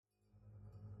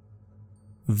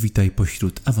Witaj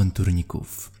pośród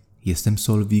awanturników. Jestem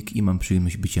Solwik i mam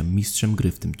przyjemność bycia mistrzem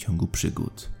gry w tym ciągu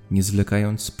przygód. Nie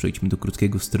zwlekając, przejdźmy do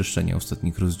krótkiego streszczenia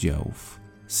ostatnich rozdziałów.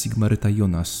 Sigmaryta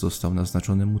Jonas został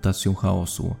naznaczony mutacją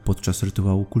chaosu podczas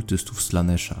rytuału kultystów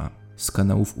Slanesha. Z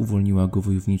kanałów uwolniła go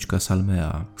wojowniczka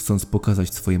Salmea, chcąc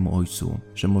pokazać swojemu ojcu,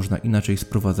 że można inaczej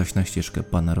sprowadzać na ścieżkę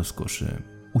pana rozkoszy.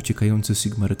 Uciekający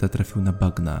Sigmaryta trafił na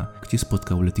bagna, gdzie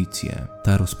spotkał Letycję.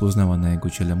 Ta rozpoznała na jego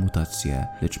ciele mutację,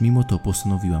 lecz mimo to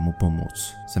postanowiła mu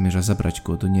pomóc. Zamierza zabrać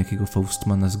go do niejakiego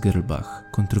Faustmana z Gerlbach,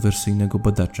 kontrowersyjnego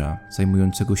badacza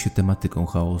zajmującego się tematyką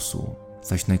chaosu.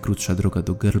 Zaś najkrótsza droga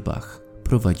do Gerlbach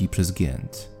prowadzi przez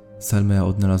Gent. Salmea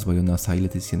odnalazła Jonasa i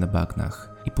Letycję na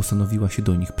bagnach i postanowiła się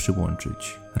do nich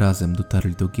przyłączyć. Razem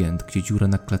dotarli do Gent, gdzie dziura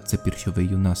na klatce piersiowej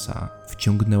Jonasa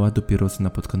wciągnęła dopiero co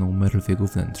napotkaną Merl w jego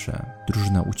wnętrze.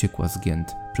 Drużyna uciekła z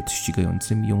Gent przed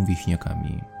ścigającymi ją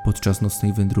wieśniakami. Podczas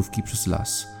nocnej wędrówki przez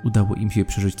las udało im się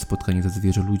przeżyć spotkanie ze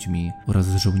zwierzoludźmi oraz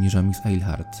z żołnierzami z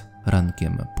Eilhart.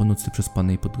 Rankiem, po nocy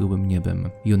przespanej pod gołym niebem,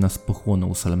 Jonas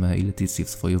pochłonął Salmeę i Letycję w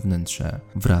swoje wnętrze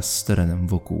wraz z terenem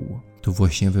wokół. To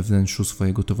właśnie we wnętrzu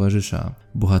swojego towarzysza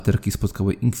bohaterki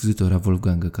spotkały inkwizytora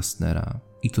Wolfganga Kastnera.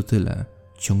 I to tyle.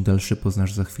 Ciąg dalszy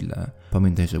poznasz za chwilę.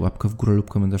 Pamiętaj, że łapka w górę lub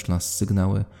komentarz dla nas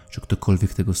sygnały, że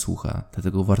ktokolwiek tego słucha.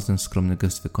 Dlatego warto ten skromny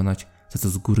gest wykonać, za co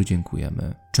z góry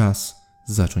dziękujemy. Czas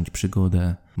zacząć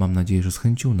przygodę. Mam nadzieję, że z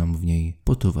chęcią nam w niej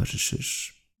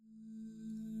potowarzyszysz.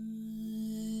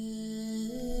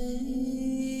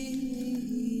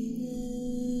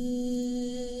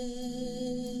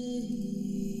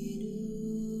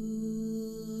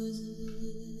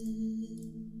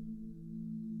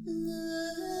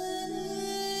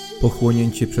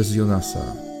 Pochłonięcie przez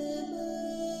Jonasa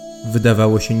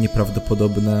wydawało się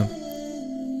nieprawdopodobne,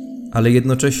 ale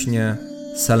jednocześnie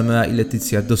Salmea i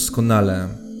Letycja doskonale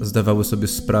zdawały sobie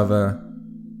sprawę,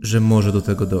 że może do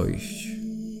tego dojść.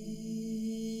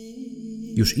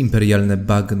 Już imperialne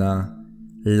bagna,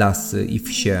 lasy i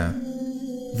wsie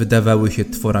wydawały się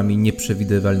tworami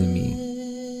nieprzewidywalnymi.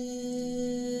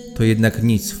 To jednak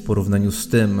nic w porównaniu z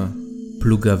tym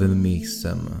plugawym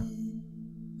miejscem.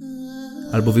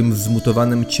 Albowiem w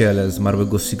zmutowanym ciele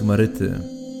zmarłego Sigmaryty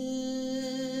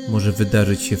może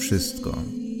wydarzyć się wszystko.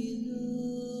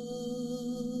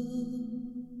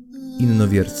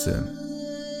 Innowiercy.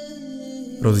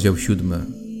 Rozdział 7.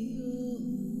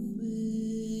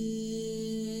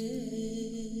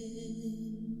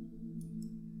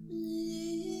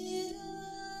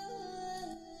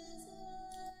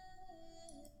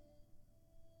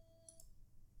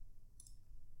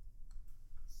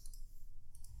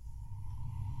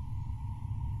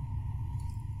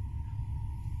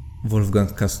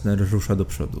 Wolfgang Kastner rusza do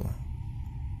przodu.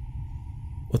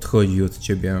 Odchodzi od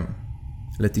ciebie.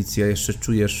 Letycja, jeszcze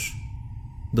czujesz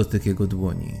dotyk jego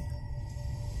dłoni.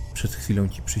 Przed chwilą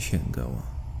ci przysięgał.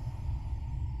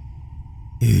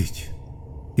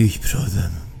 Idź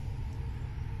przodem.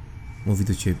 Mówi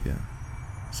do ciebie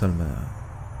Salmea.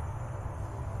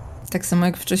 Tak samo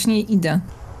jak wcześniej idę.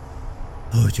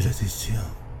 Chodź, Letycja.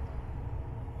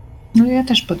 No ja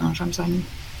też podążam za nim.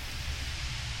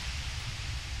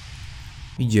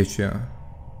 Idziecie,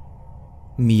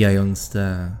 mijając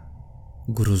te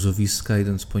gruzowiska,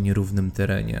 idąc po nierównym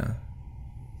terenie.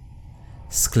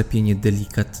 Sklepienie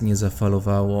delikatnie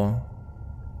zafalowało,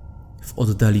 w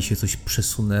oddali się coś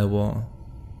przesunęło.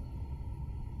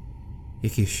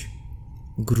 Jakieś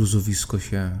gruzowisko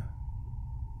się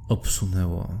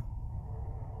obsunęło.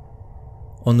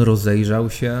 On rozejrzał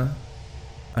się,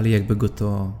 ale jakby go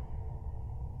to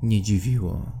nie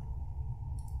dziwiło.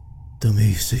 To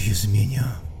miejsce się zmienia.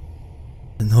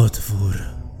 Ten otwór,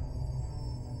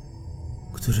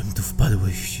 którym tu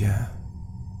wpadłyście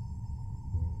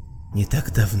nie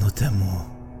tak dawno temu,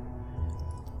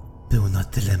 był na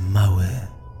tyle mały,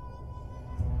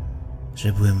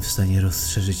 że byłem w stanie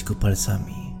rozszerzyć go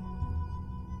palcami.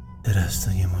 Teraz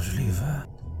to niemożliwe.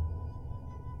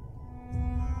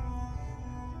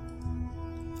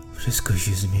 Wszystko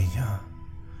się zmienia.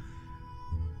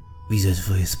 Widzę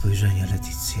twoje spojrzenie,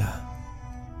 Letycja.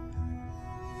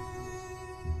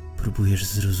 Próbujesz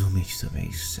zrozumieć to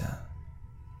miejsce.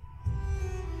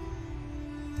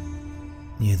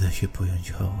 Nie da się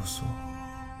pojąć chaosu.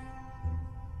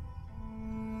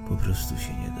 Po prostu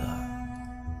się nie da.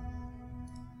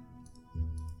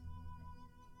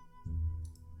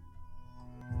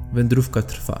 Wędrówka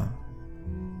trwa.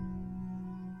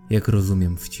 Jak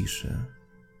rozumiem, w ciszy.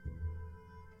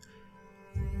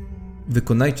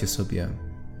 Wykonajcie sobie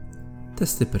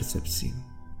testy percepcji.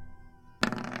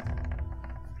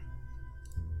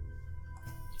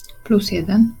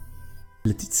 +1.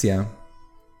 Letycja,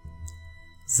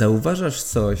 zauważasz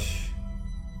coś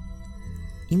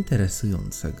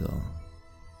interesującego.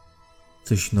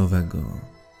 Coś nowego.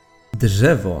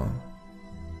 Drzewo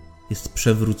jest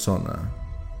przewrócone.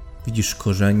 Widzisz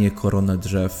korzenie, koronę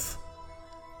drzew.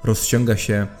 Rozciąga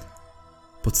się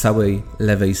po całej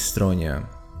lewej stronie.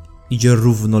 Idzie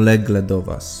równolegle do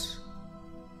was.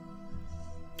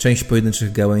 Część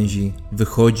pojedynczych gałęzi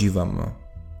wychodzi wam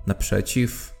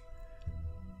naprzeciw,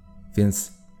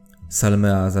 więc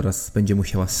Salmea zaraz będzie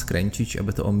musiała skręcić,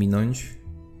 aby to ominąć.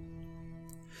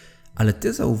 Ale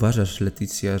ty zauważasz,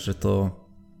 Leticja, że to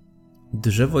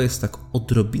drzewo jest tak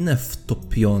odrobinę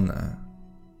wtopione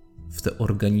w tę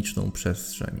organiczną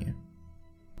przestrzeń.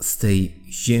 Z tej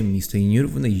ziemi, z tej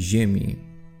nierównej ziemi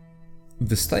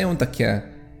wystają takie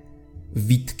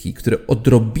witki, które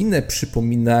odrobinę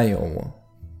przypominają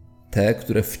te,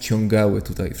 które wciągały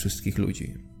tutaj wszystkich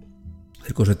ludzi.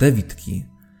 Tylko że te witki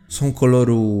są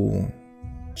koloru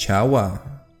ciała,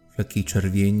 w lekkiej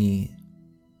czerwieni,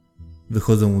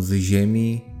 wychodzą z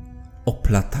ziemi,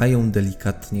 oplatają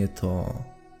delikatnie to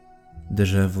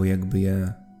drzewo, jakby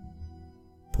je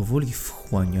powoli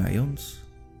wchłaniając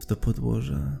w to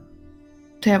podłoże.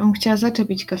 To ja bym chciała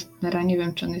zaczepić Kastnera. Nie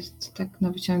wiem, czy on jest tak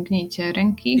na wyciągnięcie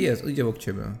ręki. Jest, idzie obok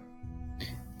ciebie.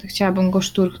 To chciałabym go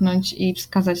szturchnąć i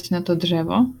wskazać na to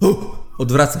drzewo.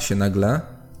 Odwraca się nagle.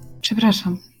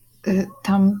 Przepraszam.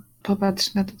 Tam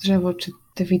popatrz na to drzewo. Czy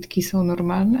te witki są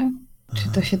normalne? Czy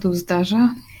to się tu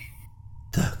zdarza?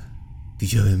 Tak.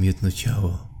 Widziałem jedno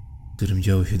ciało, w którym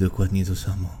działo się dokładnie to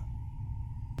samo.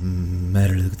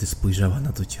 Merle, gdy spojrzała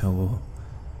na to ciało,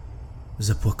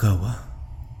 zapłakała.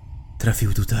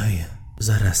 Trafił tutaj,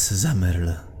 zaraz za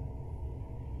Merle.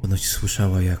 Ponoć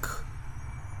słyszała, jak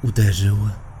uderzył.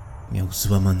 Miał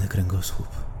złamany kręgosłup.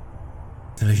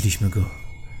 Znaleźliśmy go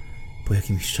po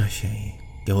jakimś czasie i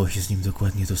działo się z nim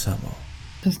dokładnie to samo.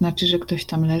 To znaczy, że ktoś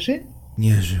tam leży?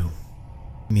 Nie żył.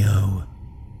 Miał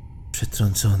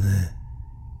przetrącony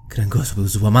kręgosłup, był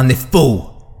złamany w pół.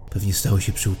 Pewnie stało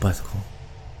się przy upadku.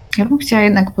 Ja bym chciała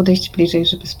jednak podejść bliżej,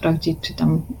 żeby sprawdzić, czy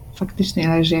tam faktycznie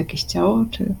leży jakieś ciało,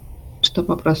 czy to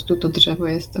po prostu to drzewo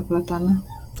jest oplatane.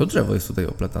 To drzewo jest tutaj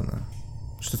oplatane.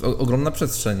 To jest ogromna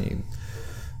przestrzeń.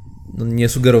 No, nie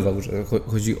sugerował, że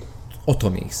chodzi o to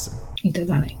miejsce. Idę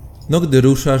dalej. No, gdy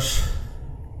ruszasz,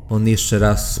 on jeszcze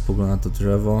raz spogląda na to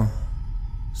drzewo.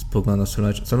 Spogląda na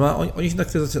Salma. Oni się na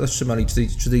chwilę zatrzymali.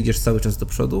 Czy ty idziesz cały czas do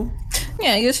przodu?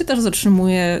 Nie, ja się też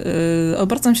zatrzymuję.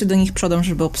 Obracam się do nich przodem,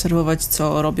 żeby obserwować,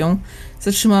 co robią.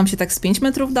 Zatrzymałam się tak z 5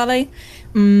 metrów dalej.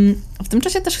 W tym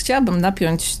czasie też chciałabym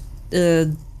napiąć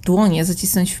dłonie,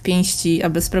 zacisnąć w pięści,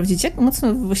 aby sprawdzić, jak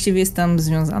mocno właściwie jest tam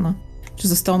związana. Czy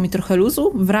zostało mi trochę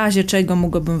luzu? W razie czego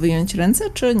mogłabym wyjąć ręce,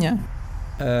 czy nie?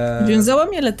 Wiązała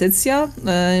mnie Letycja.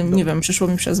 Nie wiem, przyszło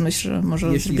mi przez myśl, że może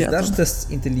jeśli zdasz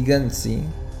test inteligencji,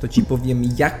 to ci powiem,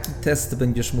 jaki test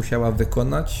będziesz musiała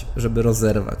wykonać, żeby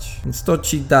rozerwać. Więc to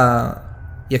ci da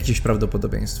jakieś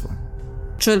prawdopodobieństwo.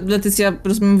 Czy Letycja,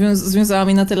 rozumiem, związała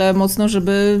mnie na tyle mocno,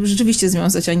 żeby rzeczywiście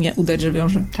związać, a nie udać, że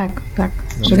wiąże? Tak.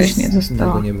 Żebyś nie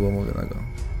została. Tego nie było mówionego.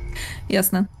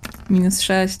 Jasne.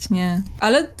 -6, nie.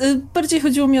 Ale bardziej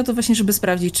chodziło mi o to właśnie, żeby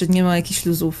sprawdzić, czy nie ma jakichś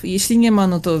luzów. Jeśli nie ma,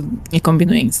 no to nie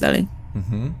kombinuję nic dalej.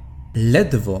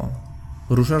 Ledwo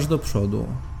ruszasz do przodu.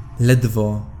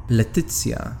 Ledwo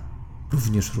Letycja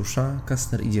również rusza.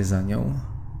 Kastner idzie za nią.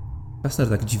 Kastner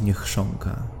tak dziwnie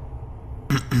chrząka.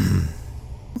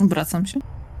 Wracam się.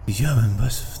 Widziałem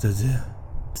was wtedy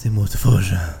w tym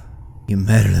otworze i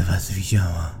Merle was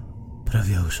widziała.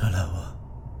 Prawie oszalała.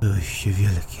 Byłyście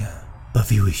wielkie.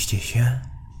 Bawiłyście się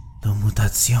tą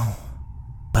mutacją.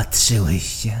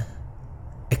 Patrzyłyście.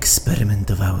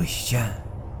 Eksperymentowałyście.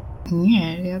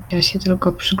 Nie, ja się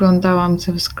tylko przyglądałam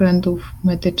ze względów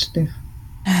medycznych.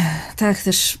 Tak,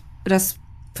 też raz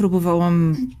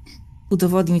próbowałam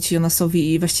udowodnić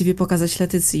Jonasowi i właściwie pokazać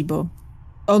Letycji, bo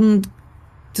on,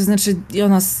 to znaczy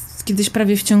Jonas kiedyś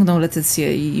prawie wciągnął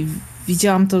Letycję i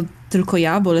widziałam to tylko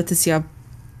ja, bo Letycja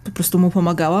po prostu mu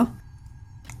pomagała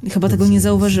i chyba tego nie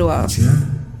zauważyła.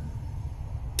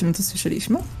 Czy my to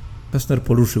słyszeliśmy? Kastner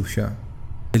poruszył się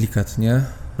delikatnie,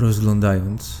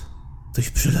 rozglądając. Ktoś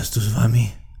przylazł tu z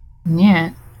wami?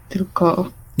 Nie,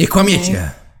 tylko... Nie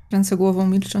kłamiecie! Kręcę głową,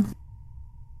 milczę.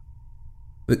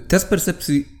 Test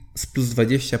percepcji z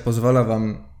 +20 pozwala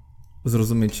wam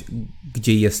zrozumieć,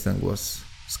 gdzie jest ten głos,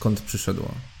 skąd przyszedł.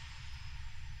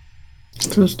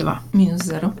 +2.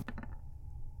 -0.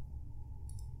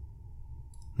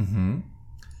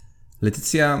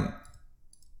 Letycja,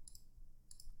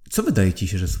 co wydaje ci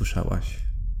się, że słyszałaś?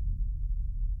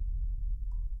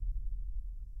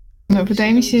 No,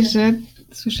 wydaje mi się, że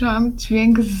słyszałam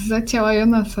dźwięk zza ciała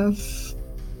Jonasa z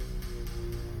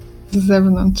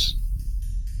zewnątrz.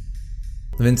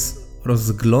 No więc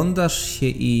Rozglądasz się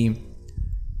i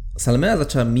Salmea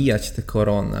zaczęła mijać tę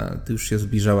koronę. Ty już się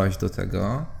zbliżałaś do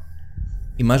tego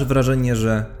i masz wrażenie,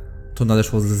 że to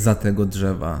nadeszło zza tego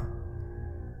drzewa.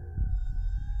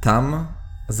 Tam,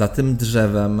 za tym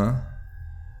drzewem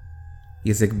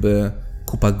jest jakby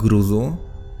kupa gruzu,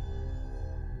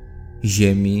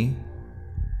 ziemi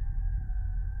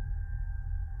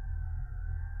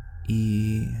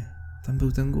i tam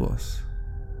był ten głos.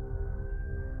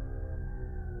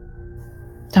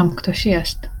 Tam ktoś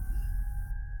jest.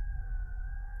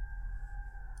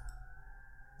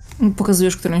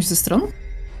 Pokazujesz którąś ze stron?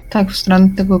 Tak, w stronę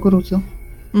tego gruzu.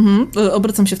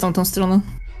 Obracam się w tamtą stronę.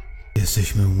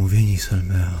 Jesteśmy umówieni,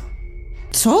 Salmea.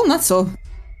 Co? Na co?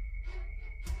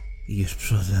 Idziesz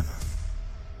przodem.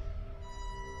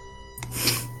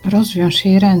 Rozwiąż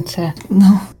jej ręce.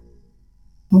 No.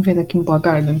 Mówię takim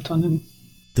błagalnym tonem.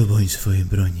 Dobądź swojej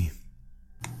broni.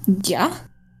 Ja?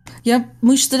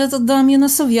 Mój sztylet oddałam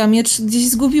Jonasowi, a miecz gdzieś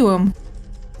zgubiłam.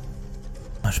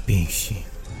 Masz pięści.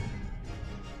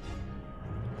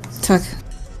 Tak.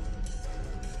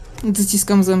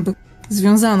 Zaciskam zęby.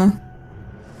 Związane.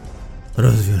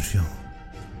 Rozwiąż ją.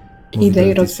 Idę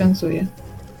i rozwiązuję.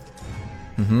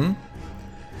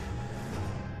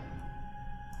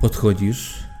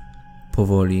 Podchodzisz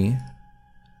powoli.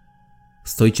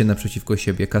 Stoicie naprzeciwko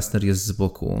siebie. Kastner jest z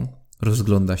boku.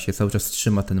 Rozgląda się. Cały czas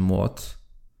trzyma ten młot.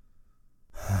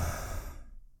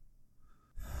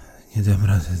 Nie dam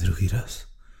rady drugi raz.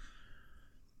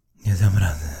 Nie dam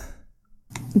rady.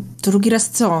 Drugi raz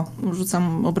co?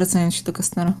 Rzucam, obracając się do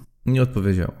Kastnera. Nie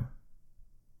odpowiedział.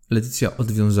 Letycja,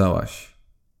 odwiązałaś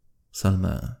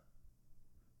Salmę.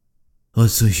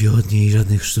 Odsuń się od niej,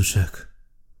 żadnych sztuczek.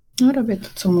 No robię to,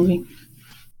 co mówi.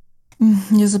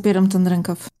 Nie zabieram ten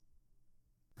rękaw.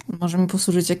 Może mi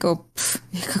posłużyć jako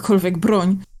jakakolwiek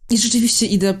broń. I rzeczywiście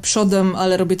idę przodem,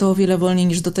 ale robię to o wiele wolniej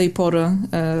niż do tej pory.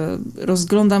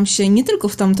 Rozglądam się nie tylko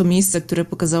w tamto miejsce, które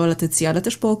pokazała Letycja, ale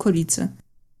też po okolicy.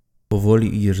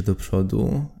 Powoli idziesz do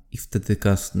przodu i wtedy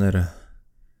Kastner...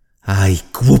 Aj,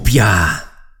 głupia!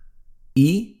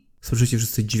 I słyszycie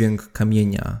wszyscy dźwięk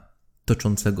kamienia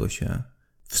toczącego się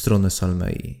w stronę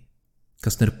Salmei.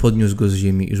 Kastner podniósł go z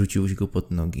ziemi i rzucił go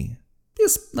pod nogi.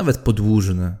 Jest nawet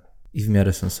podłużny i w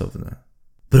miarę sensowny.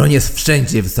 Broń jest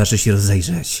wszędzie, wystarczy się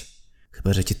rozejrzeć.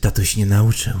 Chyba że cię tatuś nie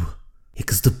nauczył,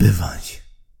 jak zdobywać.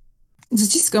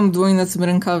 Zaciskam dłoń na tym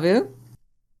rękawie,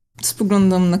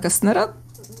 spoglądam na Kastnera,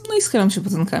 no i schylam się po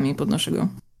ten kamień, podnoszę go.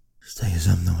 Staję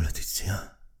za mną,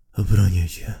 Letycja. Obronię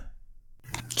cię.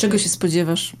 Czego się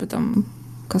spodziewasz? Pytam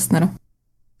Kastnera.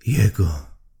 Jego.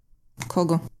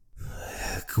 Kogo?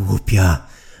 Głupia.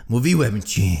 Mówiłem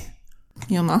ci.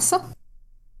 Jonasa?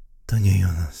 To nie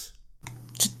Jonas.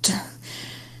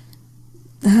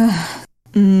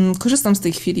 Korzystam z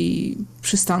tej chwili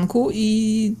przystanku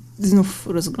i znów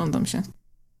rozglądam się.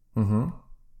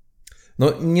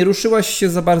 No, nie ruszyłaś się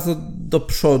za bardzo do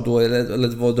przodu,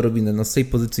 ledwo odrobinę. No, z tej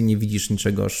pozycji nie widzisz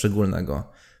niczego szczególnego.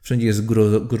 Wszędzie jest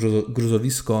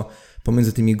gruzowisko,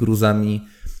 pomiędzy tymi gruzami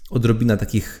odrobina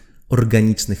takich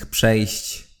organicznych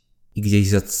przejść i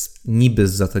gdzieś niby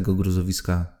zza tego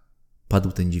gruzowiska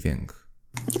padł ten dźwięk.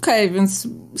 Okej, więc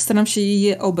staram się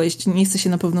je obejść. Nie chcę się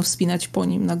na pewno wspinać po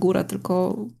nim na górę,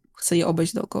 tylko chcę je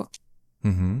obejść dookoła.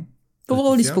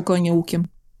 Powoli, spokojnie, łukiem.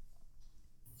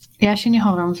 Ja się nie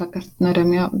chowam za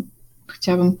Kastnerem. Ja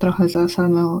chciałabym trochę za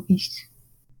Salmeą iść.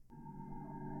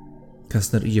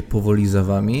 Kastner idzie powoli za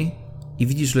wami i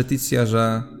widzisz, Letycja,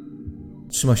 że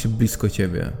trzyma się blisko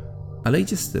ciebie, ale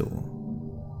idzie z tyłu.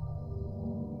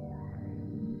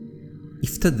 I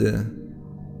wtedy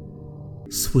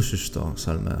słyszysz to,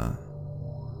 Salmea.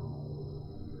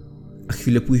 A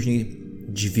chwilę później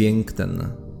dźwięk ten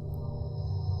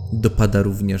dopada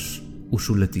również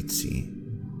uszu Letycji.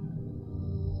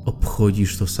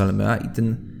 Obchodzisz to, Salmea, i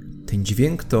ten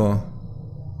dźwięk to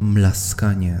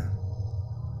mlaskanie.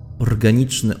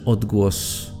 Organiczny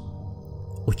odgłos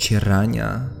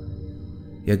ocierania,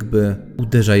 jakby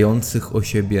uderzających o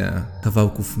siebie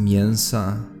kawałków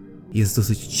mięsa. Jest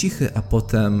dosyć cichy, a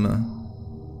potem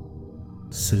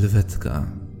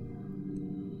sylwetka.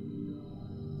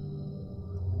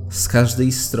 Z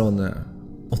każdej strony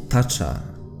otacza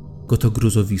go to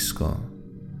gruzowisko.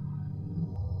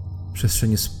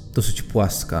 Przestrzeń jest dosyć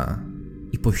płaska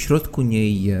i pośrodku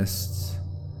niej jest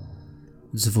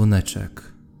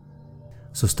dzwoneczek.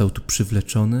 Został tu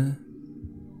przywleczony,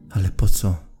 ale po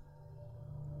co?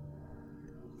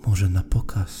 Może na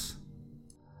pokaz?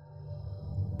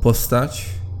 Postać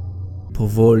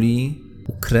powoli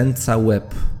ukręca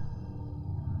łeb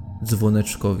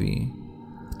dzwoneczkowi,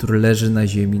 który leży na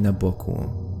ziemi na boku.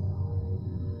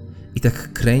 I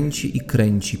tak kręci i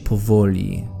kręci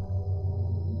powoli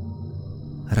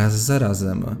raz za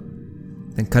razem.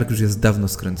 Ten kark już jest dawno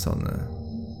skręcony,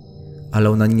 ale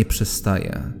ona nie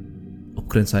przestaje,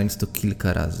 obkręcając to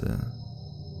kilka razy.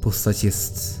 Postać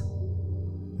jest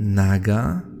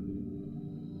naga.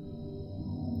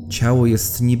 Ciało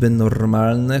jest niby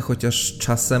normalne, chociaż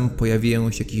czasem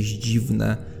pojawiają się jakieś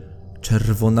dziwne,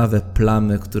 czerwonawe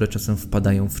plamy, które czasem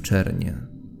wpadają w czernie.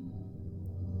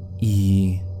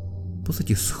 I postać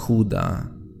jest chuda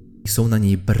i są na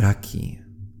niej braki.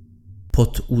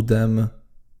 Pod udem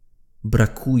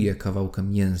brakuje kawałka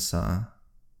mięsa.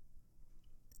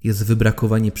 Jest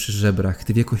wybrakowanie przy żebrach,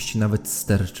 dwie kości nawet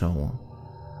sterczą.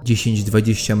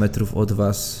 10-20 metrów od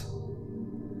was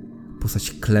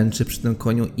postać klęczy przy tym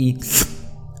koniu i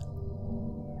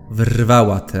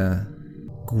wyrwała tę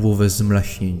głowę z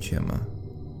mlaśnięciem.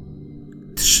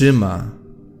 Trzyma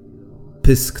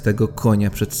pysk tego konia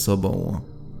przed sobą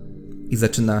i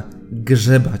zaczyna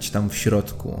grzebać tam w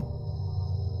środku,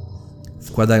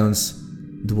 wkładając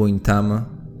dłoń tam,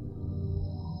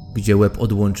 gdzie łeb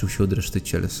odłączył się od reszty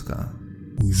cielska.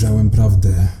 Ujrzałem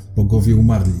prawdę. Bogowie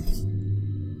umarli.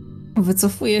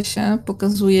 Wycofuje się,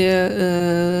 pokazuje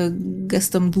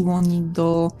gestem dłoni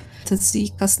do Tecji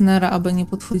i Kastnera, aby nie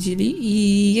podchodzili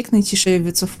i jak najciszej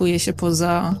wycofuje się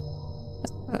poza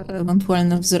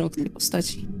ewentualny wzrok tej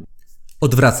postaci.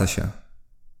 Odwraca się.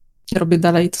 Robię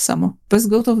dalej to samo. Bez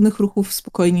gwałtownych ruchów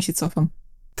spokojnie się cofam.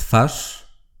 Twarz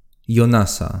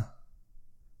Jonasa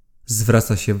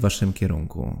zwraca się w waszym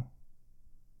kierunku.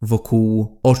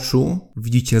 Wokół oczu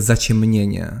widzicie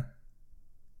zaciemnienie,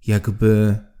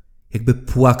 jakby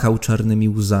płakał czarnymi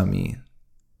łzami.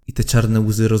 I te czarne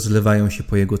łzy rozlewają się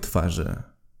po jego twarzy.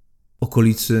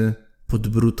 Okolicy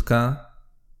podbródka,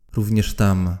 również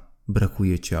tam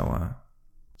brakuje ciała.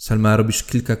 Salma, robisz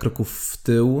kilka kroków w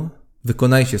tył.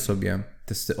 Wykonajcie sobie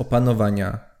testy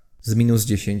opanowania z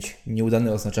 -10.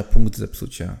 Nieudany oznacza punkt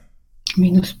zepsucia.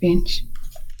 -5.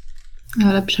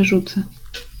 Ale przerzucę.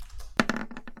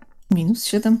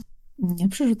 -7. Nie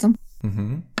przerzucam.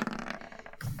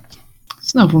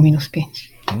 Znowu -5.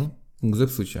 Punkt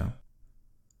zepsucia.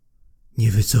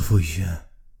 Nie wycofuj się.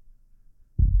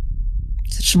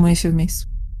 Zatrzymuję się w miejscu.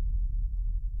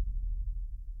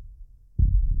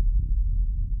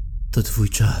 To twój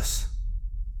czas.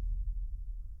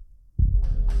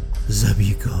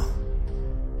 Zabij go.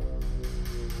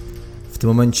 W tym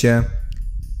momencie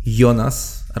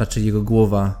Jonas, a raczej jego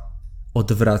głowa,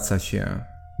 odwraca się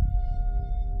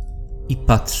i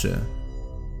patrzy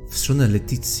w stronę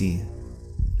Leticji.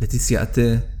 Leticja, a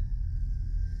ty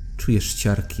czujesz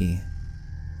ciarki,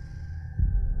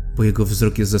 bo jego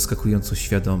wzrok jest zaskakująco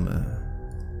świadomy.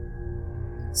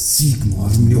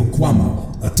 Sigmar mnie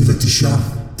okłamał, a ty, Leticia,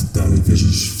 ty dalej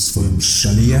wierzysz w swoją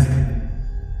szalię?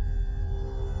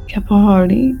 Ja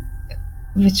powoli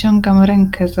wyciągam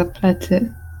rękę za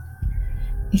plecy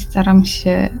i staram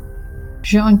się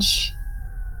wziąć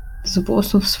z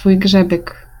włosów swój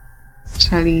grzebyk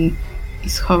szali i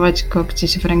schować go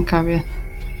gdzieś w rękawie.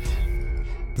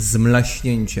 Z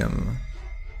mlaśnięciem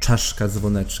czaszka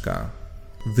dzwoneczka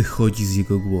wychodzi z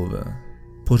jego głowy.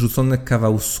 Porzucony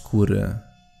kawał skóry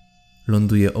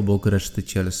ląduje obok reszty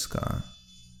cielska,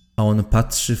 a on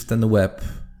patrzy w ten łeb,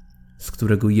 z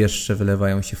którego jeszcze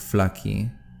wylewają się flaki.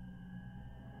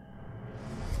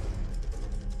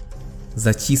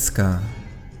 Zaciska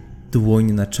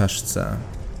dłoń na czaszce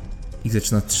i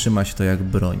zaczyna trzymać to jak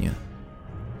broń.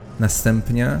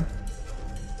 Następnie...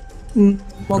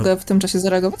 Mogę w tym czasie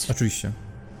zareagować? Oczywiście.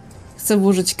 Chcę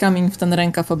włożyć kamień w ten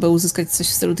rękaw, aby uzyskać coś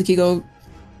w stylu takiego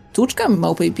tłuczka,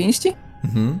 małpej pięści.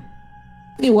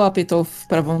 I łapię to w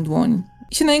prawą dłoń.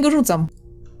 I się na niego rzucam.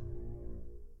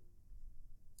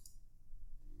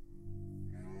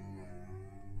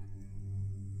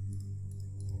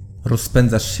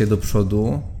 Rozpędzasz się do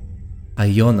przodu, a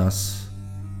Jonas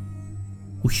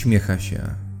uśmiecha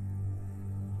się.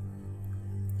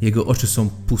 Jego oczy są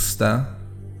puste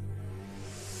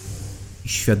i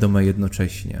świadome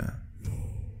jednocześnie.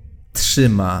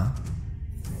 Trzyma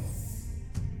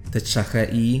tę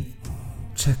czachę i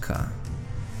czeka.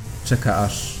 Czeka,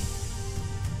 aż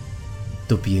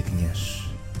dobiegniesz.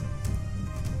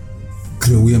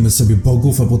 Kreujemy sobie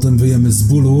bogów, a potem wyjemy z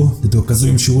bólu, gdy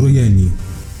okazują się urojeni.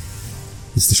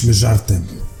 Jesteśmy żartem.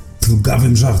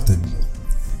 Plugawym żartem.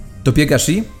 Dobiegasz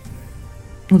i?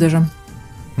 Uderzam.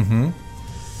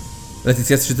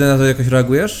 Leticja, czy ty na to jakoś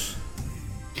reagujesz?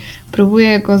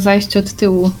 Próbuję go zajść od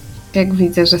tyłu, jak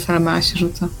widzę, że Salma się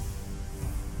rzuca.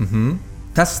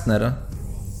 Kastner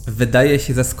wydaje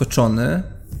się zaskoczony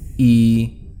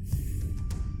i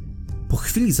po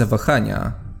chwili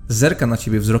zawahania zerka na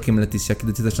ciebie wzrokiem, Leticja,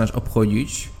 kiedy ty zaczynasz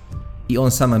obchodzić i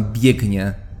on sam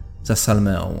biegnie za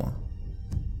Salmeą.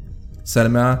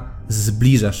 Selma,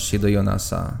 zbliżasz się do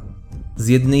Jonasa. Z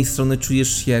jednej strony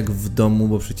czujesz się jak w domu,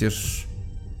 bo przecież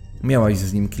miałaś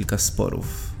z nim kilka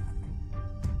sporów.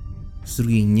 Z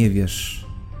drugiej nie wiesz,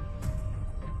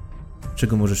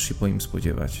 czego możesz się po nim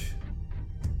spodziewać.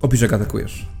 Opisz, jak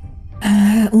atakujesz.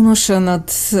 Unoszę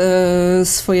nad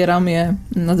swoje ramię,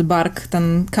 nad bark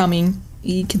ten kamień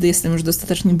i kiedy jestem już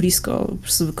dostatecznie blisko, po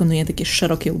prostu wykonuję takie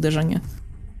szerokie uderzenie.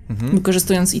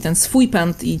 Wykorzystując i ten swój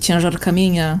pęd, i ciężar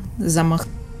kamienia, zamach.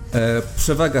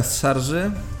 Przewaga z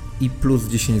szarży i plus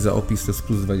 10 za opis, to jest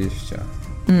plus 20.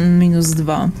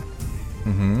 -2.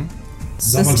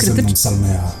 Zawalcz ze mną,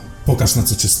 Salmea. Pokaż, na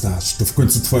co cię stać. To w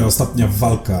końcu twoja ostatnia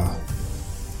walka.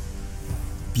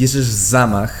 Bierzesz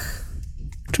zamach.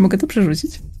 Czy mogę to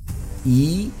przerzucić?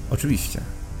 I oczywiście.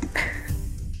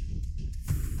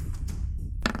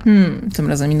 Tym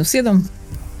razem -1.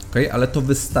 Okej, ale to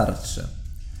wystarczy.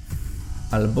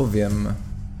 Albowiem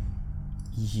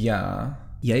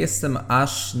ja jestem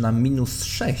aż na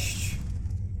 -6.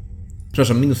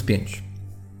 Przepraszam, -5.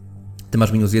 Ty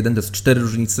masz -1, to jest 4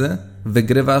 różnicy.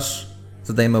 Wygrywasz,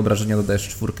 zadajemy obrażenia, dodajesz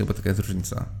 4, bo taka jest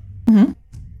różnica.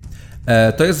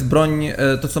 To jest broń,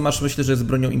 to co masz, myślę, że jest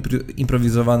bronią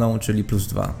improwizowaną, czyli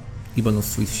 +2 i bonus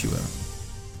swój siły.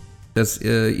 To jest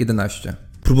 11.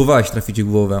 Próbowałaś trafić w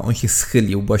głowę, on się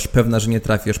schylił, byłaś pewna, że nie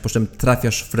trafiasz, po czym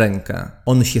trafiasz w rękę.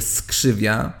 On się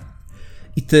skrzywia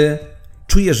i ty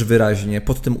czujesz wyraźnie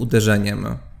pod tym uderzeniem,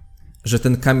 że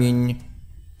ten kamień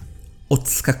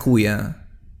odskakuje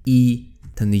i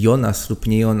ten Jonas lub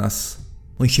nie Jonas,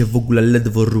 on się w ogóle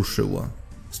ledwo ruszył.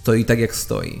 Stoi tak jak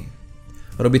stoi.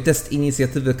 Robię test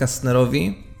inicjatywy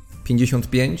Kastnerowi,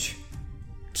 55,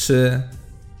 czy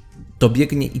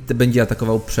dobiegnie i będzie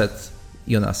atakował przed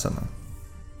Jonasem.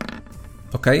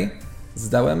 Ok,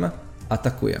 zdałem,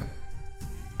 atakuję.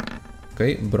 Ok,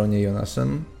 bronię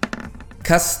Jonasem.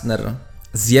 Kastner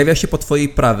zjawia się po twojej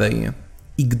prawej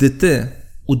i gdy ty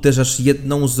uderzasz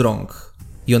jedną z rąk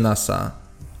Jonasa,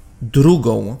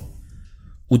 drugą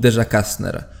uderza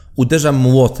Kastner. Uderza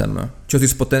młotem. Cios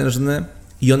jest potężny.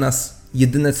 Jonas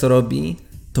jedyne co robi,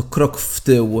 to krok w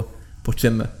tył, po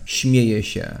czym śmieje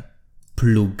się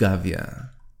plugawie.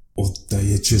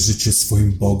 Oddajecie życie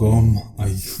swoim bogom, a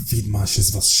ich widma się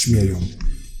z was śmieją.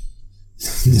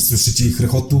 Nie słyszycie ich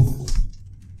rechotu?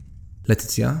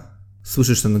 Letycja,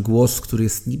 słyszysz ten głos, który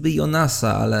jest niby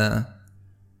Jonasa, ale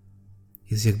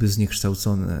jest jakby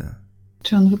zniekształcony.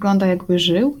 Czy on wygląda jakby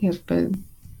żył? Jakby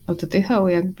oddychał?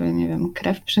 Jakby, nie wiem,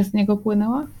 krew przez niego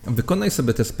płynęła? Wykonaj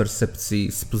sobie test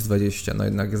percepcji z plus 20. No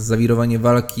jednak jest zawirowanie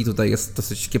walki, tutaj jest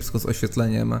dosyć kiepsko z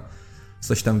oświetleniem.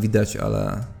 Coś tam widać,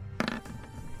 ale...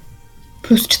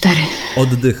 +4.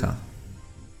 Oddycha.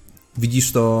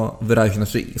 Widzisz to wyraźnie.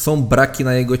 Znaczy, są braki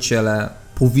na jego ciele.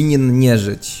 Powinien nie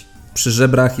żyć. Przy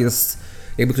żebrach jest...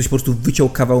 Jakby ktoś po prostu wyciął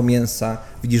kawał mięsa.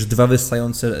 Widzisz 2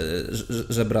 wystające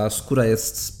żebra. Skóra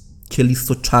jest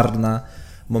cielisto-czarna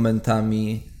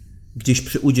momentami. Gdzieś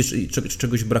przy udzie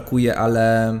czegoś brakuje,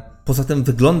 ale poza tym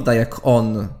wygląda jak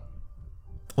on.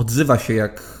 Odzywa się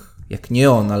jak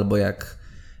nie on, albo jak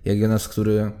Jonas,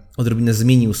 który odrobinę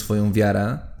zmienił swoją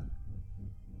wiarę.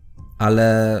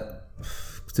 Ale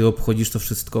gdy obchodzisz to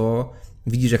wszystko,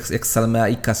 widzisz jak Salmea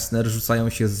i Kastner rzucają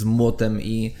się z młotem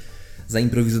i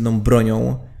zaimprowizowaną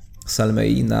bronią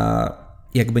Salmei na,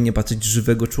 jakby nie patrzeć,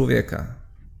 żywego człowieka.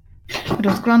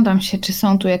 Rozglądam się, czy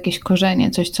są tu jakieś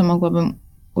korzenie, coś, co mogłabym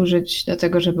użyć do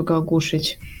tego, żeby go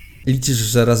ogłuszyć. Liczysz,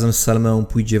 że razem z Salmeą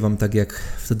pójdzie wam tak jak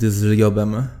wtedy z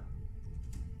Liobem?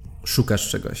 Szukasz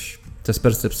czegoś. To jest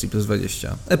percepcji plus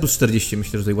 20. Plus 40,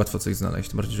 myślę, że tutaj łatwo coś znaleźć.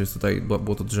 Tym bardziej, że jest tutaj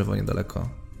było to drzewo niedaleko.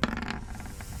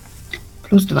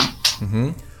 +2.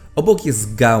 Obok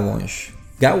jest gałąź.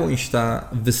 Gałąź ta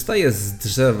wystaje z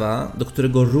drzewa, do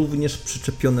którego również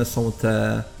przyczepione są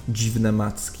te dziwne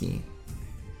macki.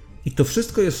 I to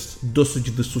wszystko jest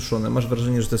dosyć wysuszone. Masz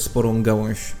wrażenie, że tę sporą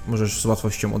gałąź możesz z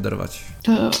łatwością oderwać.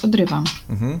 To odrywam.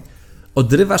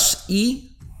 Odrywasz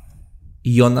i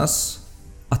Jonas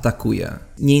atakuje.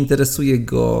 Nie interesuje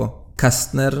go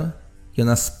Kastner.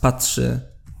 Jonas patrzy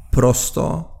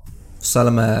prosto w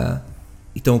Salmeę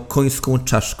i tą końską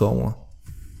czaszką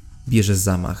bierze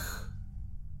zamach.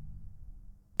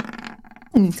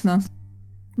 Uniknę.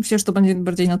 Myślę, że to będzie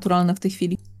bardziej naturalne w tej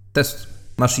chwili. Test.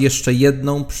 Masz jeszcze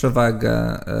jedną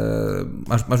przewagę.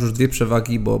 Masz już 2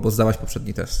 przewagi, bo zdałaś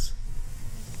poprzedni test.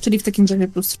 Czyli w takim razie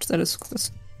 +4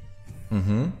 sukces.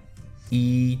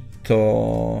 I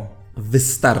to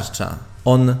wystarcza.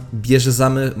 On bierze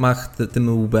zamach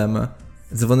tym łbem.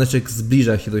 Dzwoneczek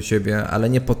zbliża się do ciebie, ale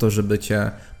nie po to, żeby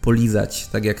cię polizać,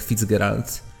 tak jak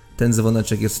Fitzgerald. Ten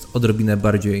dzwoneczek jest odrobinę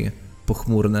bardziej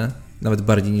pochmurny, nawet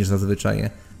bardziej niż zazwyczaj.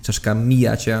 Czaszka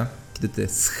mija cię Wtedy ty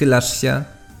schylasz się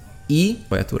i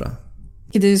twoja tura.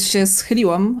 Kiedy się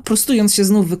schyliłam, prostując się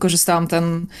znów wykorzystałam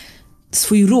ten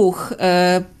swój ruch,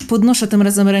 podnoszę tym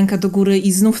razem rękę do góry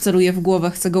i znów celuję w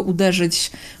głowę, chcę go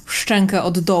uderzyć w szczękę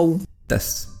od dołu.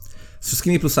 Test. Z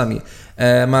wszystkimi plusami.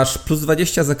 Masz plus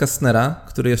 20 za Kastnera,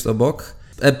 który jest obok,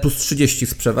 plus 30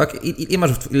 z przewag.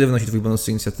 Ile wynosi twój bonus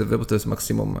inicjatywy, bo to jest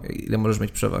maksimum, ile możesz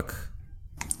mieć przewag?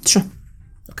 3.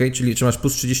 Okej, czyli czy masz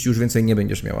plus 30, już więcej nie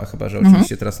będziesz miała, chyba że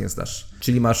oczywiście teraz nie zdasz.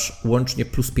 Czyli masz łącznie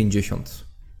plus 50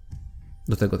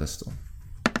 do tego testu.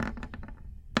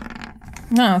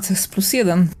 A, to jest plus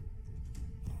 1.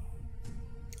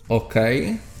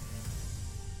 Okej.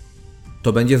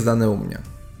 To będzie zdane u mnie.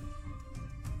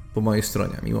 Po mojej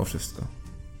stronie, mimo wszystko.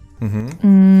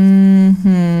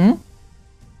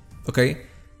 Okej.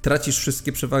 Tracisz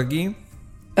wszystkie przewagi?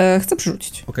 Chcę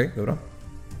przerzucić. Okej, dobra.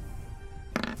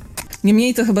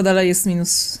 Niemniej to chyba dalej jest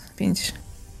minus 5.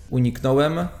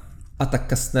 Uniknąłem. Atak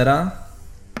Kastnera.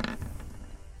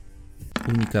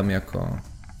 Unikam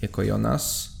jako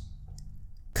Jonas.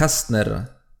 Kastner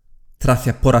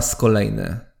trafia po raz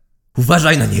kolejny.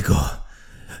 Uważaj na niego!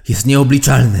 Jest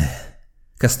nieobliczalny!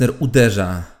 Kastner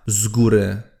uderza z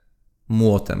góry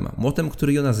młotem. Młotem,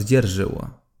 który Jonas dzierżył.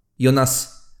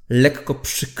 Jonas lekko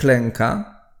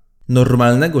przyklęka.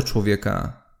 Normalnego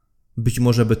człowieka być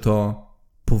może by to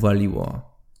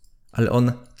powaliło. Ale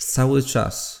on cały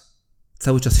czas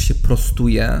się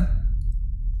prostuje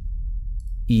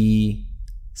i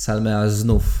Salmea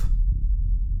znów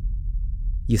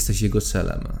jesteś jego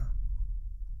celem.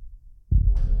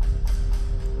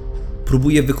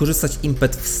 Próbuje wykorzystać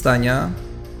impet wstania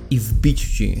i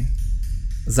wbić ci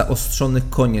zaostrzony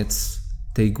koniec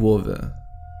tej głowy.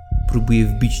 Próbuje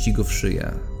wbić ci go w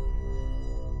szyję.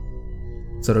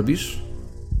 Co robisz?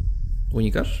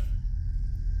 Unikasz?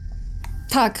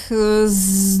 Tak,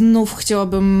 znów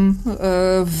chciałabym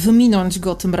wyminąć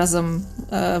go tym razem,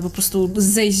 po prostu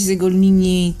zejść z jego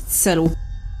linii celu.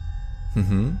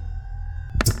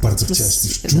 Tak bardzo chciałeś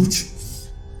coś czuć?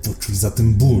 Poczuj za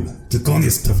tym ból. Tylko on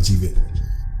jest prawdziwy.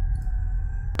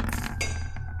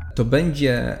 To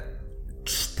będzie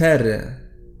 4,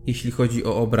 jeśli chodzi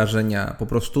o obrażenia. Po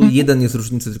prostu jeden jest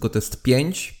różnicy, tylko to jest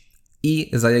 5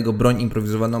 i za jego broń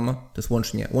improwizowaną to jest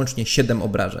łącznie 7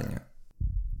 obrażeń.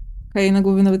 Okej, na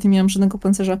głowie nawet nie miałam żadnego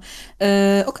pancerza.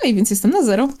 Okej, więc jestem na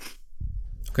 0.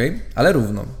 Okej, ale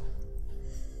równo.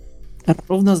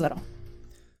 Równo 0.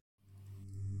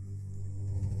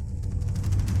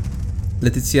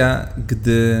 Letycja,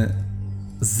 gdy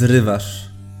zrywasz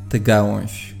tę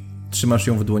gałąź, trzymasz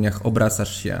ją w dłoniach,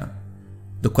 obracasz się.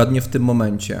 Dokładnie w tym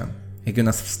momencie, jak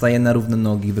Jonas wstaje na równe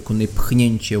nogi, wykonuje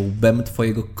pchnięcie łbem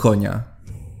twojego konia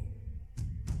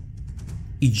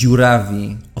i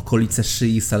dziurawi okolice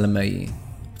szyi Salmei,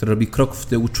 która robi krok w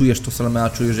tył. Czujesz to, Salmea,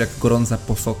 czujesz, jak gorąca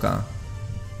posoka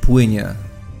płynie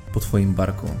po twoim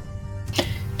barku.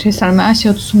 Czy Salmea się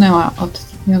odsunęła od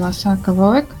Jonasa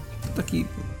kawałek? To taki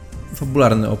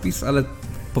fabularny opis, ale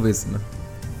powiedzmy.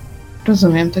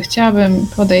 Rozumiem, to chciałabym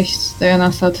podejść do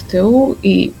Jonasa od tyłu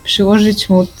i przyłożyć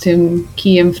mu tym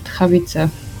kijem w tchawicę.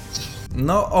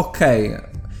 No okej.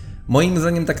 Moim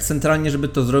zdaniem tak centralnie, żeby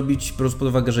to zrobić, biorąc pod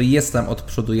uwagę, że jest tam od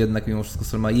przodu jednak mimo wszystko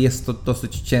Salma, jest to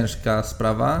dosyć ciężka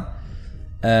sprawa.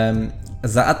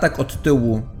 Za atak od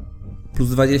tyłu plus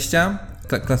 20,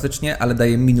 klasycznie, ale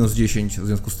daje minus 10 w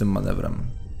związku z tym manewrem.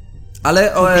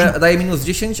 Ale daje minus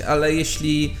 10, ale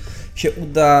jeśli się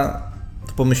uda,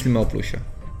 to pomyślimy o plusie.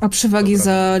 A przewagi Dobra.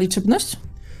 za liczebność?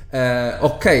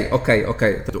 Okej.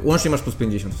 To łącznie masz plus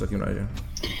 50 w takim razie.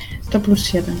 To plus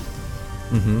 7.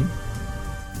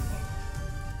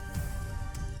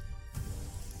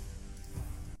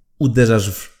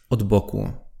 Uderzasz od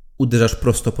boku. Uderzasz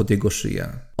prosto pod jego szyję.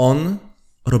 On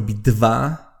robi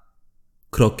 2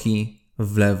 kroki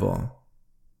w lewo.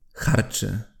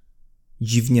 Harczy.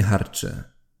 Dziwnie harczy.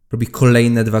 Robi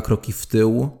kolejne 2 kroki w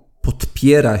tył.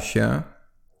 Podpiera się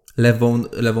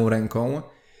lewą ręką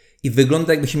i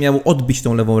wygląda, jakby się miał odbić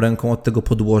tą lewą ręką od tego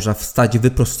podłoża, wstać,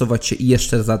 wyprostować się i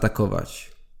jeszcze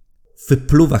zaatakować.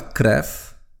 Wypluwa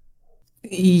krew.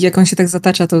 I jak on się tak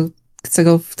zatacza, to chcę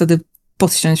go wtedy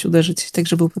podciąć, uderzyć, tak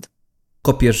żeby upadł.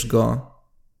 Kopiesz go,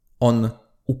 on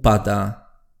upada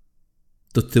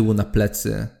do tyłu na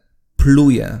plecy,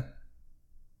 pluje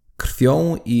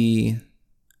krwią i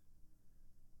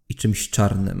czymś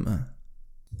czarnym.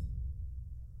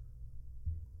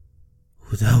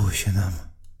 Udało się nam.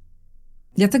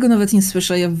 Ja tego nawet nie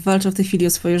słyszę, ja walczę w tej chwili o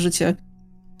swoje życie.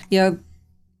 Ja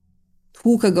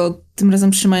tłukę go, tym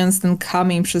razem trzymając ten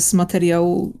kamień przez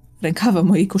materiał rękawa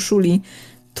mojej koszuli,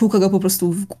 tłukę go po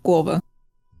prostu w głowę.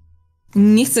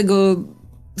 Nie chcę go,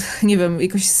 nie wiem,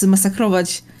 jakoś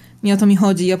zmasakrować, Nie o to mi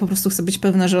chodzi. Ja po prostu chcę być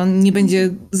pewna, że on nie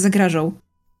będzie zagrażał.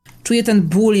 Czuję ten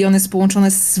ból i on jest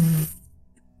połączony z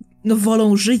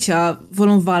wolą życia,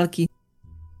 wolą walki.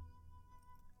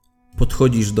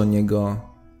 Podchodzisz do niego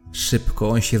szybko,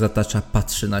 on się zatacza,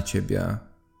 patrzy na ciebie.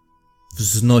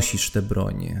 Wznosisz tę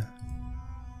broń.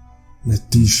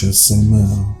 Leticia,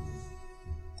 Samea.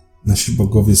 Nasi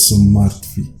bogowie są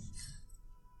martwi.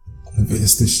 Ale wy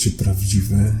jesteście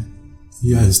prawdziwe.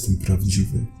 Ja jestem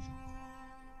prawdziwy.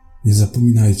 Nie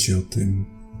zapominajcie o tym.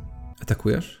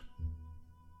 Atakujesz?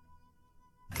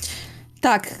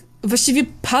 Tak, właściwie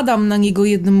padam na niego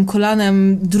jednym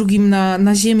kolanem, drugim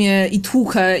na ziemię i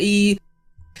tłukę i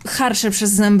harczę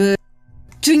przez zęby.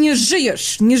 Ty nie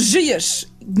żyjesz! Nie żyjesz!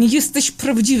 Nie jesteś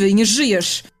prawdziwy, nie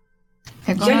żyjesz!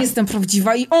 Ja jestem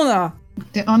prawdziwa i ona!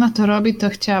 Gdy ona to robi, to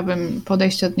chciałabym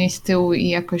podejść od niej z tyłu i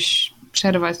jakoś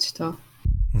przerwać to.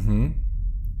 Mhm.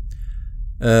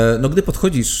 No gdy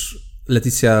podchodzisz,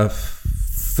 Leticia,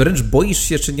 wręcz boisz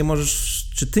się, czy nie możesz,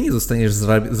 czy ty nie zostaniesz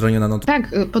zraniona? No to...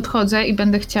 Tak, podchodzę i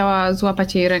będę chciała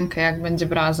złapać jej rękę, jak będzie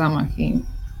brała zamach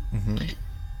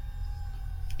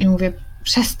i mówię,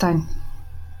 przestań.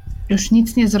 Już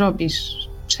nic nie zrobisz.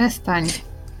 Przestań.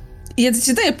 Ja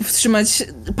cię daję powstrzymać.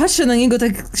 Patrzę na niego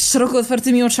tak szeroko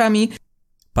otwartymi oczami.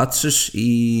 Patrzysz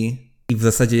i w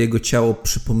zasadzie jego ciało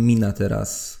przypomina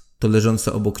teraz to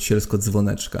leżące obok cielsko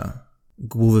dzwoneczka.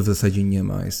 Głowy w zasadzie nie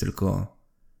ma, jest tylko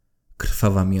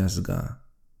krwawa miazga.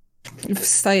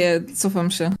 Wstaję,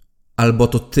 cofam się. Albo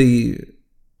to ty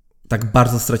tak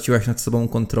bardzo straciłaś nad sobą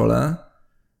kontrolę,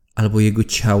 albo jego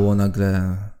ciało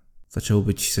nagle zaczęło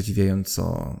być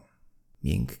zadziwiająco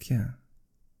miękkie.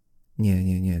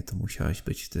 Nie, to musiałaś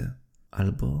być ty.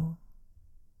 Albo...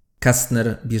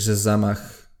 Kastner bierze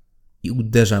zamach i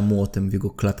uderza młotem w jego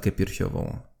klatkę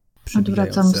piersiową.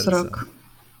 Odwracam wzrok.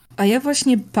 A ja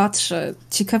właśnie patrzę.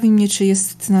 Ciekawi mnie, czy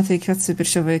jest na tej klatce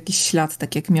piersiowej jakiś ślad,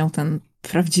 tak jak miał ten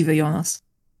prawdziwy Jonas.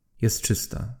 Jest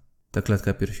czysta. Ta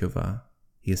klatka piersiowa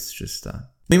jest czysta.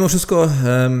 Mimo wszystko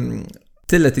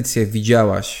ty, Leticja,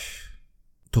 widziałaś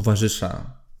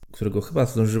towarzysza, którego chyba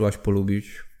zdążyłaś polubić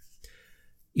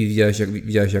i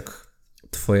widziałaś jak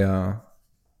twoja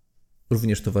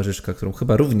również towarzyszka, którą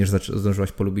chyba również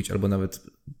zdążyłaś polubić, albo nawet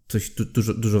coś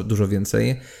dużo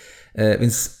więcej.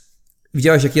 Więc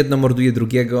widziałaś, jak jedno morduje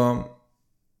drugiego.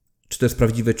 Czy to jest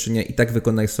prawdziwe, czy nie. I tak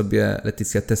wykonaj sobie,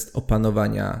 Leticja, test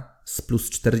opanowania z plus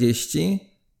 40.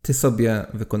 Ty sobie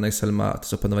wykonaj, Selma,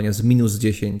 test opanowania z minus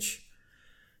 10.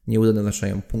 Nieudane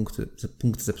oznaczają punkty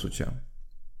zepsucia.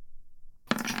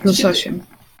 Plus 8.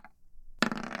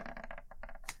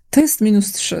 To jest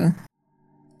minus 3.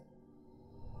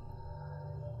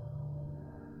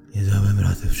 Nie dałem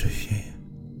rady wcześniej.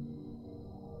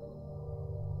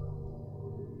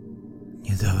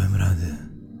 Nie dałem rady.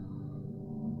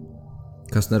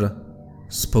 Kastner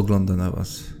spogląda na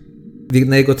was.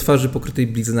 Na jego twarzy pokrytej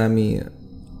bliznami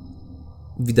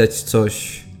widać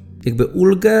coś, jakby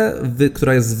ulgę,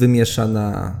 która jest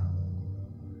wymieszana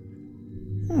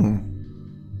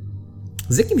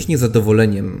z jakimś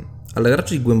niezadowoleniem, ale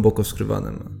raczej głęboko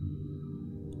skrywanym.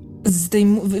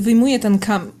 Wyjmuję ten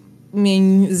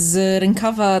kamień z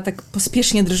rękawa, tak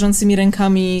pospiesznie drżącymi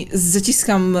rękami,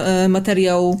 zaciskam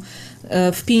materiał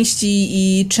w pięści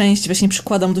i część właśnie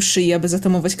przykładam do szyi, aby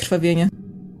zatamować krwawienie.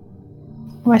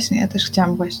 Właśnie, ja też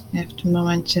chciałam właśnie w tym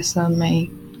momencie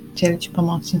samej udzielić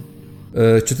pomocy.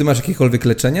 Czy ty masz jakiekolwiek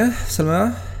leczenie,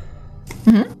 Selma?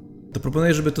 Mhm. To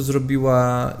proponuję, żeby to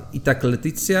zrobiła i tak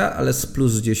Leticja, ale z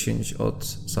plus 10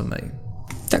 od samej.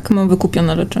 Tak, mam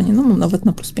wykupione leczenie. No mam nawet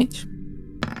na plus 5.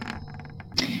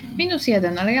 Minus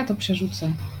 1, ale ja to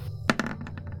przerzucę.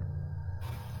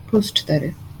 Plus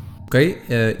 4. Okej.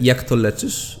 Jak to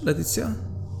leczysz, Leticja?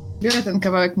 Biorę ten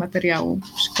kawałek materiału,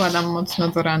 przykładam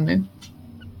mocno do rany.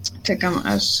 Czekam,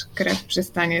 aż krew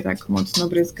przestanie tak mocno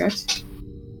bryzgać.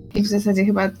 I w zasadzie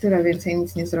chyba tyle, więcej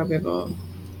nic nie zrobię, bo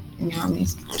nie mam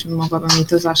nic, czym mogłabym mi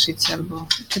to zaszyć, albo...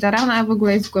 Czy ta rana w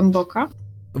ogóle jest głęboka?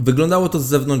 Wyglądało to z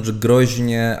zewnątrz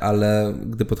groźnie, ale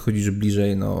gdy podchodzisz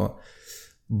bliżej, no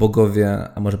bogowie,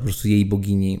 a może po prostu jej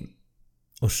bogini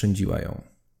oszczędziła ją.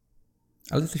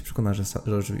 Ale jesteś przekonana, że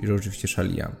oczywiście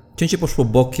szalija. Cięcie poszło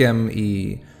bokiem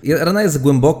i rana jest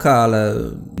głęboka, ale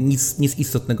nic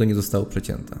istotnego nie zostało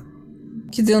przecięte.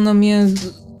 Kiedy ona mnie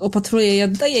opatruje, ja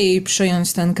daję jej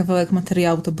przejąć ten kawałek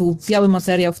materiału. To był biały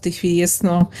materiał, w tej chwili jest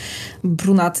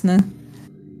brunatny.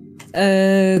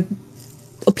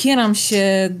 Opieram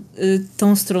się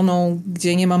tą stroną,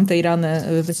 gdzie nie mam tej rany,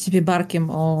 właściwie barkiem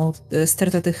o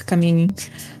stertę tych kamieni.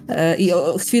 I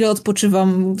chwilę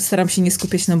odpoczywam, staram się nie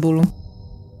skupiać na bólu.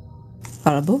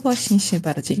 Albo właśnie się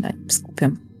bardziej na nim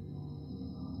skupiam.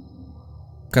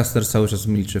 Kastner cały czas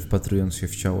milczy, wpatrując się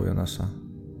w ciało Jonasa.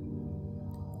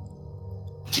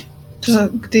 To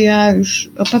gdy ja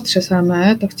już opatrzę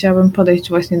Salmę, to chciałabym podejść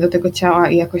właśnie do tego ciała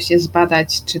i jakoś je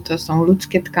zbadać, czy to są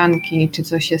ludzkie tkanki, czy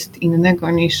coś jest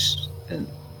innego niż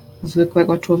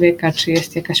zwykłego człowieka, czy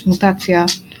jest jakaś mutacja.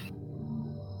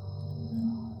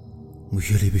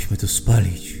 Musielibyśmy to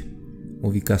spalić,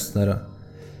 mówi Kastner,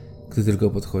 gdy tylko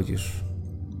podchodzisz.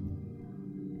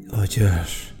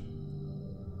 Chociaż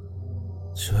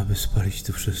trzeba by spalić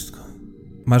to wszystko.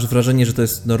 Masz wrażenie, że to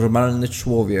jest normalny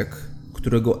człowiek,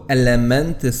 którego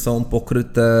elementy są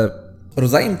pokryte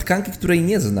rodzajem tkanki, której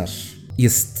nie znasz.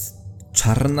 Jest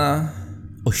czarna,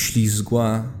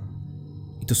 oślizgła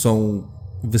i to są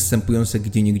występujące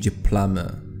gdzieniegdzie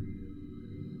plamy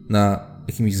na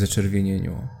jakimś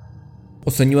zaczerwienieniu.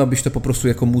 Oceniłabyś to po prostu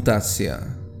jako mutację.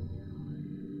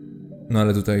 No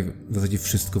ale tutaj w zasadzie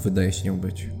wszystko wydaje się nią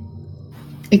być.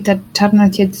 I ta czarna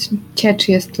ciecz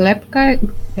jest lepka?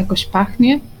 Jakoś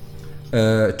pachnie?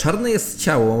 Czarne jest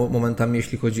ciało momentami,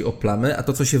 jeśli chodzi o plamy, a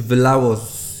to, co się wylało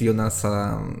z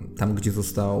Jonasa tam, gdzie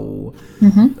został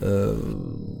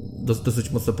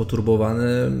dosyć mocno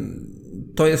poturbowany,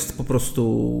 to jest po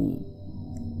prostu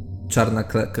czarna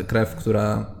krew,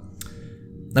 która...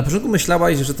 Na początku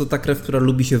myślałaś, że to ta krew, która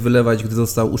lubi się wylewać, gdy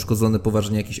został uszkodzony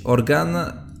poważnie jakiś organ,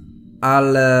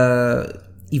 ale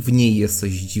i w niej jest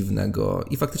coś dziwnego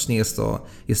i faktycznie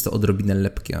jest to odrobinę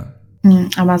lepkie.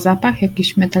 A ma zapach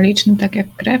jakiś metaliczny, tak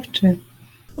jak krew, czy...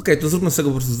 Okej, to zróbmy z tego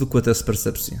po prostu zwykły test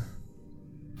percepcji.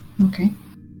 Okej.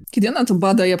 Kiedy ona to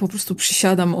bada, ja po prostu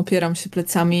przysiadam, opieram się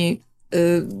plecami,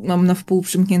 mam na wpół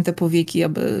przymknięte powieki,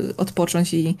 aby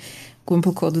odpocząć i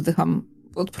głęboko oddycham,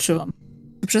 odpoczywam.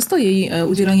 Przez to jej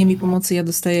udzielanie mi pomocy ja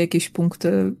dostaję jakieś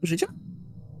punkty życia?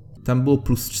 Tam było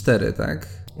 +4, tak?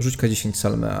 Rzuć K10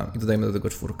 Salmea i dodajmy do tego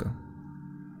 4.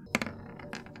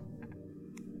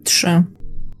 3.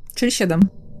 Czyli 7.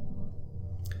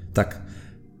 Tak.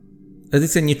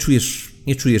 Edycja,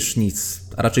 nie czujesz nic,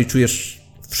 a raczej czujesz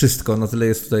wszystko. Na tyle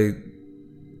jest tutaj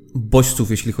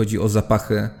bodźców, jeśli chodzi o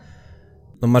zapachy.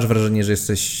 No masz wrażenie, że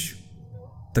jesteś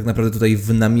tak naprawdę tutaj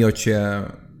w namiocie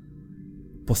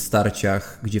po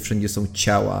starciach, gdzie wszędzie są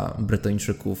ciała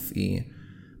Bretończyków i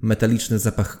metaliczny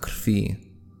zapach krwi.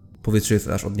 Powietrze jest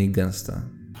aż od niej gęste.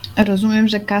 Rozumiem,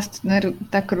 że Kastner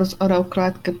tak rozorał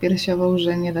klatkę piersiową,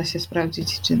 że nie da się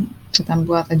sprawdzić, czy tam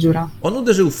była ta dziura. On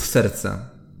uderzył w serce.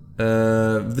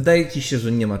 Wydaje ci się,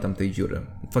 że nie ma tam tej dziury.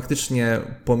 Faktycznie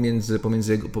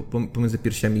pomiędzy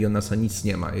piersiami Jonasa nic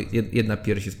nie ma. Jedna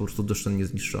pierś jest po prostu doszczętnie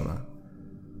zniszczona.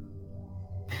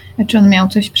 A czy on miał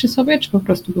coś przy sobie, czy po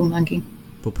prostu był nagi?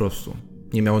 Po prostu.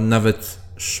 Nie miał nawet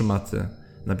szmaty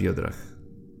na biodrach.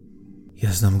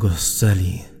 Ja znam go z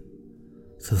celi.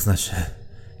 To znaczy,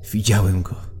 widziałem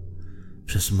go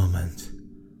przez moment.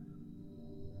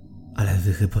 Ale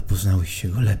wy chyba poznałyście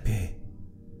go lepiej.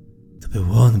 To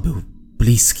był on, był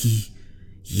bliski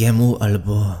jemu,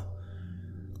 albo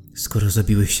skoro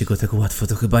zabiłyście go tak łatwo,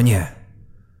 to chyba nie.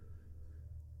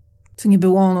 To nie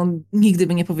był on nigdy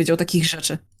by nie powiedział takich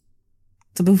rzeczy.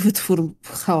 To był wytwór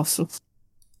chaosu.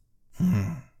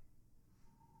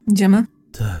 Idziemy?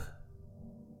 Tak.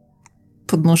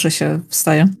 Podnoszę się,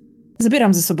 wstaję.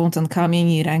 Zabieram ze sobą ten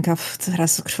kamień i rękaw,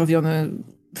 teraz okrwawiony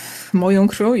moją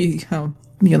krwią i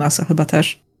Jonasa chyba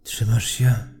też. Trzymasz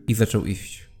się? I zaczął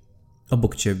iść.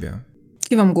 Obok ciebie.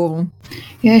 Kiwam głową.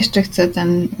 Ja jeszcze chcę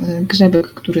ten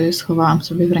grzebyk, który schowałam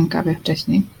sobie w rękawie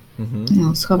wcześniej,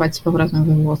 schować z powrotem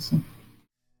we włosy.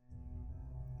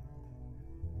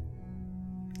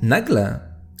 Nagle,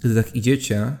 gdy tak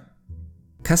idziecie,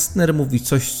 Kastner mówi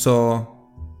coś, co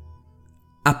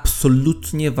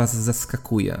absolutnie was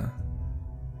zaskakuje.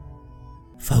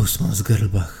 Faustman z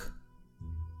Gerlbach.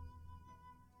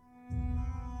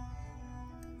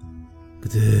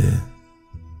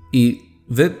 I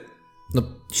wy,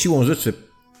 siłą rzeczy,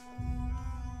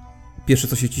 pierwsze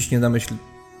co się ciśnie na myśl,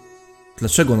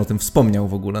 dlaczego on o tym wspomniał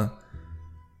w ogóle.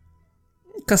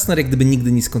 Kastner jak gdyby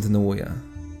nigdy nie skontynuuje.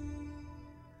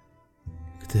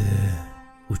 Gdy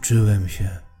uczyłem się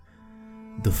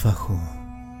do fachu,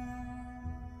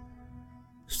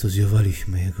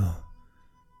 studiowaliśmy jego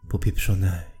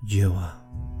popieprzone dzieła.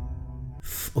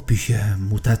 W opisie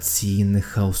mutacji i innych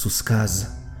chaosu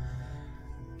skaz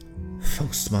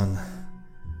Faustman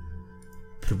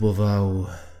próbował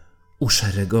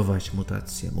uszeregować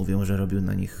mutacje. Mówią, że robił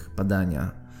na nich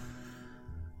badania.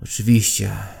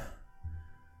 Oczywiście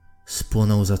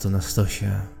spłonął za to na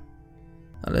stosie.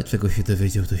 Ale czego się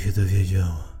dowiedział, to się dowiedział.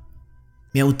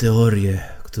 Miał teorię,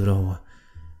 którą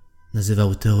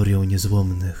nazywał teorią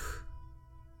niezłomnych.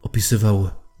 Opisywał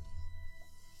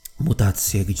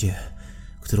mutację,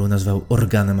 którą nazwał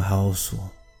organem chaosu.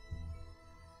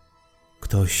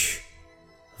 ktoś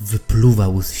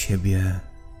wypluwał z siebie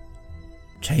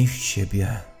część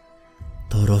siebie.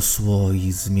 To rosło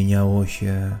i zmieniało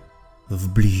się w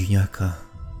bliźniaka.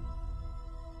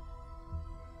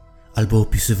 Albo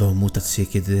opisywał mutację,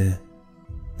 kiedy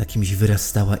na kimś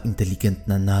wyrastała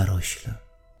inteligentna narośl.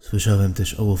 Słyszałem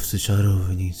też o łowcy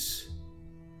czarownic,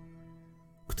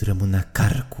 któremu na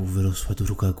karku wyrosła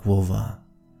druga głowa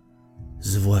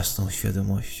z własną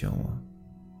świadomością.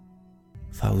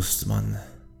 Faustman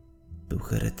był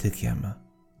heretykiem,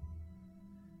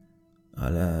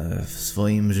 ale w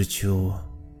swoim życiu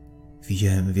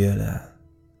widziałem wiele,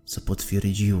 co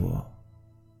potwierdziło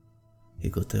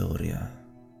jego teorię.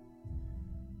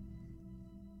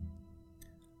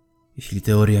 Jeśli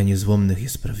teoria niezłomnych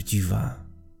jest prawdziwa,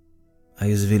 a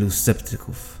jest wielu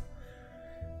sceptyków,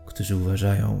 którzy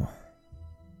uważają,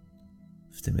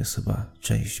 w tym jest chyba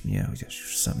część mnie, chociaż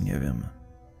już sam nie wiem,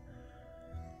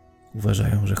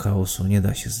 uważają, że chaosu nie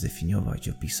da się zdefiniować,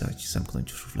 opisać,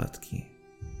 zamknąć w szufladki.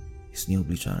 Jest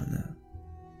nieobliczalny.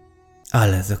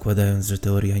 Ale zakładając, że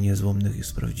teoria niezłomnych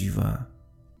jest prawdziwa,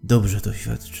 dobrze to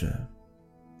świadczy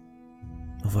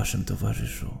o waszym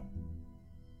towarzyszu.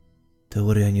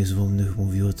 Teoria niezłomnych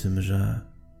mówi o tym, że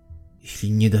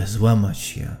jeśli nie da złamać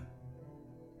się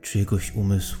czyjegoś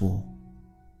umysłu,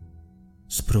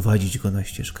 sprowadzić go na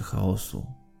ścieżkę chaosu,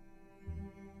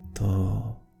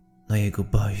 to na jego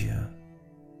bazie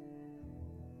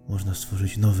można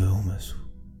stworzyć nowy umysł.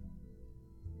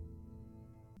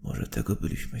 Może tego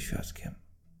byliśmy świadkiem.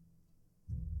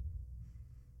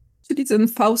 Czyli ten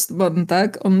Faustman,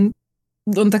 tak? On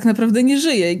tak naprawdę nie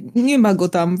żyje. Nie ma go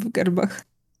tam w gerbach.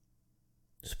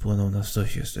 Spłonął na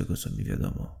stosie, z tego co mi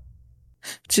wiadomo.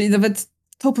 Czyli nawet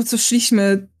to, po co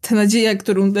szliśmy, ta nadzieja,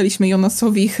 którą daliśmy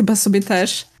Jonasowi, chyba sobie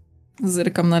też,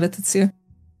 zerkam na retycję,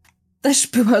 też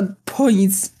była po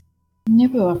nic. Nie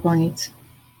była po nic.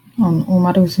 On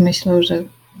umarł z myślą, że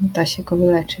da się go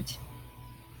wyleczyć.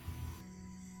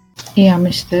 I ja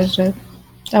myślę, że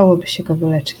dałoby się go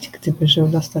wyleczyć, gdyby żył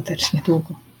dostatecznie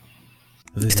długo.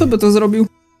 Kto by to zrobił?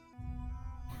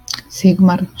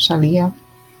 Sigmar, Shalia.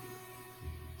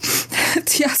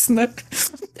 Jasne,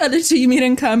 ale czyimi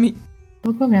rękami?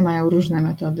 Bogowie mają różne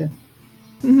metody.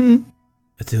 Mhm.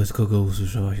 A ty od kogo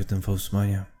usłyszałaś o tym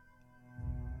Faustmanie?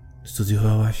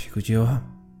 Studiowałaś jego dzieła?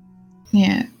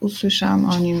 Nie, usłyszałam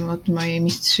o nim od mojej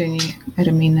mistrzyni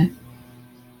Erminy.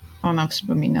 Ona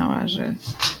wspominała, że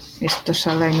jest to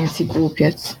szaleniec i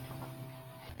głupiec.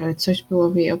 Ale coś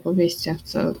było w jej opowieściach,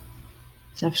 co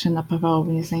zawsze napawało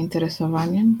mnie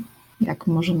zainteresowaniem. Jak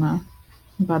można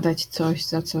badać coś,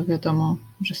 za co wiadomo,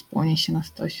 że spłonie się na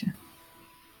stosie.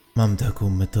 Mam taką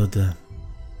metodę.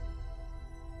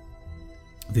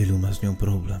 Wielu ma z nią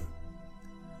problem.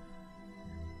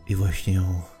 I właśnie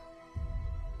ją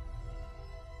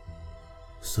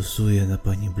stosuję na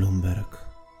pani Bloomberg.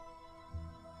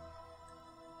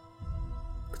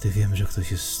 Gdy wiem, że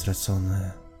ktoś jest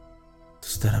stracony, to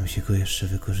staram się go jeszcze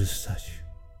wykorzystać.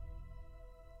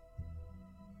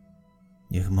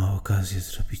 Niech ma okazję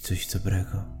zrobić coś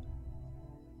dobrego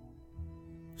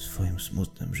w swoim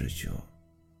smutnym życiu.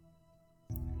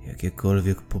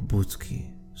 Jakiekolwiek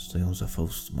pobudki stoją za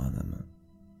Faustmanem.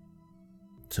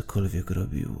 Cokolwiek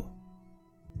robił.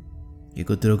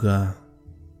 Jego droga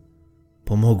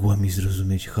pomogła mi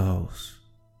zrozumieć chaos.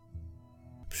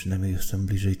 Przynajmniej jestem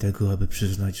bliżej tego, aby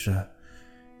przyznać, że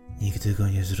nigdy go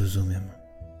nie zrozumiem.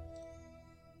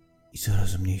 I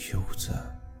coraz mniej się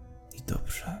chcę. I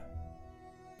dobrze.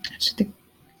 Czy ty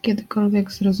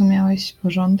kiedykolwiek zrozumiałeś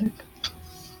porządek?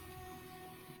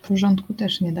 Porządku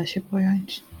też nie da się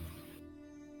pojąć.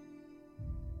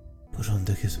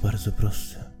 Porządek jest bardzo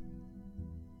prosty.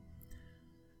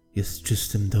 Jest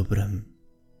czystym dobrem,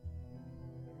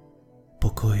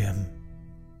 pokojem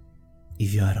i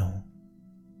wiarą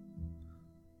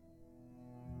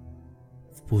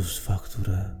w bóstwa,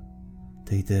 które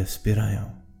te idee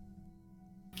wspierają.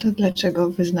 To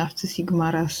dlaczego wyznawcy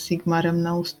Sigmara z Sigmarem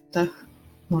na ustach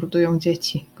mordują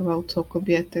dzieci, gwałcą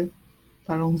kobiety,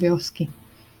 palą wioski?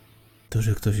 To,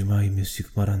 że ktoś ma imię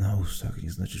Sigmara na ustach,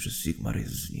 nie znaczy, że Sigmar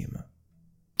jest z nim.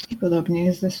 I podobnie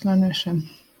jest ze Slaneszem.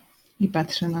 I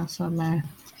patrzę na same...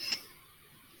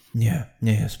 Nie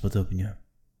jest podobnie.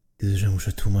 Gdyż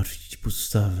muszę tłumaczyć ci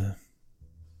podstawy.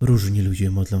 Różni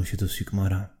ludzie modlą się do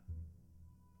Sigmara,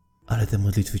 ale te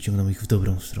modlitwy ciągną ich w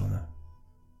dobrą stronę.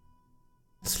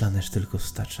 Slanesz tylko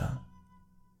stacza.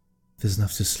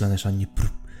 Wyznawcy Slanesza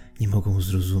nie mogą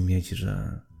zrozumieć,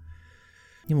 że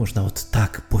nie można od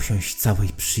tak posiąść całej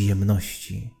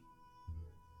przyjemności.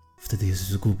 Wtedy jest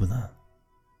zgubna.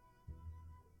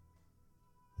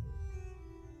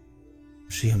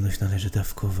 Przyjemność należy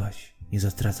dawkować, nie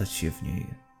zatracać się w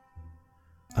niej.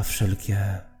 A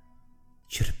wszelkie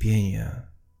cierpienie,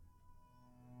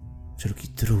 wszelki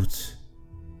trud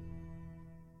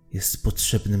jest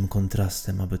potrzebnym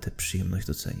kontrastem, aby tę przyjemność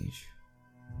docenić.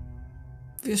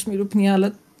 Wierz mi lub nie,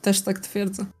 ale też tak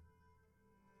twierdzę.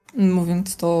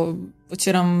 Mówiąc to,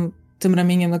 ocieram tym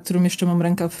ramieniem, na którym jeszcze mam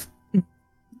rękaw,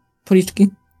 policzki.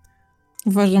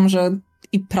 Uważam, że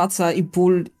i praca, i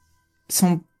ból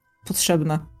są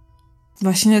potrzebne.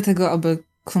 Właśnie dlatego, aby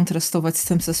kontrastować z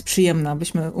tym, co jest przyjemne,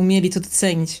 abyśmy umieli to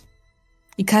docenić.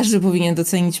 I każdy powinien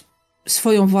docenić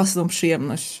swoją własną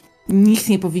przyjemność. Nikt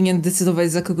nie powinien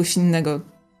decydować za kogoś innego,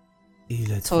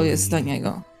 co jest dla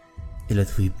niego. Ile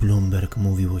twój Bloomberg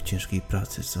mówił o ciężkiej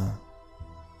pracy, co?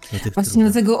 Właśnie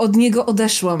dlatego od niego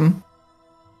odeszłam.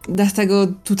 Dlatego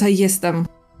tutaj jestem.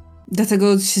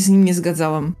 Dlatego się z nim nie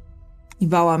zgadzałam. I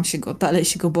bałam się go, dalej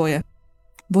się go boję.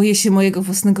 Boję się mojego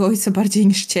własnego ojca bardziej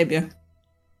niż ciebie.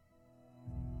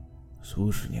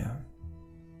 Słusznie.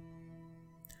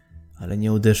 Ale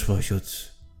nie odeszłaś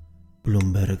od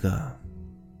Bloomberga.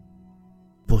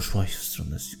 Poszłaś w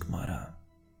stronę Sigmara.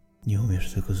 Nie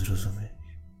umiesz tego zrozumieć.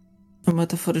 Na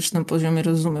metaforycznym poziomie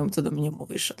rozumiem, co do mnie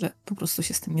mówisz, ale po prostu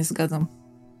się z tym nie zgadzam.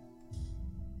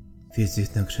 Wiedz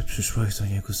jednak, że przyszłaś do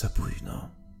niego za późno.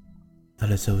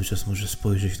 Ale cały czas może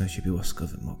spojrzeć na ciebie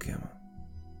łaskawym okiem.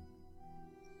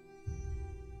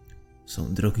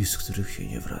 Są drogi, z których się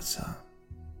nie wraca.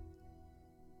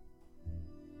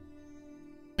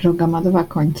 Droga ma 2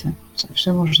 końce.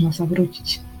 Zawsze można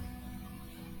zawrócić.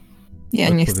 Ja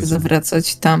nie chcę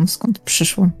zawracać tam, skąd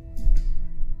przyszłam.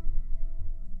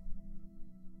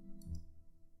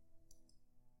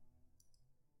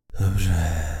 Dobrze,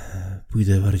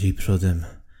 pójdę bardziej przodem.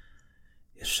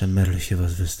 Jeszcze Merle się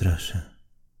was wystraszy.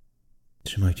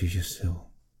 Trzymajcie się z tyłu.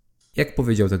 Jak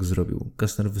powiedział, tak zrobił.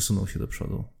 Kastner wysunął się do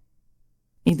przodu.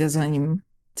 Idę za nim,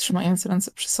 trzymając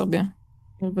ręce przy sobie.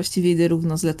 Właściwie idę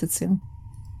równo z Letycją.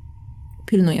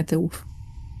 Pilnuję tyłów.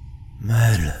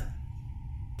 Merle,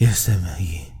 jestem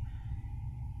i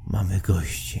mamy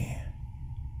gości.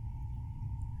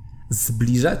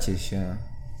 Zbliżacie się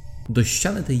do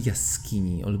ściany tej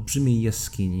jaskini, olbrzymiej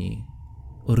jaskini,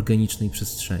 organicznej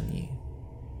przestrzeni.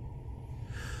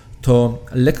 To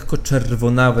lekko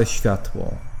czerwonawe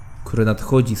światło, które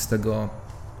nadchodzi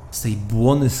z tej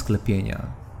błony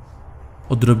sklepienia,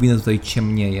 odrobinę tutaj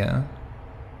ciemnieje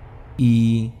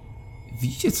i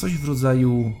widzicie coś w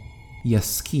rodzaju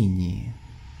jaskini.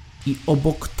 I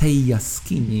obok tej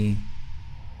jaskini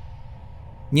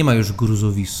nie ma już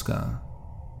gruzowiska,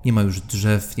 nie ma już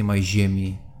drzew, nie ma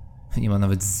ziemi, nie ma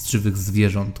nawet żywych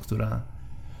zwierząt, które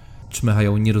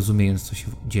czmechają, nie rozumiejąc, co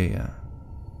się dzieje.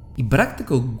 I brak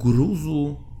tego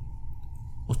gruzu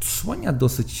odsłania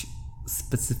dosyć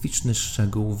specyficzny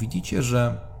szczegół. Widzicie,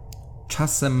 że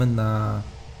czasem na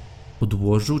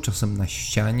podłożu, czasem na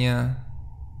ścianie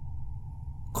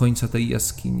końca tej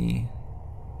jaskini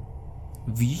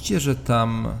widzicie, że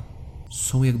tam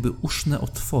są jakby uszne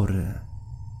otwory,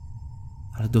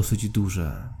 ale dosyć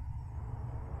duże.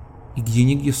 I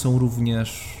gdzieniegdzie są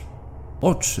również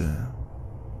oczy.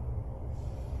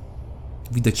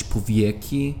 Widać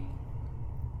powieki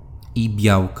i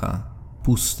białka.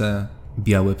 Puste,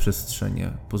 białe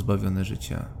przestrzenie, pozbawione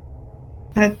życia.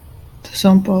 Ale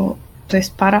to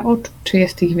jest para oczu? Czy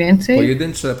jest ich więcej?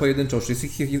 Pojedyncze oczy.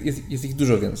 Jest ich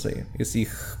dużo więcej. Jest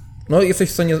ich... No, jesteś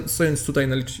w stanie, stojąc tutaj,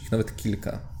 naliczyć ich nawet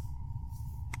kilka.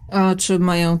 A czy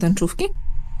mają tęczówki?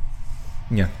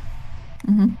 Nie.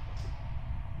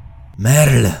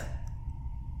 Merle!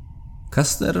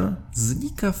 Kastner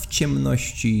znika w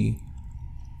ciemności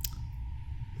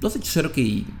dosyć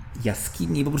szerokiej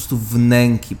jaskini, po prostu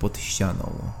wnęki pod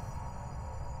ścianą.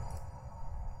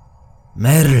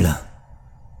 Merle!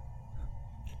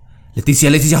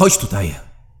 Leticia, chodź tutaj!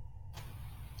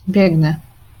 Biegnę.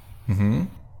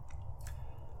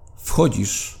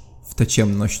 Wchodzisz w tę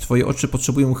ciemność, twoje oczy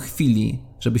potrzebują chwili,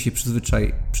 żeby się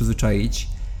przyzwyczaić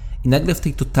i nagle w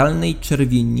tej totalnej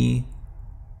czerwieni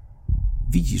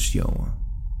widzisz ją.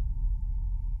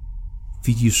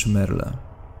 Widzisz Merle.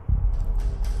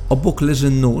 Obok leży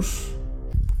nóż,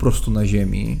 po prostu na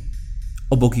ziemi,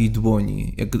 obok jej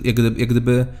dłoni, jak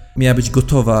gdyby miała być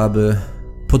gotowa, aby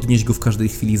podnieść go w każdej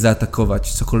chwili,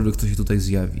 zaatakować cokolwiek, co się tutaj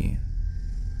zjawi.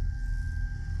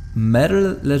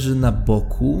 Merle leży na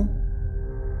boku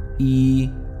i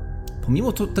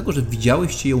pomimo tego, że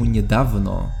widziałyście ją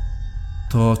niedawno,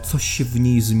 to coś się w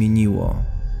niej zmieniło.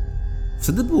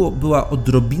 Wtedy była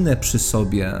odrobinę przy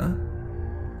sobie,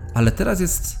 ale teraz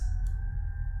jest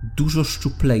dużo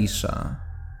szczuplejsza.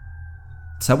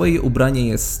 Całe jej ubranie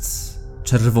jest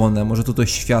czerwone, może to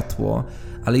światło,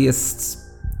 ale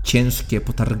jest ciężkie,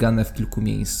 potargane w kilku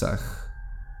miejscach.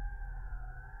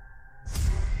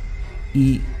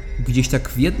 I gdzieś tak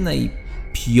w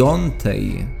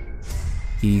 1/5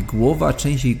 jej głowa,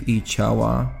 część jej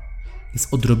ciała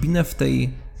jest odrobinę w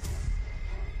tej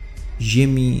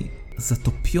ziemi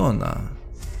zatopiona.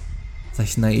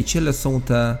 Zaś na jej ciele są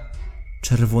te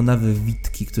czerwonawe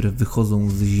witki, które wychodzą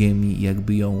z ziemi i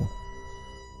jakby ją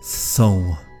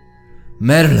ssą.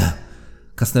 Merle!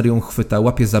 Kastner ją chwyta,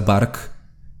 łapie za bark.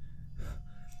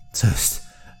 Co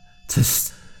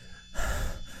jest?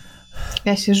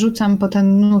 Ja się rzucam po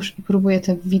ten nóż i próbuję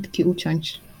te witki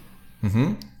uciąć.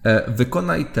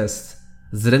 Wykonaj test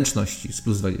zręczności z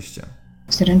 +20.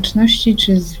 Zręczności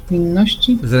czy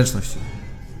zwinności? Zręczności.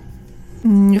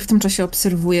 W tym czasie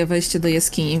obserwuję wejście do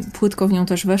jaskini. Płytko w nią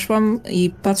też weszłam i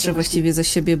patrzę właściwie za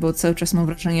siebie, bo cały czas mam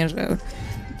wrażenie, że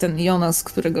ten Jonas,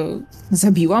 którego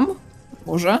zabiłam,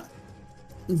 może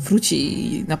wróci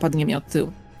i napadnie mnie od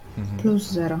tyłu.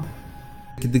 +0.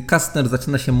 Kiedy Kastner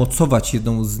zaczyna się mocować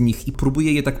jedną z nich i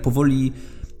próbuje je tak powoli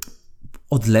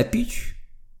odlepić,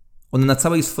 one na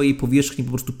całej swojej powierzchni po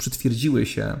prostu przytwierdziły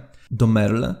się do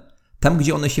Merle. Tam,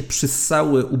 gdzie one się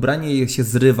przyssały, ubranie je się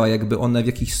zrywa, jakby one w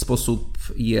jakiś sposób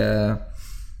je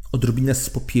odrobinę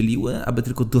spopieliły, aby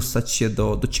tylko dostać się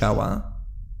do ciała.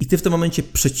 I ty w tym momencie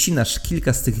przecinasz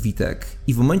kilka z tych witek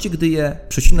i w momencie, gdy je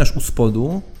przecinasz u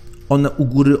spodu, one u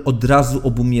góry od razu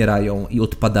obumierają i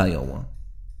odpadają.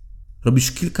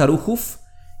 Robisz kilka ruchów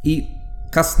i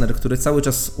Kastner, który cały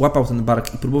czas łapał ten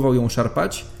bark i próbował ją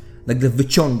szarpać, nagle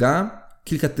wyciąga,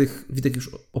 kilka tych witek już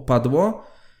opadło.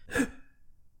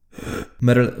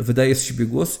 Merle wydaje z siebie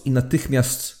głos i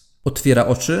natychmiast otwiera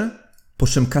oczy, po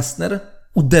czym Kastner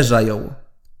uderza ją,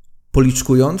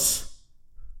 policzkując.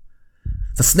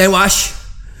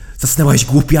 Zasnęłaś,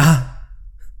 głupia!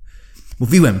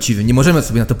 Mówiłem ci, że nie możemy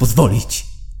sobie na to pozwolić.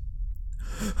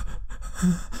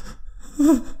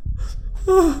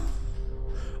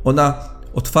 Ona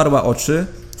otwarła oczy,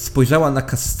 spojrzała na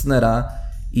Kastnera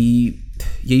i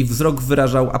jej wzrok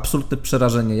wyrażał absolutne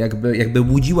przerażenie, jakby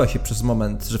łudziła się przez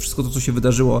moment, że wszystko to, co się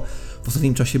wydarzyło w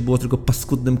ostatnim czasie, było tylko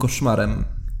paskudnym koszmarem.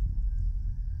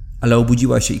 Ale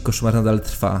obudziła się i koszmar nadal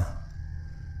trwa.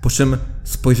 Po czym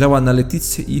spojrzała na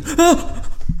Letycję i...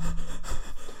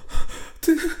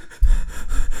 Ty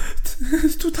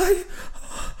tutaj?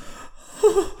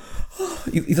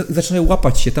 I zaczynają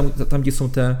łapać się tam gdzie są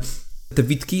te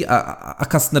witki, a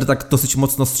Kastner tak dosyć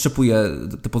mocno strzepuje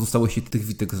te pozostałości tych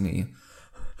witek z niej.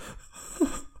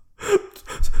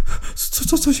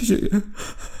 Co się dzieje?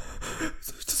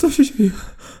 Co się dzieje?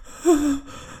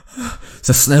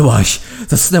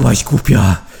 Zasnęłaś,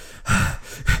 głupia.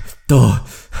 To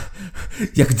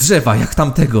jak drzewa, jak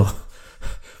tamtego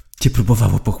cię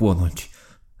próbowało pochłonąć.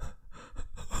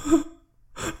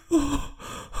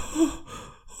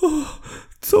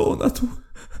 Co ona tu?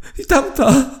 I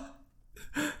tamta!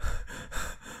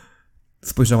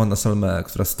 Spojrzała na Salmę,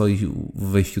 która stoi w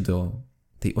wejściu do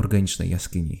tej organicznej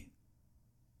jaskini.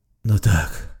 No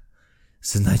tak,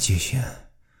 znacie się.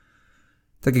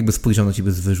 Tak jakby spojrzał na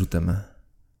ciebie z wyrzutem.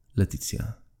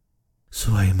 Letycja.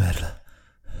 Słuchaj, Merle.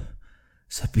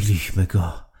 Zabiliśmy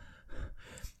go.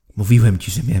 Mówiłem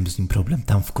ci, że miałem z nim problem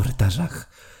tam w korytarzach.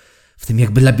 W tym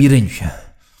jakby labiryncie.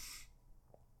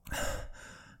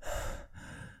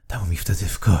 Dał mi wtedy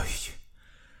w kość.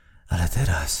 Ale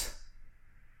teraz...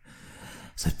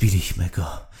 Zabiliśmy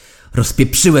go.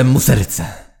 Rozpieprzyłem mu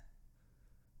serce.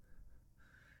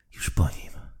 Już po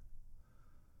nim.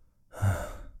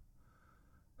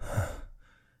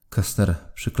 Kastner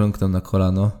przykląknął na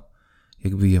kolano,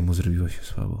 jakby jemu zrobiło się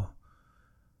słabo.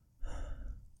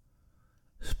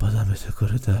 Spadamy te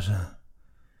korytarze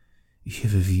i się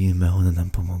wywiniemy, one nam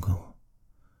pomogą.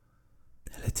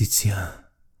 Letycja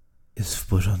jest w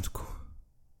porządku,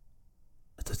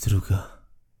 a ta druga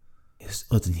jest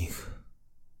od nich.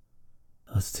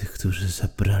 Od tych, którzy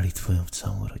zabrali twoją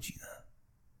całą rodzinę.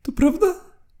 To prawda?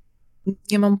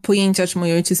 Nie mam pojęcia, czy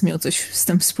mój ojciec miał coś z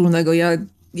tym wspólnego. Ja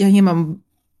nie mam...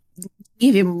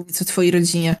 Nie wiem nic o twojej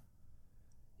rodzinie.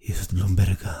 Jest od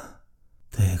Blumberga.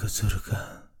 To jego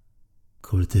córka.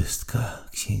 Kultystka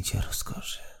księcia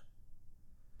rozkoszy.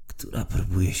 Która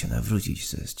próbuje się nawrócić,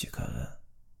 co jest ciekawe.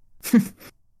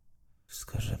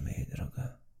 Wskażemy jej drogę,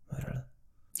 Merle.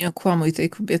 Nie okłamuj tej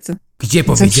kobiety. Gdzie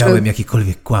powiedziałem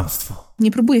jakiekolwiek kłamstwo?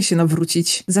 Nie próbuję się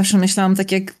nawrócić. Zawsze myślałam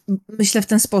tak, jak myślę w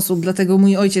ten sposób, dlatego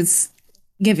mój ojciec...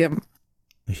 Nie wiem.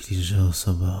 Myślisz, że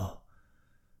osoba o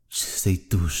czystej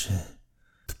duszy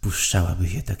dopuszczałaby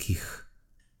się takich...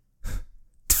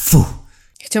 Tfu!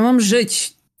 Chciałam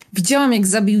żyć. Widziałam, jak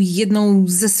zabił jedną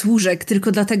ze służek,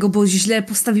 tylko dlatego, bo źle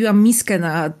postawiłam miskę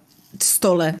na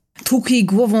stole. Tłukł jej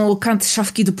głową o kant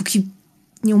szafki, dopóki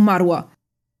nie umarła.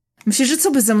 Myślę, że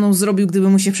co by ze mną zrobił, gdyby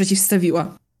mu się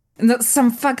przeciwstawiła? No,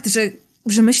 sam fakt,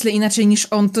 że myślę inaczej niż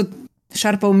on, to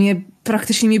szarpał mnie,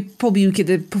 praktycznie mnie pobił,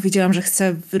 kiedy powiedziałam, że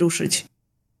chcę wyruszyć.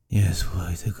 Nie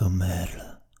słuchaj tego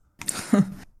Merla.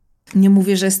 Nie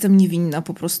mówię, że jestem niewinna,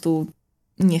 po prostu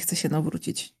nie chcę się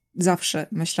nawrócić. Zawsze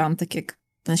myślałam tak, jak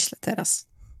myślę teraz.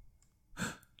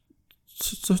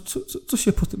 Co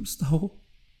się potem stało?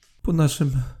 Po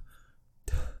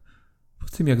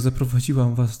tym, jak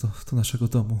zaprowadziłam was do naszego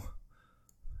domu.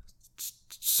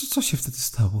 Co się wtedy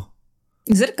stało?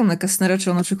 Zerkam na Kastnera,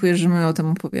 czy on oczekuje, że my o tym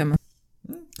opowiemy.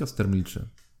 Kastner milczy.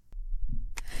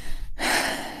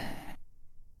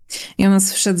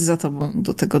 Jonas wszedł za tobą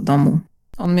do tego domu.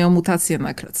 On miał mutację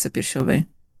na klatce piersiowej.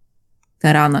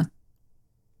 Tę ranę.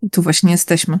 I tu właśnie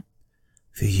jesteśmy.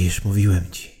 Widzisz,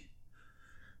 mówiłem ci.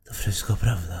 To wszystko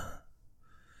prawda.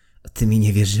 A ty mi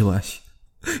nie wierzyłaś.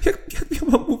 Jak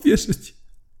miałam mu wierzyć?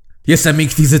 Jestem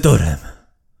inkwizytorem.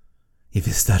 Nie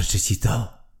wystarczy ci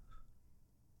to.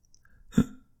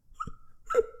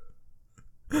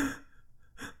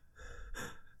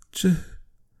 Czy...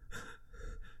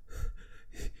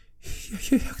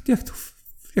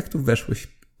 Jak tu weszłeś?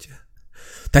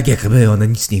 Tak jak my, one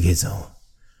nic nie wiedzą.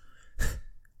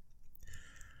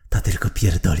 Ta tylko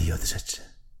pierdoli od rzeczy.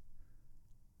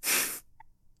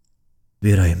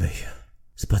 Zbierajmy się.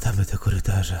 Spadamy do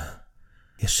korytarza.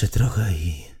 Jeszcze trochę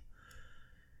i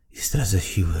stracę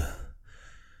siły.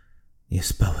 Nie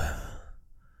spałem.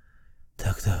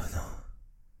 Tak dawno.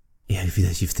 I jak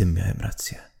widać i w tym miałem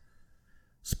rację.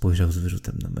 Spojrzał z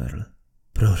wyrzutem na Merle.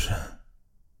 Proszę.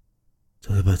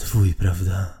 To chyba twój,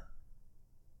 prawda?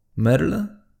 Merle?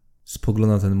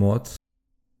 Spogląda ten młot.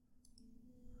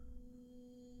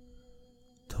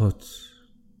 To od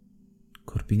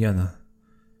Korpiniana.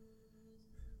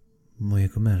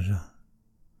 Mojego męża.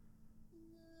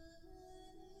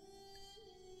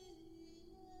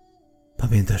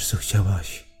 Pamiętasz, co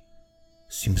chciałaś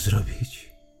z nim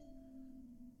zrobić?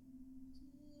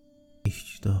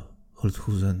 Iść do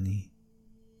Holthusen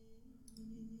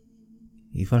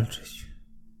i walczyć.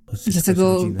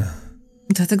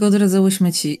 Dlatego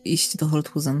odradzałyśmy ci iść do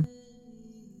Holthusen.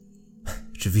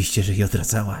 Oczywiście, że jej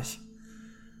odradzałaś.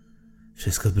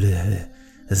 Wszystko byle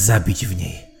zabić w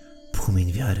niej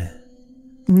płomień wiary.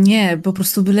 Nie, po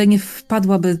prostu byle nie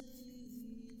wpadłaby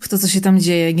w to, co się tam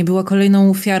dzieje. Nie była kolejną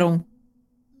ofiarą.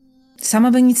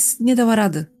 Sama by nic nie dała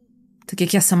rady. Tak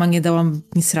jak ja sama nie dałam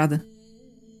nic rady.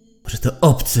 Może to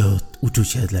obce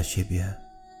uczucie dla ciebie.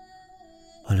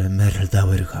 Ale Merle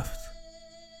Dauerhaft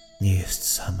nie jest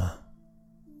sama.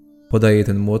 Podaje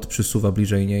ten młot, przysuwa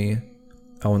bliżej niej,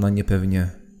 a ona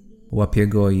niepewnie łapie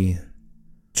go i...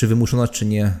 Czy wymuszona, czy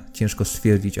nie, ciężko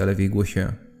stwierdzić, ale w jej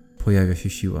głosie pojawia się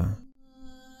siła.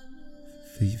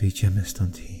 Wyjdziemy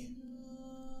stąd i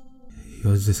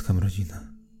odzyskam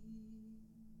rodzinę.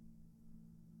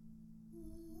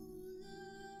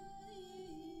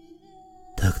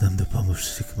 Tak nam dopomóż,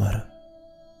 Sigmar.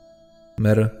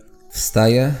 Mer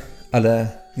wstaje,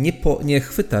 ale nie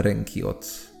chwyta ręki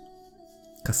od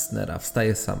Kastnera.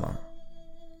 Wstaje sama.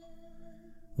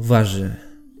 Waży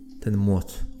ten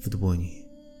młot w dłoni.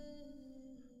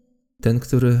 Ten,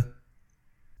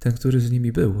 który z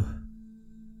nimi był.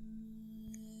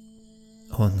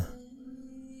 On.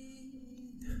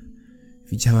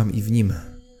 Widziałam i w nim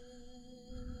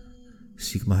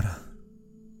Sigmara.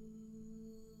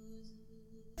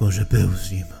 Może był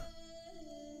z nim.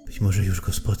 Być może już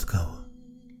go spotkał.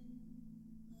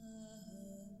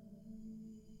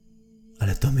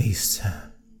 Ale to miejsce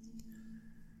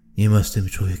nie ma z tym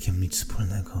człowiekiem nic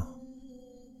wspólnego.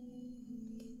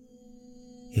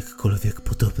 Jakkolwiek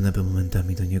podobne by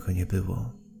momentami do niego nie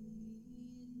było.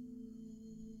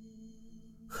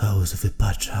 Chaos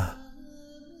wypacza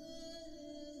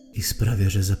i sprawia,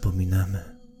 że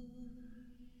zapominamy,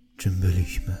 czym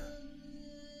byliśmy.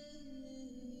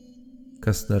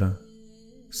 Kastnera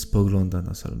spogląda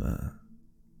na Salmeę.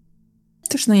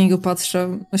 Też na niego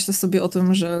patrzę. Myślę sobie o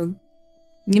tym, że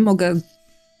nie mogę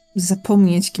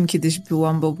zapomnieć, kim kiedyś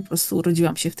byłam, bo po prostu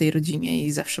urodziłam się w tej rodzinie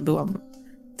i zawsze byłam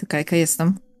taka, jaka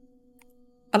jestem.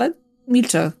 Ale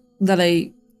milczę.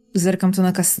 Dalej zerkam to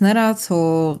na Kastnera,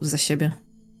 to za siebie.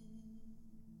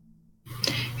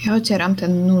 Ja ocieram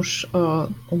ten nóż o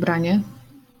ubranie,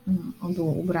 o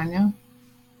dół ubrania,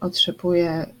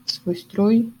 otrzepuję swój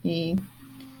strój i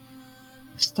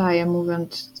wstaję,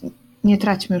 mówiąc: nie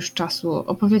traćmy już czasu,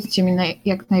 opowiedzcie mi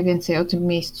jak najwięcej o tym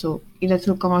miejscu, ile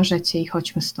tylko możecie i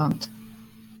chodźmy stąd.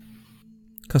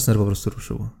 Kastner po prostu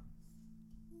ruszył.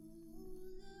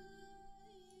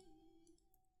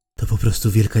 To po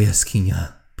prostu wielka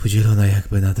jaskinia, podzielona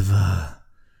jakby na dwa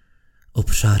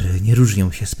obszary, nie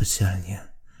różnią się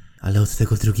specjalnie. Ale od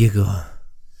tego drugiego,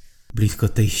 blisko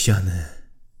tej ściany,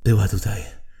 Była tutaj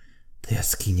ta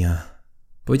jaskinia.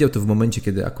 Powiedział to w momencie,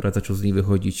 kiedy akurat zaczął z niej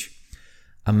wychodzić,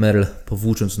 a Merl,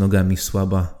 powłócząc nogami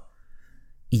słaba,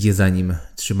 idzie za nim,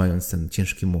 trzymając ten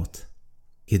ciężki młot.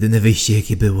 Jedyne wyjście,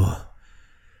 jakie było,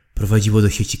 prowadziło do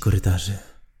sieci korytarzy.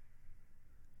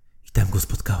 I tam go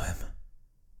spotkałem.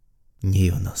 Nie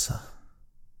Jonasa.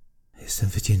 Jestem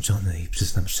wycieńczony i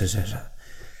przyznam szczerze, że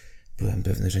byłem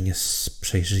pewny, że nie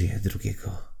przeżyję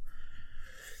drugiego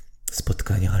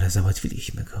spotkania, ale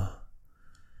załatwiliśmy go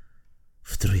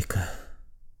w trójkę.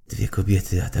 2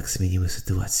 kobiety, a tak zmieniły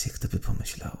sytuację, kto by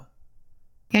pomyślał.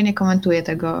 Ja nie komentuję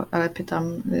tego, ale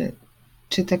pytam,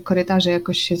 czy te korytarze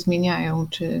jakoś się zmieniają,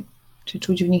 czy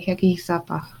czuć w nich jakiś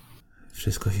zapach?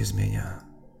 Wszystko się zmienia.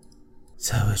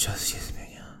 Cały czas się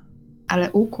zmienia.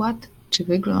 Ale układ, czy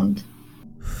wygląd?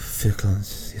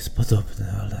 Wygląd jest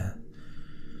podobny, ale...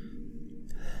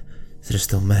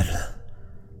 Zresztą Merl,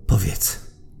 powiedz.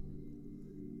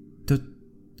 To...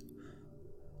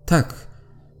 Tak.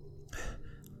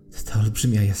 Ta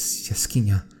olbrzymia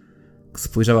jaskinia.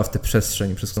 Spojrzała w tę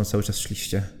przestrzeń, przez którą cały czas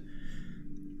szliście.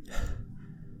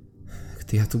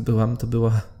 Gdy ja tu byłam, to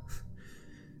była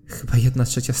chyba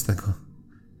 1/3 z tego.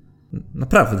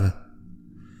 Naprawdę.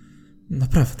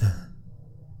 Naprawdę.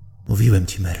 Mówiłem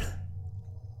ci, Merl.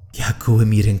 Ja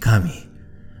gołymi rękami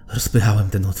rozpychałem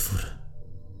ten otwór.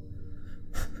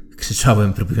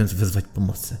 Krzyczałem, próbując wezwać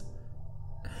pomocy.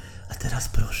 A teraz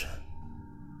proszę.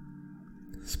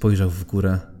 Spojrzał w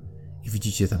górę i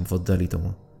widzicie tam w oddali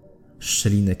tą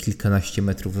szczelinę kilkanaście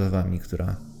metrów za wami,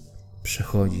 która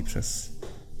przechodzi przez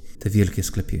te wielkie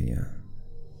sklepienie.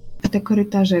 A te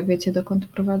korytarze, wiecie, dokąd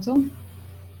prowadzą?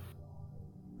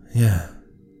 Nie.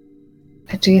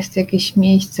 A czy jest jakieś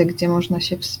miejsce, gdzie można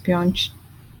się wspiąć?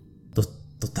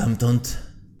 To tamtąd.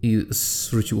 I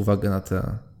zwrócił uwagę na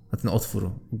ten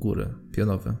otwór u góry,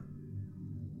 pionowy.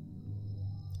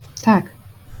 Tak.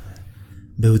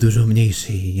 Był dużo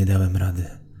mniejszy i nie dałem rady.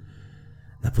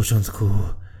 Na początku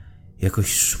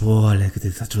jakoś szło, ale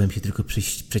gdy zacząłem się tylko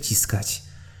przeciskać,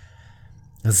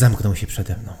 zamknął się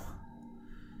przede mną.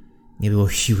 Nie było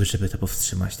siły, żeby to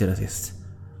powstrzymać. Teraz jest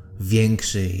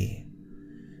większy i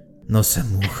nosem,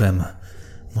 uchem,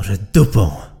 może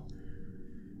dupą.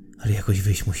 Ale jakoś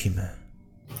wyjść musimy.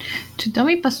 Czy to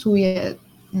mi pasuje,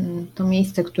 to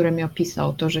miejsce, które mi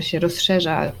opisał, to, że się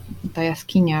rozszerza ta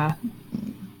jaskinia,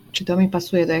 czy to mi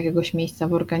pasuje do jakiegoś miejsca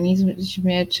w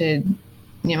organizmie, czy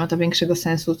nie ma to większego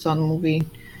sensu, co on mówi?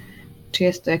 Czy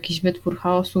jest to jakiś wytwór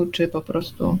chaosu, czy po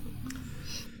prostu...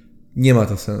 Nie ma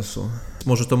to sensu.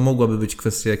 Może to mogłaby być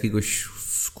kwestia jakiegoś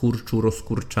skurczu,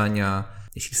 rozkurczania.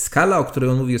 Jeśli skala, o której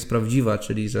on mówi, jest prawdziwa,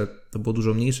 czyli że to było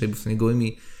dużo mniejsze i był w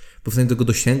stanie tego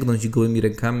dosięgnąć i gołymi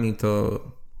rękami, to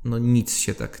nic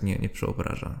się tak nie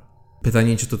przeobraża.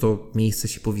 Pytanie, czy to miejsce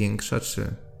się powiększa,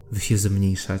 czy wy się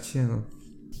zmniejszacie?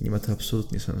 Nie ma to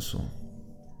absolutnie sensu.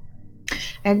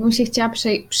 A jakbym się chciała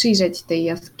przyjrzeć tej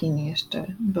jaskini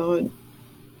jeszcze, bo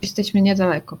jesteśmy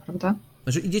niedaleko, prawda?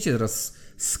 Że idziecie teraz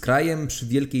z krajem przy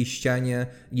wielkiej ścianie,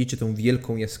 idziecie tą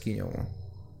wielką jaskinią.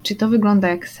 Czy to wygląda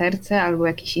jak serce albo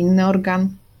jakiś inny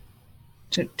organ?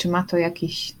 Czy ma to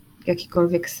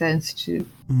jakikolwiek sens? Czy...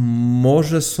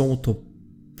 Może są to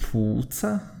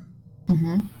płuca?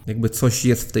 Mhm. Jakby coś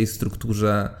jest w tej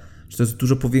strukturze, że to jest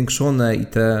dużo powiększone i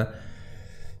te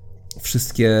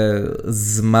wszystkie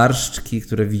zmarszczki,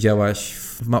 które widziałaś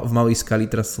w małej skali,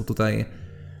 teraz są tutaj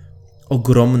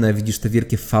ogromne. Widzisz te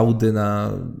wielkie fałdy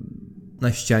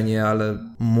na ścianie,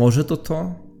 ale może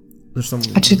to? Zresztą,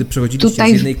 gdy przechodziliście z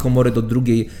jednej komory do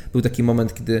drugiej, był taki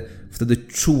moment, kiedy wtedy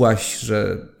czułaś,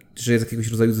 że jest jakiegoś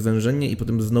rodzaju zwężenie i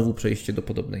potem znowu przejście do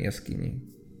podobnej jaskini.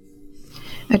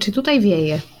 A czy tutaj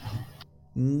wieje?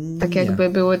 Tak jakby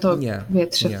były to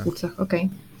wietrze w nie. płucach. Okej.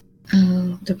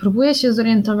 To próbuję się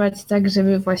zorientować tak,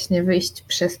 żeby właśnie wyjść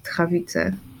przez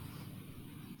tchawicę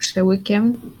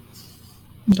przełykiem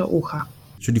do ucha.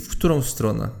 Czyli w którą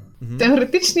stronę?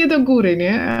 Teoretycznie do góry,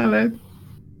 nie? Ale...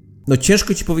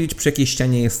 Ciężko ci powiedzieć, przy jakiej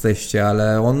ścianie jesteście,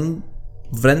 ale on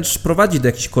wręcz prowadzi do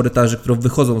jakichś korytarzy, które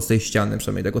wychodzą z tej ściany,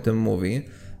 przynajmniej tak o tym mówi,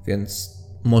 więc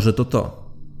może to.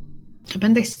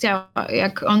 Będę chciała,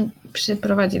 jak on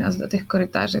przyprowadzi nas do tych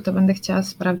korytarzy, to będę chciała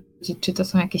sprawdzić, czy to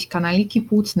są jakieś kanaliki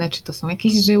płucne, czy to są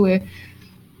jakieś żyły,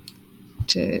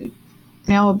 czy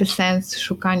miałoby sens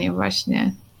szukanie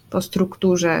właśnie po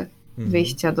strukturze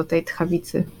wyjścia do tej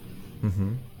tchawicy.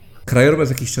 Krajobraz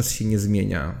jakiś czas się nie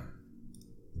zmienia.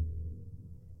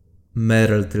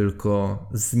 Merl tylko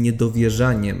z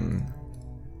niedowierzaniem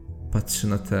patrzy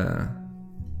na te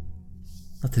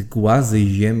głazy,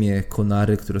 ziemię,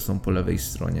 konary, które są po lewej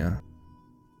stronie.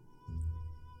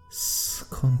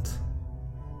 Skąd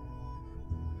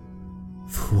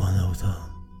wchłonął to?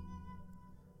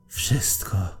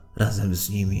 Wszystko razem z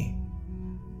nimi.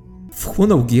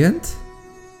 Wchłonął gięt?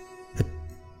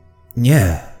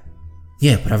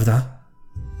 Nie, prawda?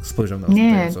 Spojrzał na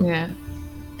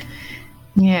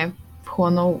Nie,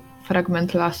 wchłonął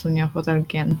fragment lasu, nie fotel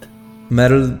gięt.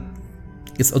 Merl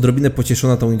jest odrobinę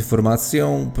pocieszona tą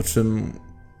informacją, po czym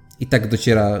i tak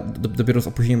dopiero z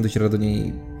opóźnieniem dociera do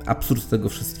niej absurd tego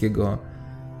wszystkiego.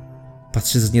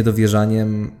 Patrzy z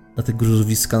niedowierzaniem na te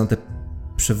gruzowiska, na te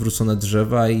przewrócone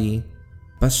drzewa i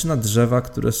patrzy na drzewa,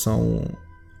 które są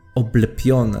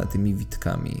oblepione tymi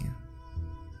witkami.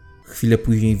 Chwilę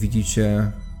później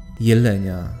widzicie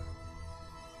jelenia.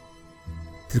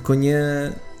 Tylko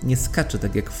nie skacze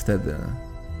tak jak wtedy.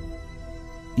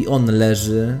 I on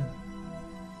leży,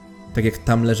 tak jak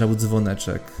tam leżał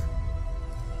dzwoneczek.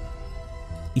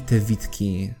 I te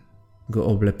witki go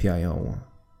oblepiają.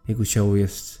 Jego ciało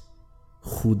jest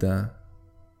chude.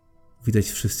 Widać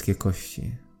wszystkie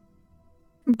kości.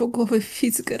 Bogowy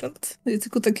Fitzgerald.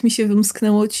 Tylko tak mi się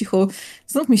wymsknęło cicho.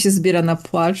 Znów mi się zbiera na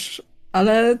płacz,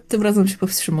 ale tym razem się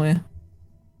powstrzymuję.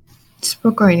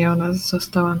 Spokojnie, ona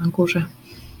została na górze.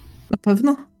 Na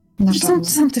pewno?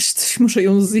 Sam też coś może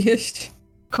ją zjeść.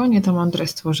 Konie to mądre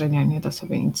stworzenia, nie da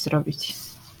sobie nic zrobić.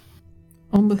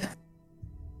 Oby.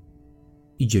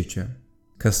 Idziecie.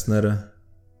 Kastner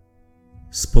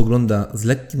spogląda z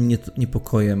lekkim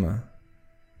niepokojem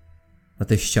na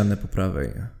tę ścianę po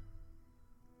prawej.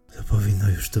 To powinno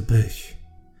już to być.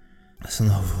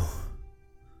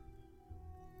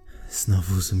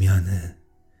 Znowu zmiany.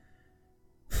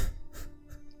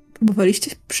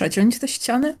 Próbowaliście przeciąć te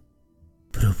ściany?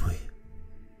 Próbuj.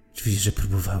 Oczywiście, że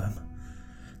próbowałem.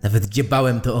 Nawet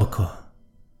dziebałem to oko.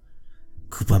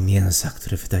 Kupa mięsa,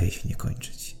 które wydaje się nie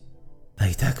kończyć. A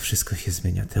i tak wszystko się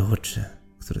zmienia. Te oczy,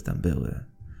 które tam były.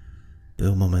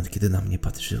 Był moment, kiedy na mnie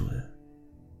patrzyły.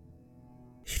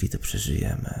 Jeśli to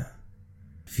przeżyjemy,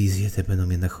 wizje te będą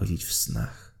mnie nachodzić w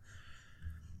snach.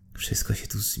 Wszystko się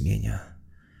tu zmienia.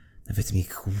 Nawet mi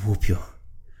głupio,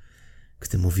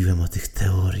 gdy mówiłem o tych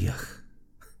teoriach.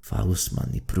 Faustman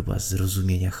i próba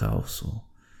zrozumienia chaosu.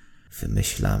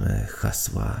 Wymyślamy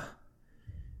hasła.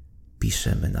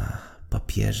 Piszemy na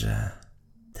papierze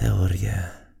teorie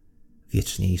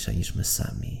wieczniejsze niż my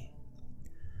sami.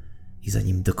 I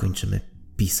zanim dokończymy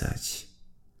pisać,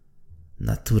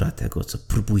 natura tego, co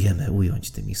próbujemy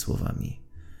ująć tymi słowami,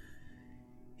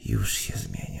 już się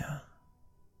zmienia.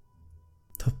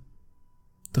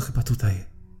 To chyba tutaj.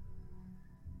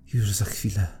 Już za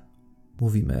chwilę,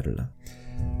 mówi Merl.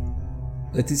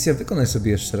 Leticja, wykonaj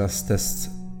sobie jeszcze raz test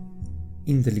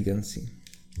inteligencji.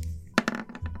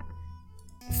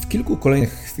 W kilku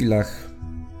kolejnych chwilach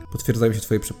potwierdzają się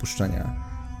twoje przypuszczenia.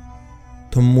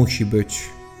 To musi być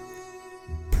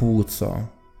płuco.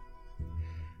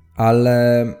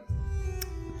 Ale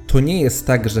to nie jest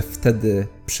tak, że wtedy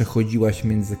przechodziłaś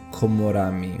między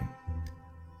komorami.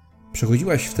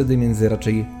 Przechodziłaś wtedy między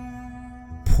raczej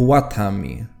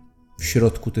płatami w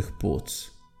środku tych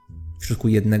płuc. W środku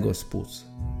jednego z płuc.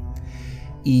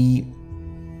 I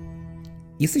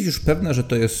jesteś już pewna, że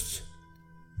to jest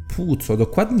płuco,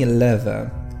 dokładnie lewe,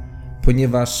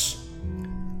 ponieważ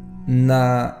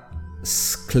na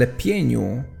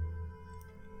sklepieniu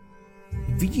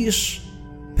widzisz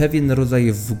pewien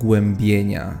rodzaj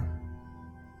wgłębienia,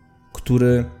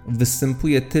 który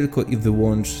występuje tylko i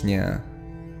wyłącznie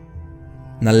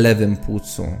na lewym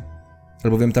płucu,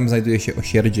 albowiem tam znajduje się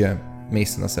osierdzie,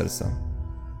 miejsce na serce.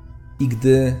 I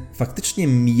gdy faktycznie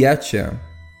mijacie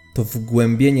to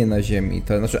wgłębienie na ziemi,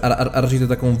 to znaczy, a raczej to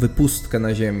taką wypustkę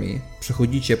na ziemi,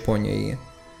 przechodzicie po niej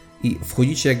i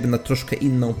wchodzicie jakby na troszkę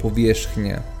inną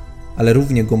powierzchnię, ale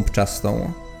równie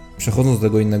gąbczastą, przechodząc do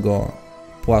tego innego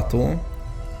płatu,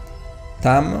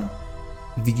 tam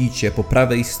widzicie po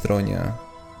prawej stronie,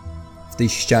 w tej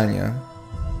ścianie,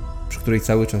 przy której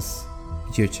cały czas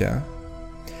idziecie,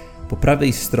 po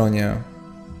prawej stronie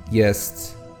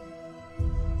jest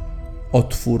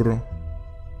otwór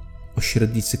o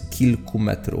średnicy kilku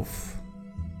metrów.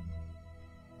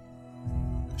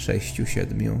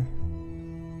 6-7.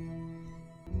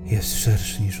 Jest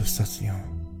szerszy niż ostatnio,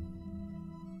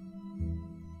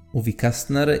 mówi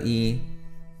Kastner i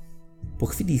po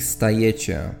chwili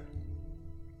stajecie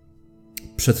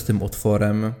przed tym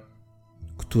otworem,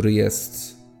 który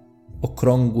jest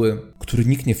okrągły, który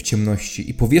niknie w ciemności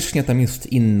i powierzchnia tam jest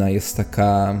inna, jest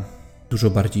taka dużo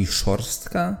bardziej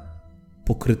szorstka,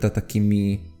 pokryta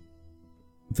takimi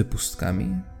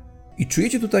wypustkami. I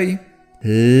czujecie tutaj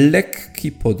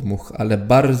lekki podmuch, ale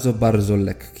bardzo, bardzo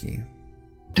lekki.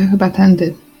 To chyba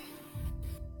tędy.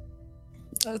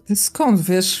 A ty skąd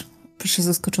wiesz? Proszę,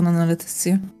 zaskoczona na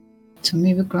Letycję. Co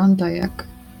mi wygląda jak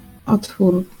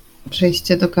otwór,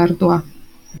 przejście do gardła.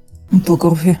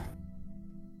 Bogowie.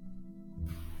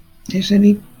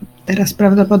 Jeżeli teraz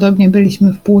prawdopodobnie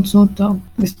byliśmy w Płucu, to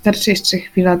wystarczy jeszcze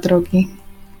chwila drogi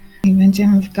i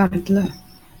będziemy w gardle.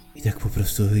 I tak po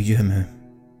prostu wyjdziemy.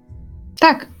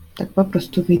 Tak po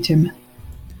prostu wyjdziemy.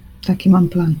 Taki mam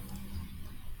plan.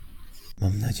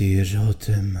 Mam nadzieję, że o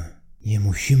tym nie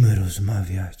musimy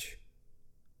rozmawiać.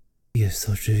 Jest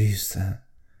to oczywiste,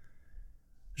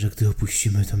 że gdy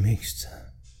opuścimy to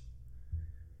miejsce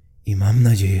i mam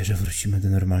nadzieję, że wrócimy do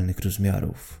normalnych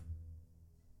rozmiarów,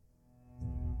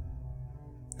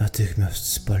 natychmiast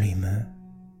spalimy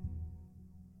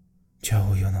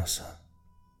ciało Jonasa.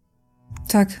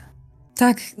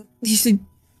 Tak, jeśli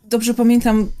dobrze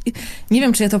pamiętam, nie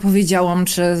wiem, czy ja to powiedziałam,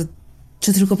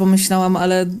 czy tylko pomyślałam,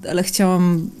 ale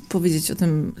chciałam powiedzieć o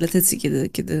tym Letycji,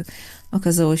 kiedy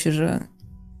okazało się, że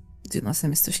z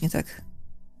Jonasem jest coś nie tak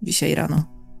dzisiaj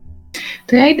rano.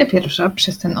 To ja idę pierwsza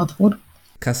przez ten otwór.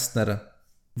 Kastner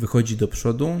wychodzi do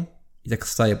przodu i tak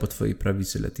staje po twojej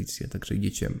prawicy, Leticja, także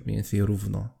idziecie mniej więcej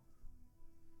równo.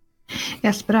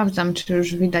 Ja sprawdzam, czy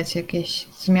już widać jakieś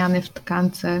zmiany w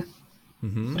tkance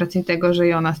z racji tego, że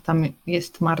Jonas tam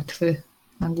jest martwy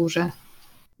na górze.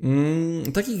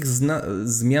 Takich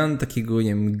zmian, takiego, nie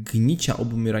wiem, gnicia,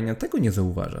 obumierania, tego nie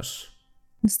zauważasz.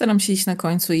 Staram się iść na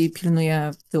końcu i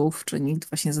pilnuję tyłów, czy nikt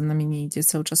właśnie za nami nie idzie.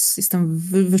 Cały czas jestem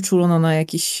wyczulona na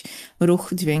jakiś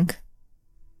ruch, dźwięk.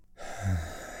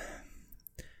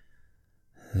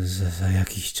 Za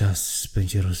jakiś czas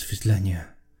będzie rozświetlenie.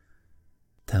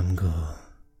 Tam go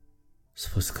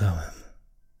spotkałem.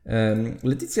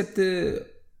 Leticja, ty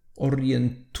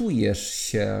orientujesz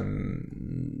się,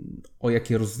 o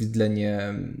jakie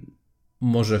rozwidlenie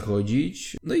może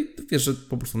chodzić. No i wiesz, że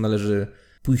po prostu należy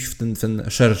pójść w ten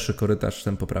szerszy korytarz,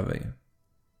 ten po prawej.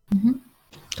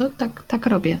 To tak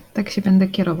robię. Tak się będę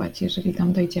kierować, jeżeli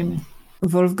tam dojdziemy.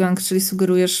 Wolfgang, czyli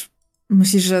sugerujesz,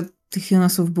 myślisz, że tych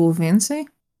Jonasów było więcej?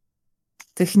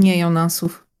 Tych nie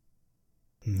Jonasów.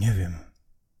 Nie wiem.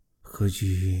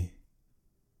 Chodzi...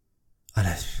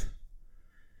 Ale...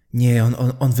 Nie,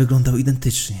 on wyglądał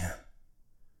identycznie.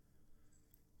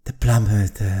 Te plamy,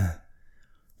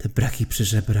 te braki przy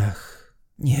żebrach.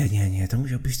 Nie, to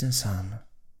musiał być ten sam.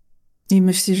 I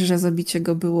myślisz, że zabicie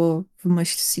go było w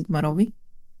myśl Sigmarowi?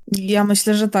 Ja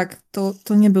myślę, że tak.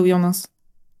 To nie był Jonas.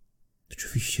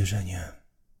 Oczywiście, że nie.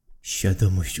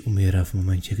 Świadomość umiera w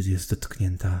momencie, gdy jest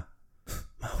dotknięta.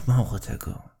 Mało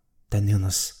tego. Ten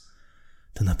Jonas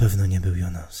to na pewno nie był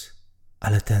Jonas.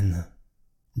 Ale ten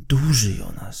duży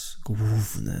Jonas,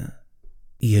 główny.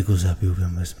 I jego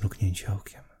zabiłbym bez mrugnięcia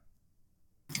okiem.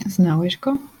 Znałeś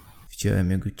go?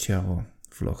 Widziałem jego ciało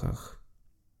w lochach.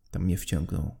 Tam mnie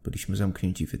wciągnął. Byliśmy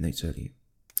zamknięci w jednej celi.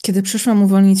 Kiedy przyszłam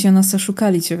uwolnić Jonasa,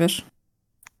 szukali cię, wiesz?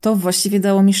 To właściwie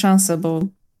dało mi szansę, bo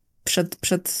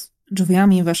przed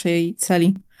drzwiami waszej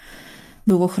celi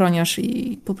był ochroniarz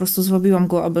i po prostu zwabiłam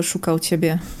go, aby szukał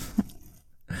ciebie.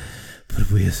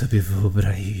 Próbuję sobie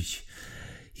wyobrazić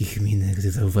ich miny,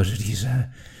 gdy zauważyli,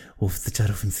 że łowcy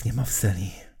czarów nic nie ma w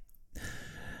celi.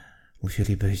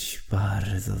 Musieli być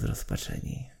bardzo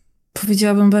zrozpaczeni.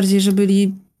 Powiedziałabym bardziej, że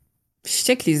byli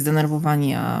wściekli,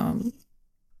 zdenerwowani, a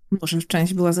może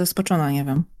część była zrozpaczona, nie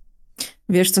wiem.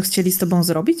 Wiesz, co chcieli z tobą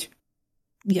zrobić?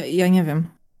 Ja nie wiem.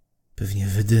 Pewnie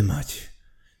wydymać.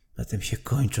 Na tym się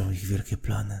kończą ich wielkie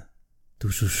plany.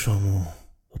 Dużo szumu,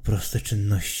 o proste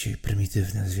czynności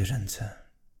prymitywne, zwierzęce.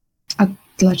 A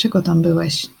dlaczego tam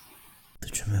byłeś?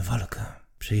 Toczymy walkę.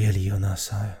 Przejęli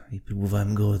Jonasa i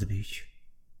próbowałem go odbić.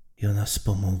 Jonas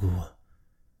pomógł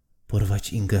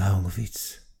porwać Ingę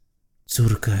Haugwitz,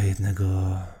 córkę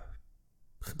jednego,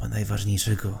 chyba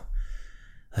najważniejszego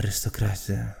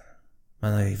arystokraty.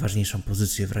 Ma najważniejszą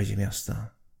pozycję w Radzie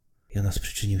Miasta. Jonas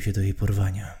przyczynił się do jej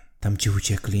porwania. Tamci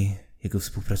uciekli, jego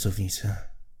współpracownicy,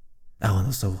 a on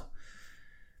został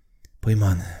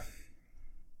pojmany.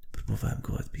 Próbowałem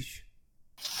go odbić.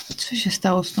 Co się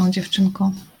stało z tą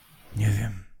dziewczynką? Nie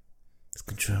wiem.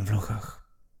 Skończyłem w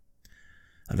lochach.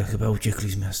 Ale chyba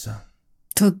uciekli z miasta.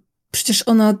 To przecież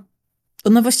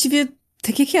ona właściwie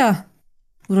tak jak ja.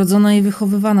 Urodzona i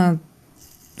wychowywana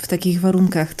w takich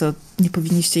warunkach, to nie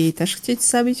powinniście jej też chcieć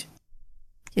zabić?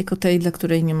 Jako tej, dla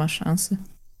której nie ma szansy.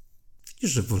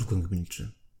 Widzisz, że Wolfgang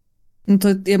milczy. No to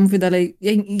ja mówię dalej.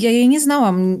 Ja jej nie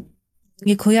znałam.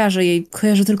 Nie kojarzę jej.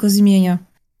 Kojarzę tylko z imienia.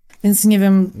 Więc nie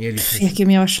wiem, jakie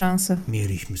miała szanse.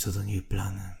 Mieliśmy co do niej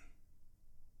plany.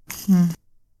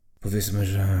 Powiedzmy,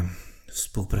 że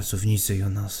współpracownicy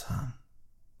Jonasa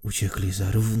uciekli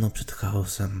zarówno przed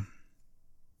chaosem,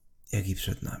 jak i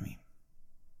przed nami.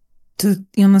 To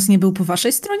Jonas nie był po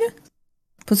waszej stronie?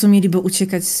 Po co mieliby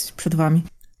uciekać przed wami?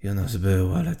 Jonas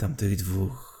był, ale tamtych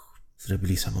dwóch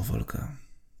zrobili samowolkę.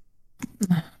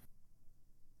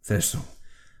 Zresztą,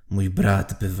 mój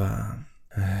brat bywa...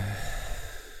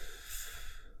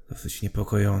 dosyć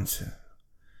niepokojący.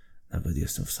 Nawet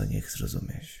jestem w stanie ich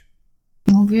zrozumieć.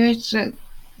 Mówiłeś, że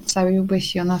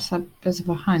zabiłbyś Jonasa bez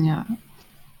wahania,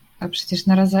 a przecież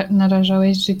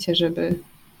narażałeś życie,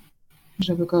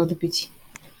 żeby go odbić.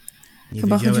 Nie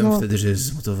Chyba wiedziałem chodziło- wtedy, że jest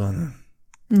zmutowany.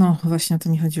 No, właśnie o to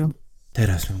mi chodziło.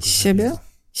 Teraz bym go Siebie? zabił.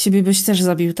 Siebie byś też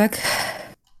zabił, tak?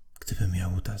 Gdybym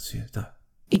miał mutację, tak.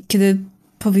 I kiedy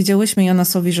powiedziałyśmy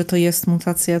Jonasowi, że to jest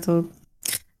mutacja, to...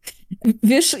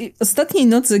 Wiesz, ostatniej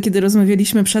nocy, kiedy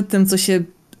rozmawialiśmy przed tym, co się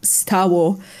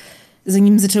stało,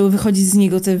 zanim zaczęły wychodzić z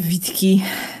niego te witki,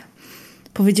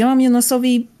 powiedziałam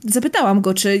Jonasowi, zapytałam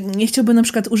go, czy nie chciałby na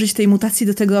przykład użyć tej mutacji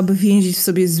do tego, aby więzić w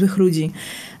sobie złych ludzi,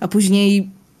 a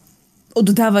później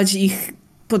oddawać ich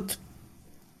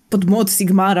pod moc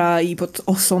Sigmara i pod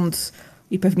osąd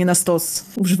i pewnie na stos.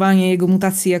 Używanie jego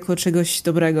mutacji jako czegoś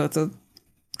dobrego to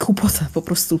głupota, po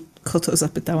prostu o to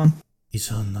zapytałam. I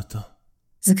co on na to?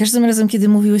 Za każdym razem, kiedy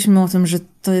mówiłyśmy o tym, że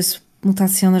to jest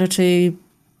mutacja, on raczej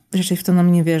w to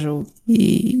nam nie wierzył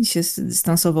i się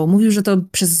dystansował. Mówił, że to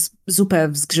przez zupę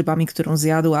z grzybami, którą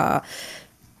zjadł, a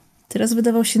teraz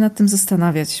wydawał się nad tym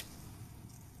zastanawiać.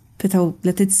 Pytał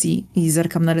Letycji i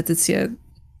zerkam na Letycję,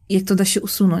 jak to da się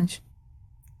usunąć.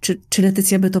 Czy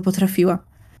Letycja by to potrafiła?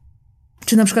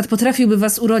 Czy na przykład potrafiłby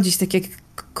was urodzić, tak jak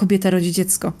kobieta rodzi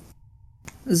dziecko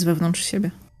z wewnątrz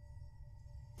siebie?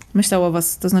 Myślał o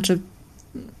was, to znaczy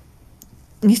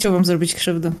nie chciał wam zrobić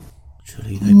krzywdy.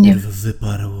 Czyli najpierw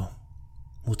wyparł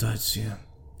mutację,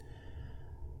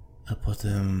 a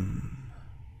potem...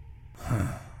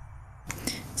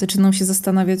 Zaczynał się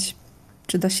zastanawiać,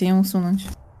 czy da się ją usunąć.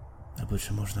 Albo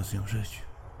czy można z nią żyć.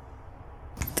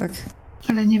 Tak,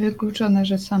 Ale niewykluczone,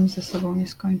 że sam ze sobą nie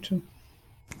skończył.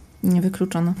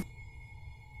 niewykluczone.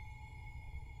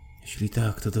 Jeśli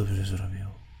tak, to dobrze zrobił.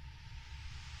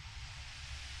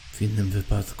 W innym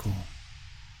wypadku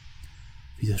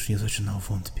widocznie zaczynał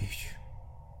wątpić.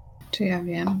 Czy ja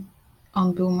wiem?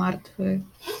 On był martwy,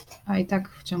 a i tak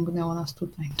wciągnęło nas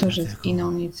tutaj. To, że Dlatego-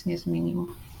 zginął, nic nie zmieniło.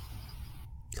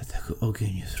 Dlatego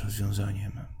ogień jest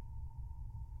rozwiązaniem.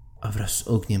 A wraz z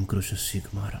ogniem kruszy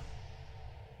Sigmar.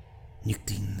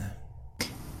 Nikt inny.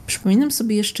 Przypominam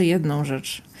sobie jeszcze jedną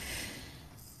rzecz.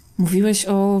 Mówiłeś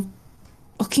o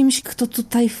kimś, kto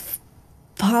tutaj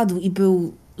wpadł i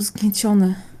był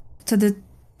zgnieciony. Wtedy,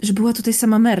 że była tutaj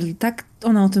sama Merl, tak?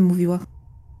 Ona o tym mówiła.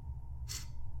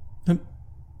 No.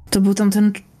 To był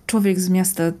tamten człowiek z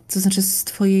miasta, to znaczy z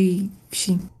twojej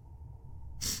wsi.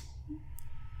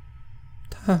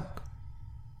 Tak.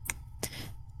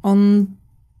 On...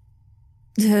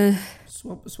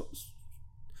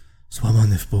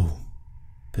 Złamany w pół.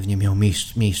 Pewnie miał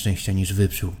mniej szczęścia niż wy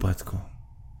przy upadku.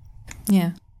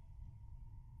 Nie.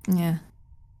 Nie.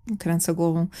 Kręcę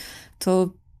głową.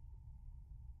 To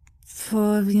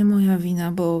pewnie moja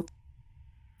wina, bo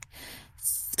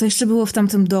to jeszcze było w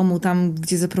tamtym domu, tam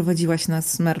gdzie zaprowadziłaś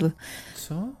nas, Merl.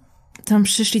 Co? Tam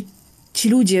przyszli ci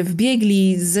ludzie,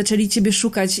 wbiegli, zaczęli ciebie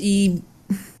szukać i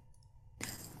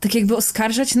tak jakby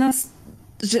oskarżać nas,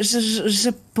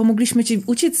 że pomogliśmy ci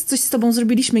uciec, coś z tobą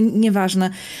zrobiliśmy, nieważne.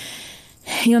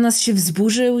 Jonas się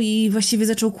wzburzył i właściwie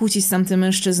zaczął kłócić z tamtym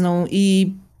mężczyzną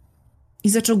i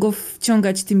zaczął go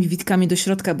wciągać tymi witkami do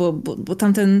środka, bo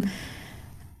tamten...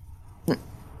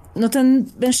 No ten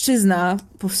mężczyzna,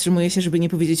 powstrzymuję się, żeby nie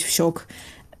powiedzieć wsiok,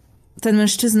 ten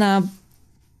mężczyzna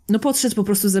podszedł po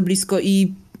prostu za blisko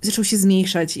i zaczął się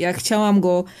zmniejszać. Ja chciałam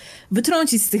go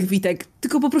wytrącić z tych witek,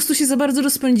 tylko po prostu się za bardzo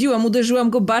rozpędziłam, uderzyłam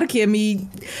go barkiem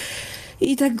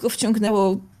i tak go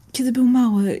wciągnęło, kiedy był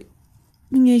mały,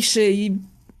 mniejszy i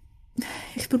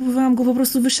próbowałam go po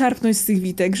prostu wyszarpnąć z tych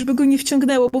witek, żeby go nie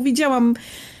wciągnęło, bo widziałam,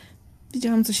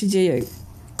 co się dzieje.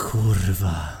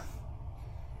 Kurwa.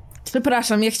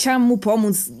 Przepraszam, ja chciałam mu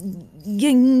pomóc.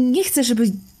 Ja nie chcę,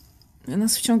 żeby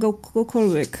nas wciągał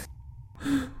kogokolwiek.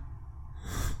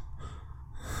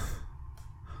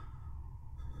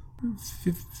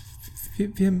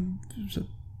 Wiem, że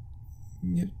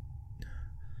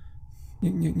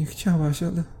nie chciałaś,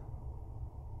 ale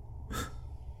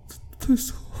to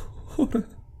jest chore.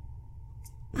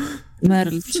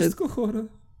 Merl, Wszystko chore.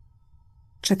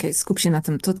 Czekaj, skup się na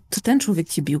tym. To ten człowiek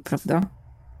ci bił, prawda?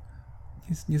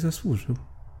 Nie zasłużył.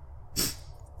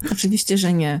 Oczywiście,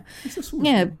 że nie. Nie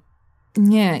zasłużył.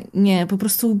 Nie, po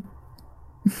prostu...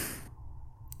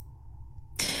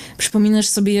 Przypominasz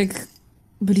sobie, jak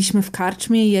byliśmy w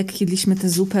karczmie i jak jedliśmy tę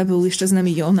zupę, był jeszcze z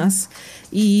nami Jonas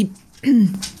i...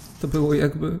 To było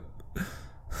jakby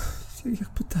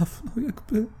dawno,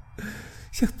 jakby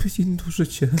inne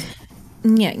życie.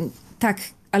 Nie, tak,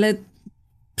 ale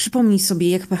przypomnij sobie,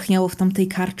 jak pachniało w tamtej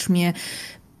karczmie.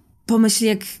 Pomyśl,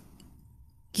 jak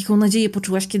Jaką nadzieję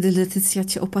poczułaś, kiedy Letycja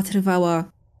cię opatrywała?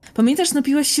 Pamiętasz,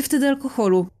 napiłaś się wtedy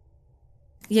alkoholu?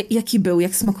 Jaki był,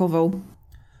 jak smakował?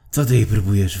 Co ty jej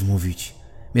próbujesz wmówić?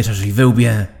 Mieszasz jej we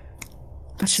łbie.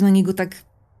 Patrzę na niego tak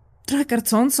trochę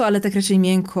karcąco, ale tak raczej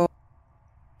miękko.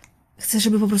 Chcę,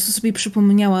 żeby po prostu sobie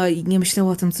przypomniała i nie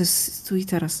myślała o tym, co jest tu i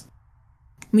teraz.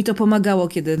 Mi to pomagało,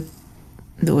 kiedy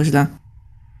było źle.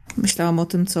 Myślałam o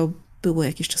tym, co było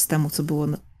jakiś czas temu, co było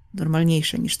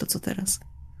normalniejsze niż to, co teraz.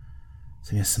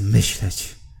 Zamiast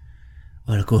myśleć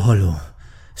o alkoholu,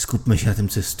 skupmy się na tym,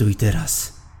 co jest tu i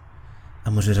teraz.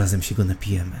 A może razem się go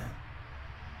napijemy?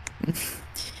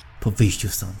 Po wyjściu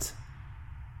stąd.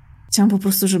 Chciałam po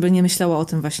prostu, żeby nie myślała o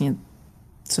tym właśnie,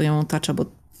 co ją otacza, bo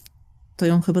to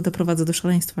ją chyba doprowadza do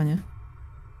szaleństwa, nie?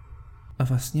 A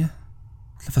was nie?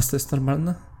 Dla was to jest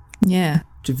normalne? Nie.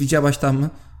 Czy widziałaś tam,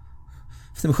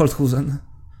 w tym Holthusen,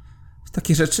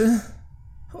 takie rzeczy?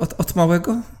 Od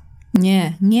małego?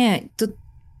 Nie. To...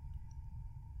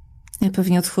 Ja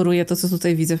pewnie odchoruję to, co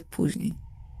tutaj widzę później.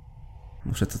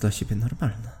 Może to dla ciebie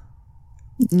normalne.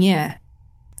 Nie.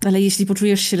 Ale jeśli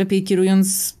poczujesz się lepiej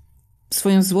kierując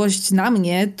swoją złość na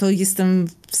mnie, to jestem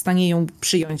w stanie ją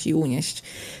przyjąć i unieść.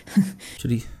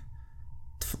 Czyli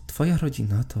twoja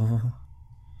rodzina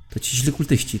to ci źli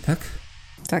kultyści, tak?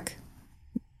 Tak.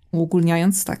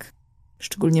 Uogólniając, tak.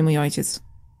 Szczególnie mój ojciec.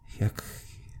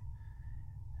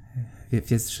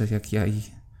 Wiesz, że jak ja i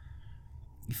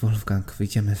Wolfgang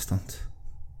wyjdziemy stąd,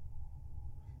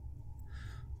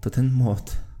 to ten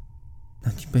młot,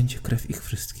 na nim będzie krew ich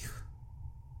wszystkich.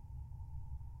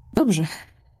 Dobrze.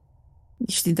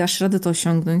 Jeśli dasz radę to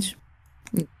osiągnąć,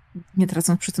 nie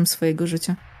tracąc przy tym swojego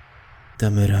życia.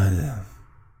 Damy radę.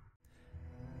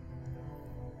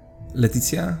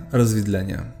 Letycja,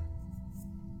 rozwidlenia.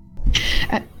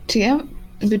 Czy ja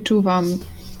wyczuwam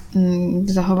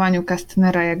w zachowaniu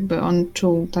Kastnera, jakby on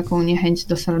czuł taką niechęć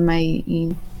do Salmei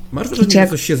i... Masz wrażenie, że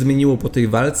coś się zmieniło po tej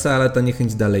walce, ale ta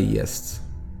niechęć dalej jest.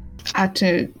 A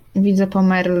czy widzę po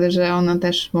Merle, że ona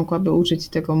też mogłaby użyć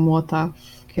tego młota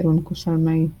w kierunku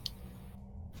Salmei?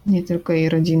 Nie tylko jej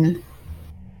rodziny.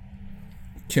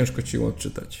 Ciężko ci ją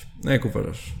odczytać. No jak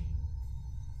uważasz?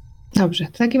 Dobrze,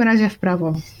 w takim razie w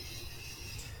prawo.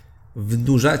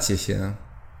 Wydłużacie się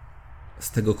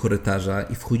z tego korytarza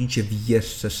i wchodzicie w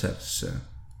jeszcze szerszy.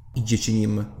 Idziecie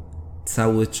nim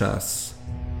cały czas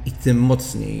i tym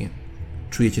mocniej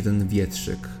czujecie ten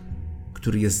wietrzyk,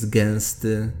 który jest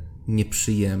gęsty,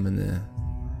 nieprzyjemny,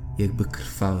 jakby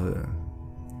krwawy.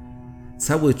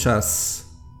 Cały czas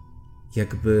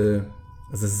jakby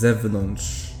ze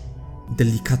zewnątrz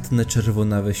delikatne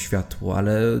czerwonawe światło,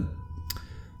 ale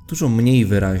dużo mniej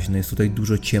wyraźne, jest tutaj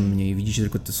dużo ciemniej. Widzicie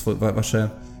tylko te wasze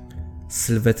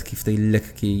sylwetki w tej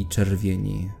lekkiej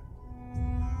czerwieni.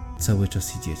 Cały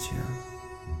czas idziecie.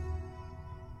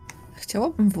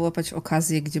 Chciałabym wyłapać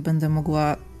okazję, gdzie będę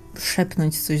mogła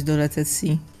szepnąć coś do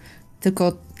Letycji.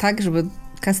 Tylko tak, żeby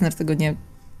Kastner tego nie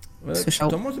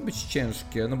słyszał. To może być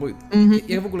ciężkie, no bo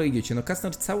jak w ogóle idziecie? No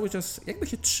Kastner cały czas jakby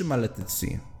się trzyma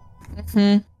Letycji.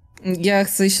 Ja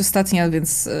chcę iść ostatnia,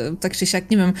 więc tak czy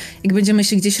siak, nie wiem, jak będziemy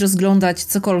się gdzieś rozglądać,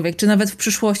 cokolwiek, czy nawet w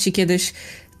przyszłości kiedyś,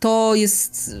 to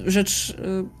jest rzecz,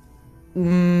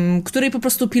 której po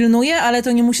prostu pilnuję, ale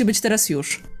to nie musi być teraz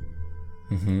już.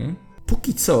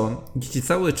 Póki co, idziecie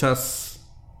cały czas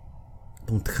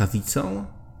tą tchawicą,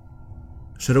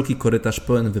 szeroki korytarz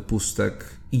pełen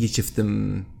wypustek, idziecie w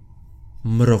tym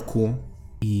mroku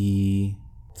i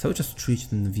cały czas czujecie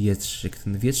ten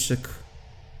wietrzyk.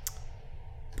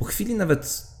 Po chwili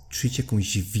nawet czujecie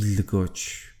jakąś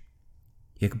wilgoć,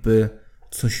 jakby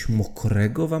coś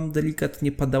mokrego wam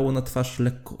delikatnie padało na twarz,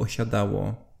 lekko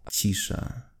osiadało.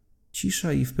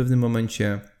 Cisza i w pewnym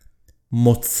momencie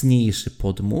mocniejszy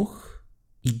podmuch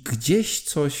i gdzieś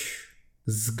coś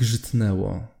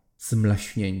zgrzytnęło z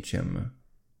mlaśnięciem.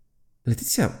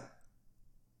 Letycja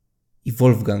i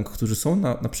Wolfgang, którzy są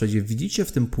na przodzie, widzicie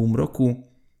w tym półmroku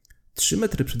 3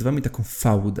 metry przed wami taką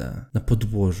fałdę na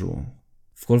podłożu.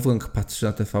 Wolfgang patrzy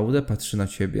na tę fałdę, patrzy na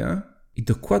ciebie i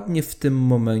dokładnie w tym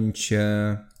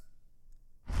momencie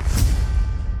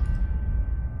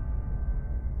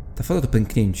ta fałda to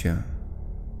pęknięcie.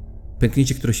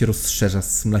 Pęknięcie, które się rozszerza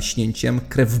z mlaśnięciem,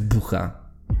 krew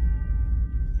bucha.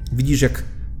 Widzisz, jak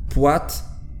płat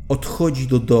odchodzi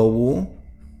do dołu,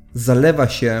 zalewa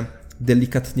się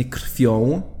delikatnie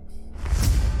krwią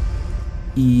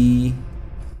i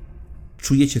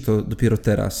czujecie to dopiero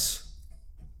teraz.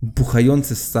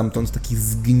 Buchający stamtąd taki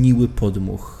zgniły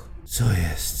podmuch. Co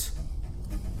jest?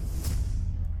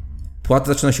 Płat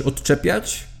zaczyna się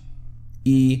odczepiać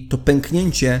i to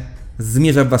pęknięcie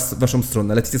zmierza w waszą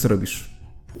stronę. Letycja, co robisz?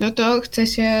 No to chcę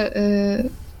się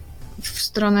w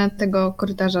stronę tego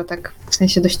korytarza, tak, w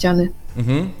sensie do ściany.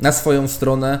 Na swoją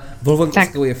stronę. Wolwon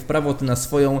skakuje w prawo, ty na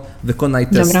swoją. Wykonaj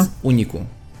test uniku.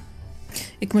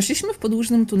 Jak my szliśmy w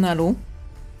podłużnym tunelu,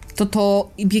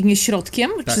 to biegnie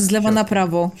środkiem, Tak, czy z lewa na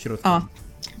prawo? Środkiem.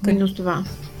 Okay. -2.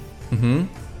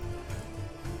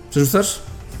 Przerzucasz?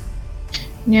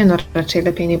 Nie no, raczej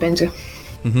lepiej nie będzie.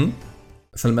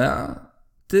 Salmea,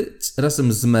 ty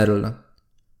razem z Merl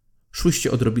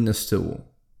szłyście odrobinę z tyłu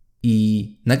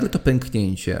i nagle to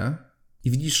pęknięcie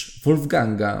i widzisz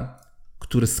Wolfganga,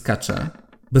 który skacze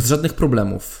bez żadnych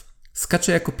problemów.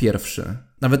 Skacze jako pierwszy.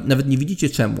 Nawet nie widzicie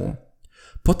czemu.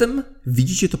 Potem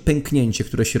widzicie to pęknięcie,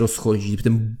 które się rozchodzi,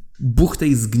 ten buch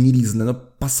tej zgnilizny, no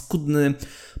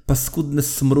paskudny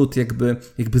smród,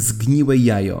 jakby zgniłe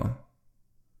jajo.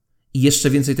 I jeszcze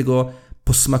więcej tego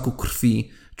posmaku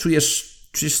krwi.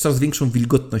 Czujesz coraz większą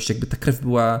wilgotność, jakby ta krew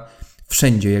była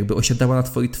wszędzie, jakby osiadała na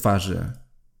twojej twarzy.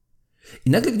 I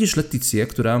nagle widzisz Letycję,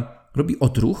 która robi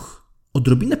odruch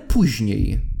odrobinę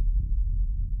później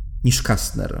niż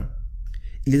Kastner.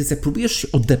 I Letycja, próbujesz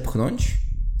się odepchnąć,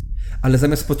 ale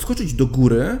zamiast podskoczyć do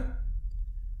góry,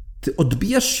 ty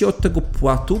odbijasz się od tego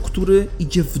płatu, który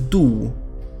idzie w dół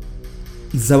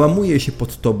i załamuje się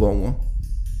pod tobą.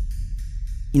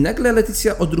 I nagle,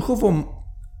 Letycja, odruchowo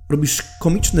robisz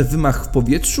komiczny wymach w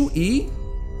powietrzu i...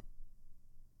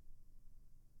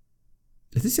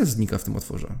 Letycja znika w tym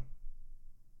otworze.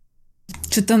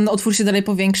 Czy ten otwór się dalej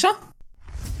powiększa?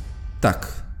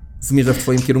 Tak. Zmierza w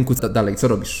twoim kierunku dalej. Co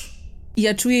robisz?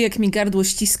 Ja czuję, jak mi gardło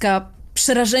ściska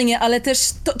przerażenie, ale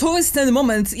też to jest ten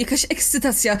moment, jakaś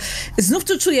ekscytacja. Znów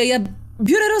to czuję, ja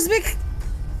biorę rozbieg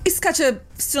i skaczę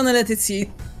w stronę Letycji.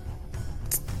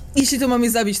 Jeśli to ma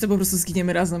mnie zabić, to po prostu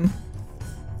zginiemy razem.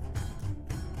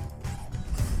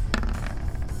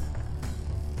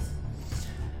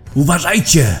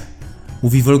 Uważajcie!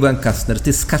 Mówi Wolfgang Kastner.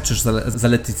 Ty skaczesz za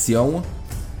Letycją.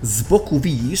 Z boku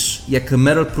widzisz, jak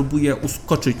Merl próbuje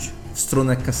uskoczyć w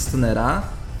stronę Kastnera.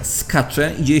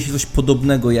 Skacze i dzieje się coś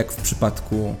podobnego jak w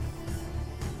przypadku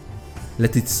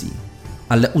Letycji.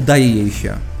 Ale udaje jej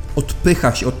się.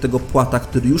 Odpycha się od tego płata,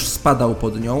 który już spadał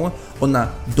pod nią. Ona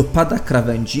dopada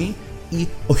krawędzi i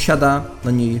osiada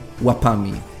na niej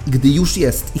łapami. I gdy już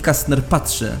jest i Kastner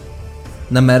patrzy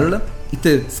na Merl i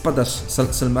ty spadasz,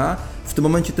 Selma, w tym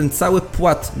momencie ten cały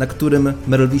płat, na którym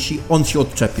Merl wisi, on się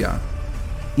odczepia.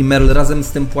 I Merl razem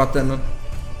z tym płatem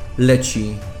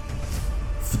leci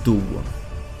w dół.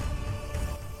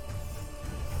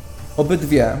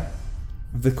 Obydwie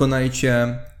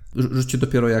wykonajcie, rzućcie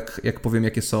dopiero jak powiem,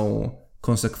 jakie są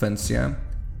konsekwencje.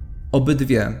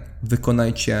 Obydwie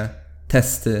wykonajcie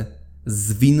testy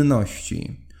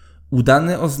zwinności.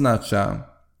 Udany oznacza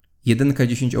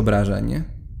 1k10 obrażeń.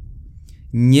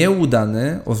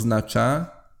 Nieudany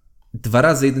oznacza 2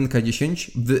 razy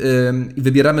 1k10.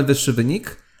 Wybieramy wyższy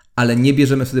wynik, ale nie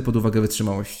bierzemy wtedy pod uwagę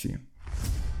wytrzymałości.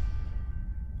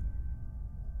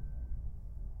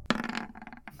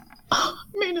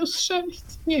 -6.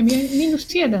 Nie,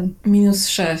 -1.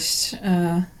 -6.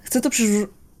 Chcę to przerzucić.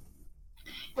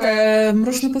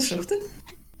 Mroczne podszepty?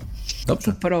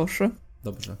 Dobrze. Proszę.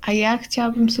 Dobrze. A ja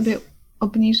chciałabym sobie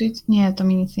obniżyć... Nie, to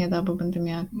mi nic nie da, bo będę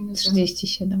miała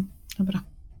 37. Dobra.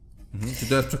 Czy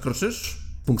teraz przekroczysz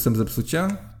punktem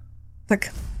zepsucia?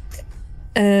 Tak.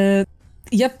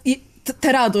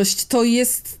 Ta radość to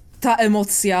jest ta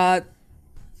emocja,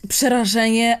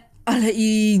 przerażenie, ale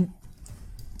i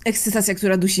ekscytacja,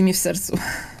 która dusi mnie w sercu.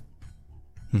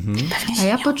 A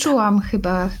ja poczułam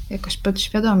chyba jakoś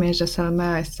podświadomie, że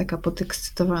Salmea jest taka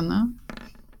podekscytowana.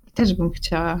 Też bym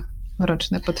chciała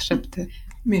mroczne podszepty.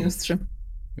 -3.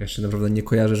 Ja się naprawdę nie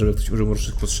kojarzę, żeby ktoś użył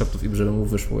mrocznych podszeptów i żeby mu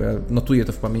wyszło. Ja notuję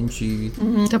to w pamięci.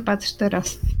 To patrz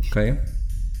teraz. Okej.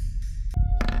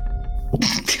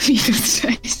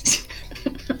 -6.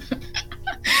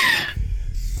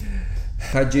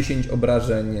 K10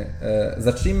 obrażeń.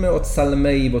 Zacznijmy od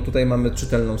Salmei, bo tutaj mamy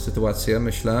czytelną sytuację,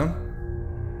 myślę.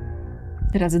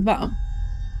 Razy 2.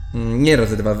 Nie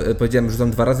razy 2. Powiedziałem,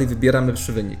 rzucam 2 razy i wybieramy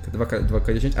wyższy wynik.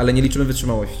 2K10, ale nie liczymy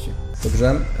wytrzymałości.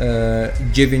 Dobrze.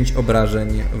 9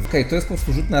 obrażeń. Okej, to jest po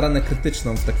prostu rzut na ranę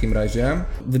krytyczną w takim razie.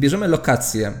 Wybierzemy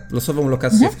lokację. Losową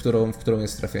lokację, w którą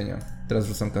jest trafienie. Teraz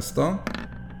rzucam K100.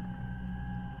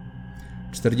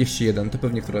 41. To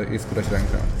pewnie jest któraś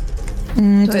ręka.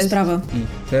 To jest prawo.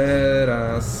 I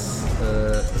teraz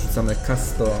rzucamy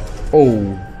K100.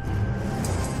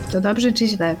 To dobrze czy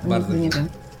źle? Bardzo nie wiem.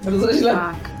 Bardzo źle.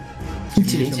 Tak.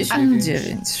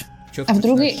 99. A w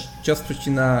drugiej... Cios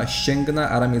przecina ścięgna,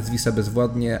 a ramię zwisa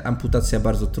bezwładnie, amputacja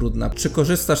bardzo trudna. Czy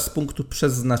korzystasz z punktu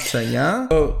przeznaczenia?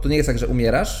 To nie jest tak, że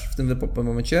umierasz w tym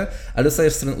momencie, ale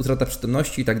dostajesz stronę utrata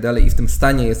przytomności i tak dalej i w tym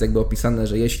stanie jest jakby opisane,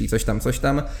 że jeśli coś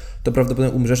tam, to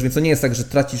prawdopodobnie umrzesz, więc to nie jest tak, że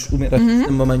umierasz w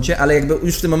tym momencie, ale jakby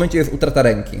już w tym momencie jest utrata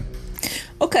ręki.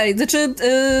 Okej, znaczy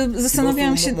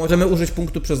zastanawiałam się... Możemy użyć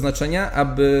punktu przeznaczenia,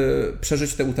 aby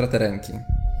przeżyć tę utratę ręki.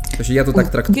 Ja to tak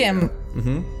traktuję. Wiem.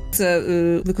 Chcę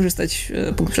wykorzystać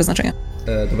punkt przeznaczenia.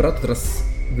 Dobra, to teraz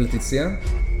Letycję.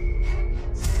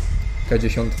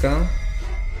 K10.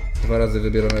 2 razy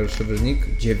wybieram najlepszy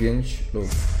wynik. 9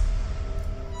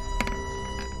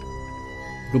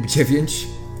 lub 9.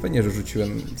 Fajnie, że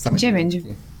rzuciłem same 9.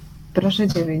 wynikki. Proszę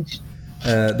 9.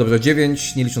 Dobrze,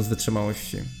 9 nie licząc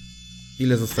wytrzymałości.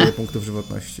 Ile zostaje punktów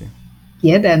żywotności?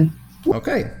 1.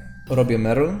 Okej. Robię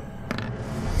Merl.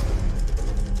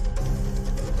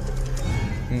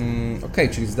 Okej,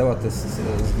 czyli zdała test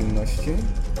zwinności.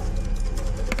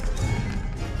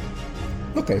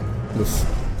 Okej, plus.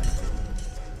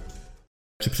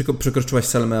 Czy przekroczyłaś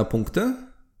Salmea punkty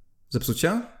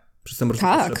zepsucia?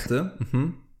 Tak.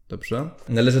 Dobrze.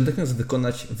 Należy natychmiast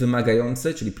wykonać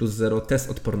wymagający, czyli plus 0, test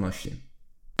odporności.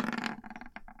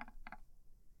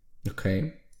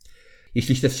 Okej.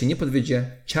 Jeśli test się nie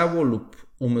podwiedzie, ciało lub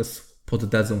umysł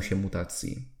poddadzą się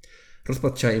mutacji.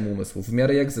 Rozpad ciała i umysłu. W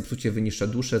miarę jak zepsucie wyniszcza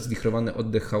duszę, zwichrowany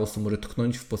oddech chaosu może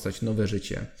tknąć w postać nowe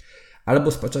życie.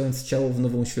 Albo spaczając ciało w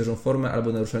nową, świeżą formę,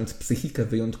 albo naruszając psychikę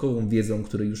wyjątkową wiedzą,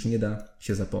 której już nie da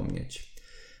się zapomnieć.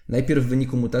 Najpierw w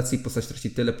wyniku mutacji postać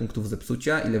traci tyle punktów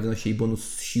zepsucia, ile wynosi jej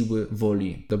bonus siły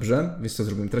woli. Dobrze? Wiesz co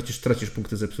zrobimy? Tracisz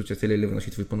punkty zepsucia tyle, ile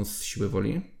wynosi twój bonus siły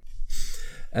woli.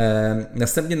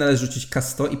 Następnie należy rzucić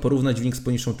K100 i porównać wynik z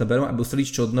poniższą tabelą, aby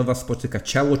ustalić, czy od nowa spotyka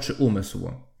ciało czy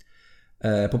umysł.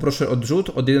 Poproszę odrzut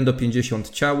od 1 do 50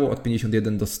 ciało, od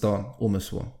 51 do 100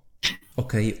 umysł.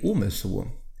 Okej, umysł.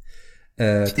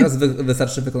 Teraz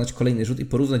wystarczy wykonać kolejny rzut i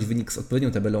porównać wynik z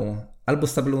odpowiednią tabelą albo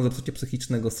z tabelą zepsucia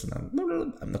psychicznego strona.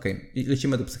 Okej,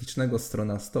 lecimy do psychicznego,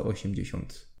 strona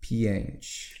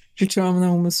 185. Życzyłam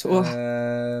na umysł.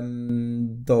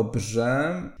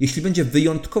 Dobrze. Jeśli będzie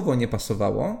wyjątkowo nie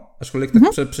pasowało, aczkolwiek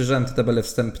tak przejrzałem te tabele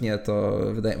wstępnie, to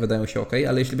wydają się ok,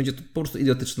 ale jeśli będzie to po prostu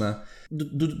idiotyczne,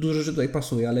 dużo rzeczy tutaj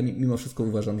pasuje, ale mimo wszystko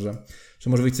uważam, że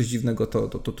może być coś dziwnego,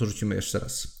 to rzucimy jeszcze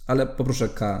raz. Ale poproszę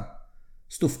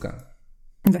K100.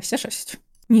 26.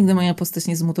 Nigdy moja postać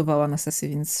nie zmutowała na sesję,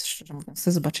 więc szczerze mówiąc,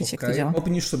 chcę zobaczyć, jak to działa.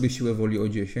 Obniż sobie siłę woli o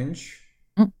 10.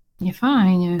 Nie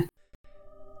fajnie.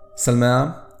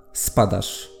 Salmea,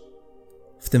 spadasz.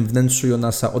 W tym wnętrzu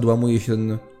Jonasa odłamuje się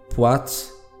ten płat,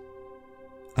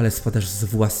 ale spadasz z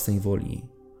własnej woli.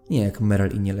 Nie jak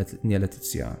Meryl i nie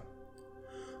Letycja.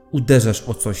 Uderzasz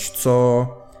o coś, co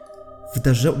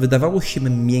wydawało się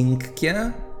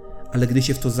miękkie, ale gdy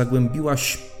się w to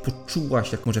zagłębiłaś,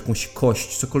 poczułaś jakąś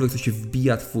kość, cokolwiek, co się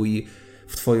wbija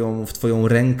w twoją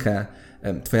rękę.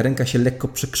 Twoja ręka się lekko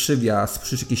przekrzywia,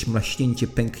 słyszysz jakieś mlaśnięcie,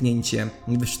 pęknięcie.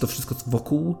 Nie wiesz, czy to wszystko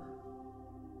wokół,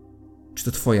 czy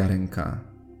to twoja ręka.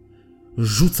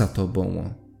 Rzuca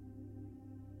tobą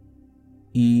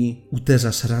i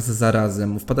uderzasz raz za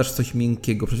razem. Wpadasz w coś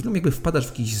miękkiego. Przed chwilą jakby wpadasz w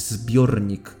jakiś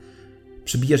zbiornik.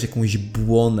 Przebijasz jakąś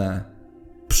błonę.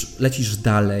 Lecisz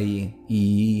dalej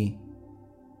i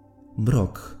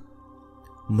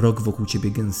mrok wokół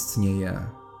ciebie gęstnieje.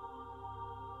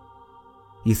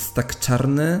 Jest tak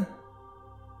czarny,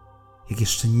 jak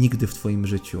jeszcze nigdy w twoim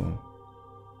życiu.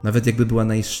 Nawet jakby była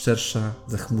najszczersza,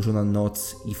 zachmurzona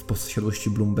noc i w posiadłości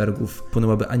Bloombergów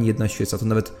płonęłaby ani jedna świeca, to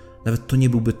nawet to nie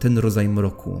byłby ten rodzaj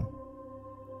mroku.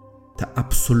 Ta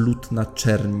absolutna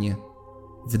czerń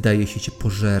wydaje się cię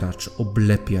pożerać,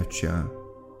 oblepia cię.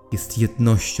 Jest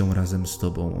jednością razem z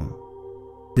tobą.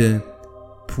 Ty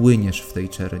płyniesz w tej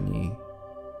czerni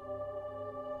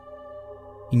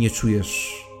i nie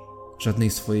czujesz żadnej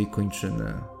swojej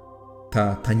kończyny.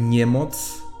 Ta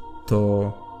niemoc,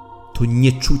 to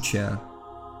nieczucie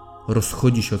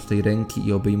rozchodzi się od tej ręki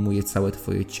i obejmuje całe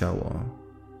twoje ciało.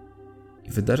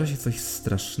 I wydarza się coś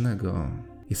strasznego.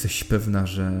 Jesteś pewna,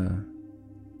 że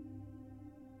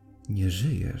nie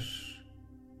żyjesz.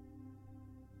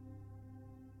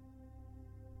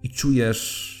 I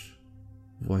czujesz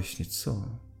właśnie co?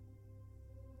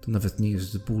 To nawet nie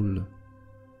jest ból.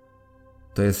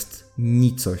 To jest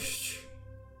nicość.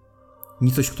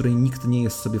 Nicość, której nikt nie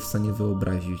jest sobie w stanie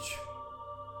wyobrazić.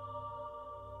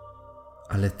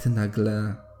 Ale ty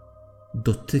nagle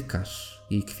dotykasz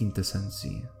jej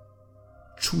kwintesencji.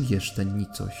 Czujesz tę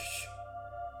nicość.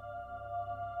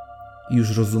 I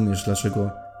już rozumiesz,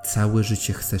 dlaczego całe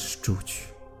życie chcesz czuć.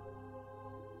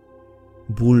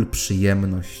 Ból,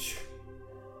 przyjemność,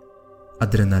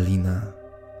 adrenalina,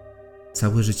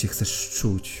 Całe życie chcesz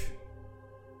czuć.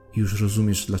 I już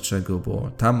rozumiesz dlaczego,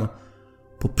 bo tam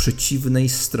po przeciwnej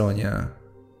stronie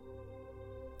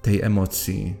tej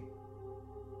emocji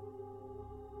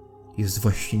jest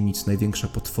właśnie nic, największa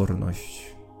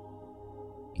potworność.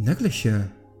 I nagle się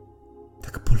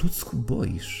tak po ludzku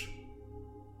boisz.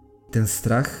 Ten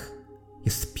strach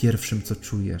jest pierwszym, co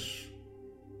czujesz.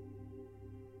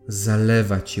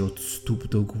 Zalewa cię od stóp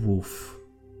do głów.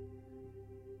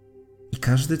 I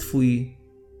każdy twój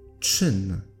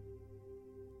czyn,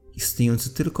 istniejący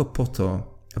tylko po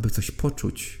to, aby coś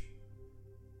poczuć,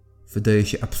 wydaje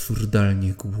się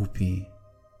absurdalnie głupi.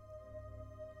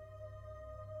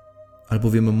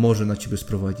 Albowiem może na ciebie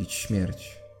sprowadzić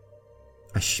śmierć.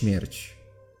 A śmierć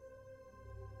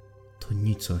to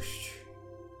nicość.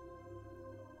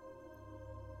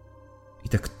 I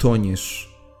tak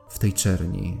toniesz w tej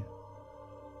czerni,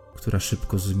 która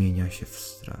szybko zmienia się w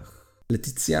strach.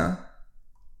 Leticja,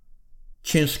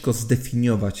 ciężko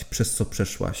zdefiniować, przez co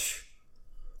przeszłaś.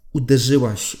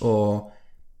 Uderzyłaś o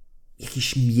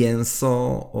jakieś mięso,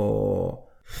 o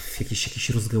jakieś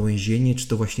rozgałęzienie, czy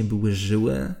to właśnie były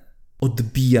żyły.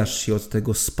 Odbijasz się od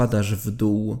tego, spadasz w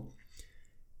dół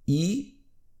i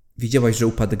wiedziałaś, że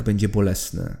upadek będzie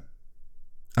bolesny.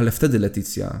 Ale wtedy,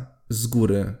 Leticja, z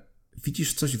góry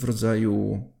widzisz coś w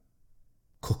rodzaju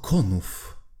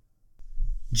kokonów.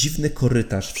 Dziwny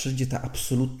korytarz, wszędzie ta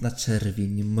absolutna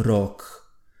czerwień,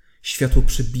 mrok. Światło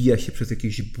przebija się przez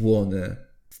jakieś błony.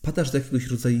 Wpadasz do jakiegoś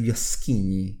rodzaju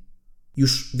jaskini.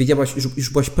 Już wiedziałaś, już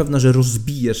byłaś pewna, że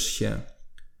rozbijesz się.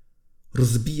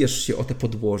 Rozbijesz się o te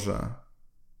podłoża.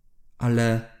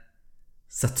 Ale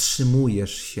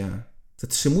zatrzymujesz się.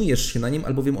 Zatrzymujesz się na nim,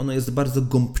 albowiem ono jest bardzo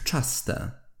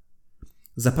gąbczaste.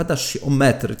 Zapadasz się o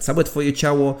metr. Całe twoje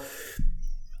ciało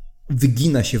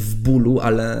wygina się w bólu,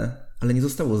 ale nie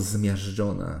zostało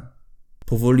zmiażdżone.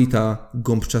 Powoli ta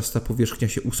gąbczasta powierzchnia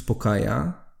się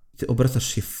uspokaja. Ty obracasz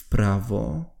się w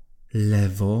prawo,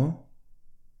 lewo.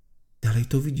 Dalej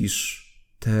to widzisz.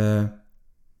 Te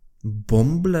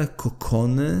bąble,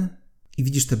 kokony i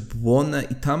widzisz te błonę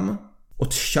i tam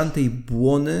od ścian tej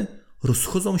błony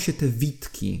rozchodzą się te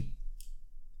witki.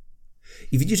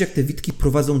 I widzisz, jak te witki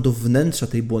prowadzą do wnętrza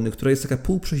tej błony, która jest taka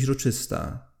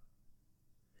półprzeźroczysta.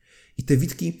 I te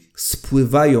witki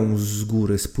spływają z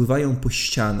góry, spływają po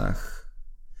ścianach.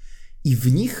 I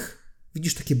w nich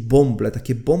widzisz takie bąble,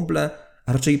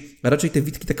 a raczej te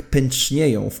witki tak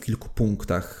pęcznieją w kilku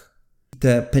punktach. I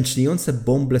te pęczniejące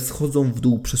bąble schodzą w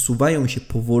dół, przesuwają się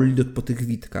powoli po tych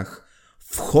witkach,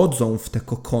 wchodzą w te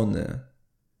kokony.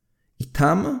 I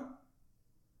tam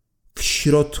w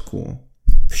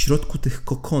środku tych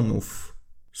kokonów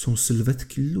są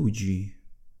sylwetki ludzi.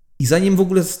 I zanim w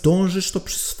ogóle zdążysz to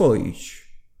przyswoić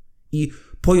i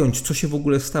pojąć, co się w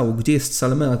ogóle stało, gdzie jest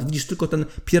Salmea, ty widzisz tylko ten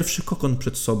pierwszy kokon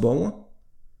przed sobą,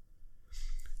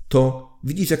 to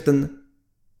widzisz, jak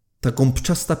ta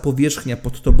gąbczasta powierzchnia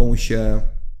pod tobą się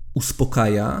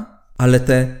uspokaja, ale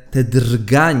te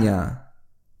drgania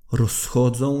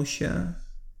rozchodzą się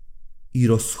i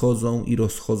rozchodzą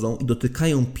i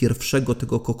dotykają pierwszego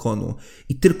tego kokonu.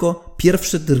 I tylko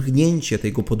pierwsze drgnięcie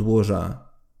tego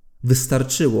podłoża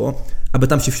wystarczyło, aby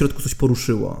tam się w środku coś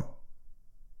poruszyło.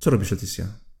 Co robisz, Leticia?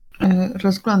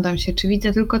 Rozglądam się. Czy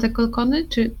widzę tylko te kokony,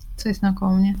 czy co jest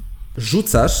naokoło mnie?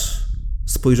 Rzucasz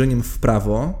spojrzeniem w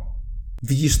prawo.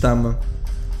 Widzisz tam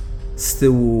z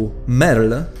tyłu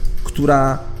Merl,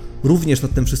 która również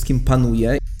nad tym wszystkim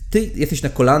panuje. Ty jesteś na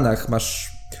kolanach,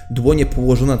 masz dłonie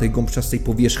położone na tej gąbczastej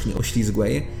powierzchni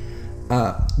oślizgłej,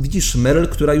 a widzisz Merl,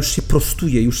 która już się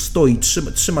prostuje, już stoi,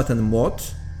 trzyma ten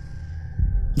młot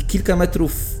i kilka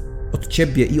metrów od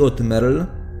ciebie i od Merl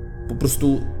po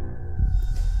prostu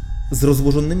z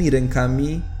rozłożonymi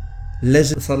rękami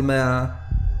leży Salmea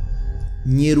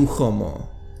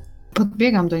nieruchomo.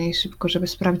 Podbiegam do niej szybko, żeby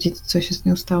sprawdzić, co się z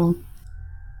nią stało.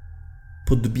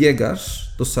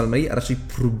 Podbiegasz do Salmei, a raczej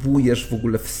próbujesz w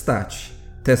ogóle wstać.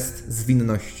 Test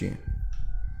zwinności.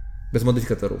 Bez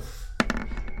modyfikatorów.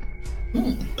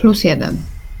 +1.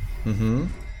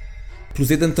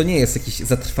 +1 to nie jest jakiś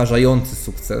zatrważający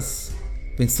sukces,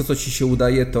 więc to, co ci się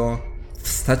udaje, to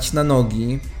wstać na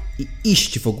nogi i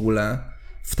iść w ogóle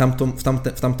w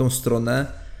tamtą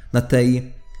stronę na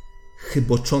tej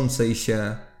chyboczącej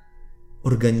się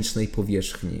organicznej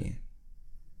powierzchni.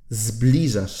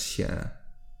 Zbliżasz się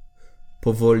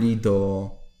powoli do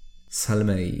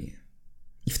Salmei.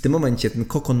 I w tym momencie ten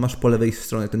kokon masz po lewej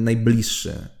stronie, ten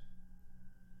najbliższy.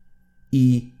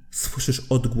 I słyszysz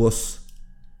odgłos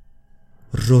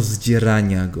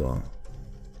rozdzierania go.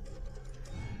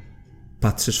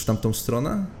 Patrzysz w tamtą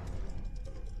stronę?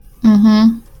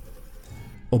 Mhm.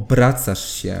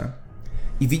 Obracasz się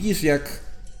i widzisz, jak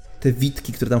te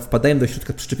witki, które tam wpadają do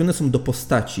środka, przyczepione są do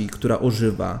postaci, która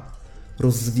ożywa.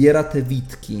 Rozwiera te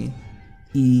witki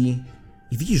i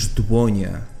widzisz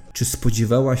dłonie. Czy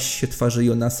spodziewałaś się twarzy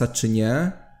Jonasa, czy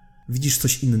nie? Widzisz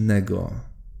coś innego.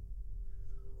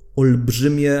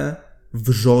 Olbrzymie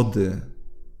wrzody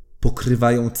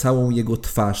pokrywają całą jego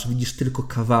twarz. Widzisz tylko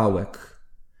kawałek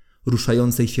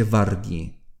ruszającej się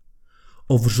wargi.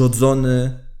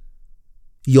 Owrzodzony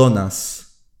Jonas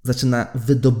zaczyna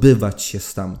wydobywać się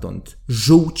stamtąd.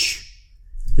 Żółć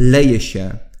leje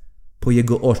się po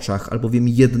jego oczach, albowiem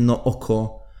jedno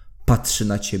oko patrzy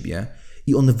na ciebie.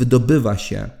 I on wydobywa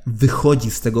się,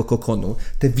 wychodzi z tego kokonu.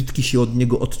 Te witki się od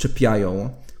niego odczepiają,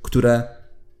 które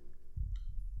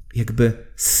jakby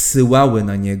zsyłały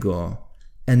na niego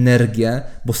energię,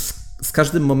 bo z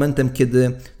każdym momentem,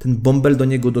 kiedy ten bąbel do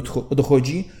niego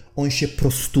dochodzi, on się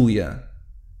prostuje.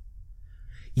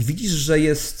 I widzisz, że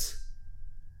jest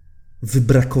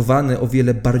wybrakowany o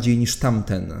wiele bardziej niż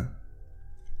tamten.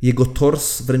 Jego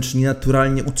tors wręcz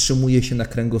nienaturalnie utrzymuje się na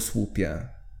kręgosłupie.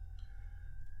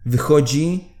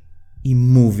 Wychodzi i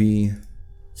mówi: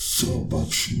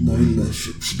 zobacz, na ile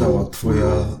się przydała twoja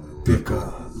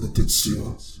opieka,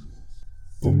 Letycjo.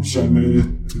 Pomożemy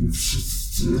tym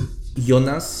wszyscy.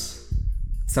 Jonas,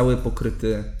 cały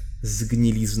pokryty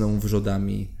zgnilizną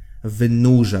wrzodami,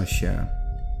 wynurza się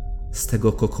z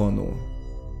tego kokonu.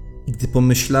 I gdy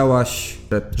pomyślałaś,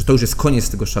 że to już jest koniec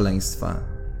tego szaleństwa,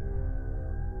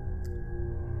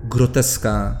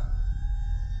 groteska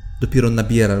dopiero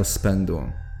nabiera rozpędu.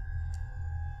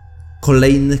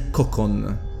 Kolejny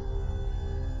kokon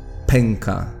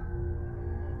pęka.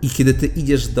 I kiedy ty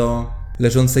idziesz do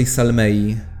leżącej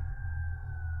Salmei,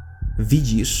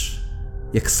 widzisz,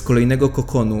 jak z kolejnego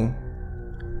kokonu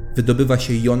wydobywa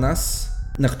się Jonas,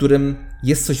 na którym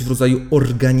jest coś w rodzaju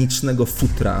organicznego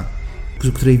futra,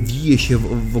 które wije się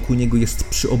wokół niego, jest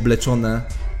przyobleczone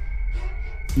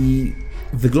i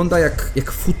wygląda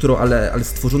jak futro, ale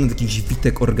stworzone z jakichś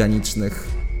witek organicznych,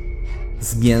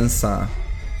 z mięsa.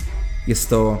 Jest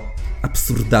to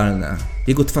absurdalne.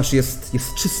 Jego twarz jest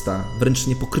czysta, wręcz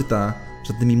nie pokryta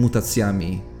żadnymi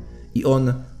mutacjami. I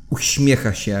on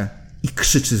uśmiecha się i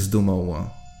krzyczy z dumą: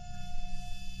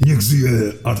 Niech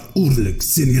żyje Urlyk,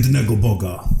 syn jednego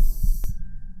Boga.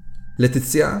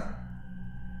 Letycja,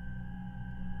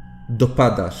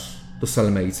 dopadasz do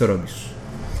Salmei. Co robisz?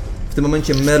 W tym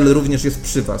momencie Merl również jest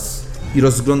przy was i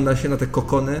rozgląda się na te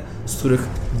kokony, z których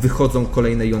wychodzą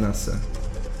kolejne Jonasy.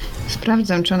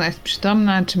 Sprawdzam, czy ona jest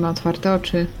przytomna, czy ma otwarte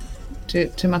oczy,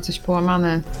 czy ma coś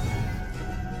połamane.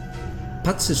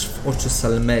 Patrzysz w oczy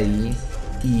Salmei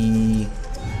i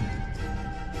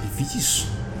widzisz,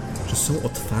 że są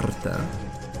otwarte.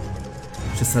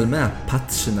 Że Salmea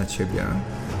patrzy na ciebie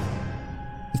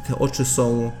i te oczy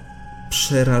są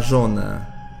przerażone.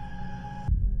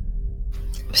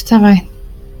 Wstawaj.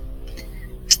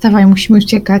 Wstawaj, musimy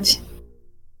uciekać.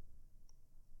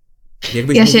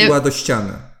 Jakbyś mówiła do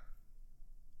ściany.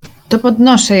 To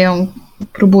podnoszę ją.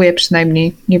 Próbuję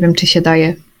przynajmniej. Nie wiem, czy się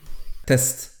daje.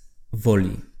 Test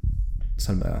woli,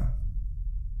 Salmea.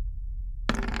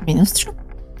 -3.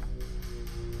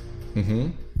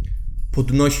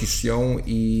 Podnosisz ją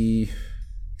i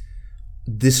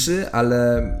dyszy,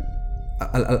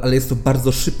 ale jest to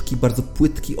bardzo szybki, bardzo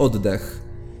płytki oddech.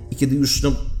 I kiedy już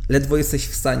ledwo jesteś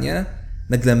w stanie,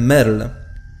 nagle Merl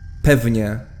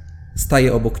pewnie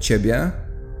staje obok ciebie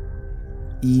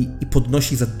i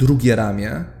podnosi za drugie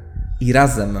ramię i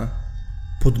razem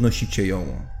podnosicie ją.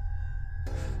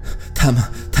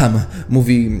 Tam,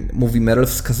 mówi Merl,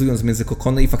 wskazując między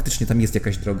kokony i faktycznie tam jest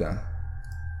jakaś droga.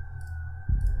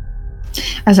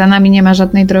 A za nami nie ma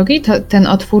żadnej drogi? Ten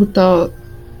otwór to...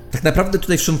 Tak naprawdę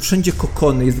tutaj są wszędzie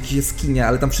kokony, jest jakieś jaskinia,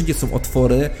 ale tam wszędzie są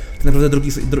otwory. Tak naprawdę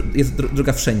jest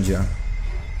droga wszędzie.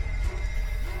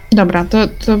 Dobra, to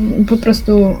po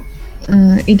prostu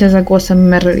idę za głosem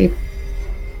Merl i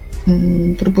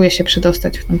próbuję się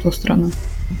przedostać w tamtą stronę.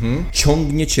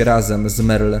 Ciągniecie razem z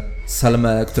Merl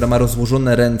Salmę, która ma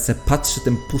rozłożone ręce, patrzy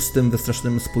tym pustym,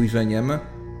 wystraszonym spojrzeniem.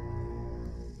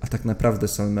 A tak naprawdę,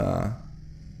 Salmea,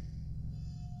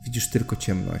 widzisz tylko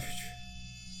ciemność.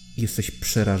 Jesteś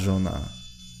przerażona.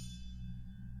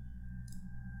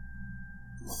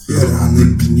 Moje rany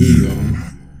gniją.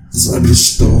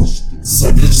 Zabierz to.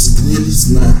 Zabierz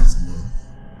zgniliznę.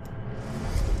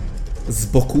 Z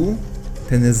boku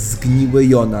ten zgniły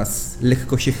Jonas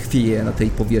lekko się chwieje na tej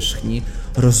powierzchni,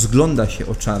 rozgląda się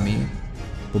oczami,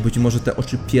 bo być może te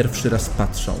oczy pierwszy raz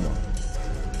patrzą.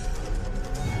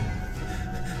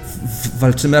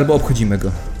 Walczymy albo obchodzimy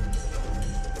go?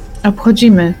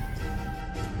 Obchodzimy.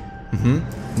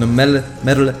 No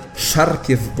Merl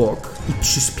szarpie w bok i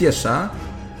przyspiesza,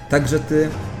 tak że ty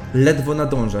ledwo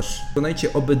nadążasz.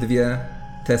 Wykonajcie obydwie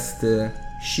testy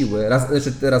siły.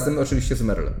 Razem oczywiście z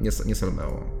Merle, nie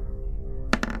Salmeo.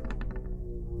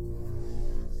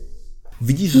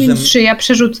 Widzisz, że... -3, ja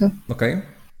przerzucę. Okej.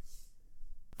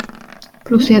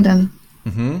 +1.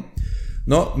 Mhm.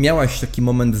 No, miałaś taki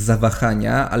moment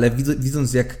zawahania, ale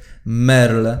widząc jak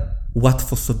Merle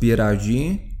łatwo sobie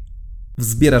radzi,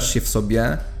 wzbierasz się w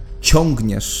sobie,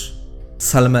 ciągniesz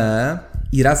Salmeę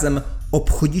i razem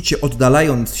obchodzicie,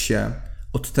 oddalając się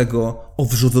od tego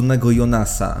owrzodzonego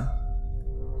Jonasa.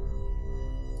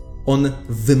 On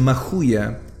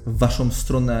wymachuje w waszą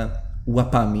stronę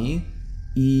łapami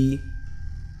i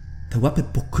te łapy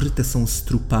pokryte są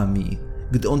strupami.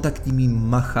 Gdy on tak nimi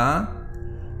macha,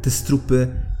 te strupy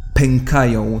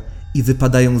pękają i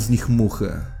wypadają z nich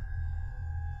muchy.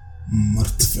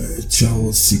 Martwe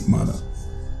ciało Sigmara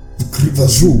pokrywa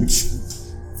żółć.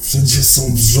 Wszędzie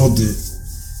są wrzody.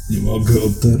 Nie mogę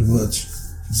oderwać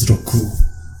wzroku.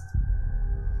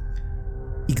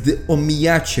 I gdy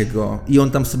omijacie go i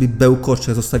on tam sobie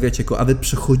bełkocze, zostawiacie go, a wy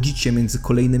przechodzicie między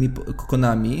kolejnymi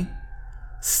kokonami,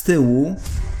 z tyłu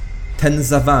ten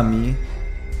za wami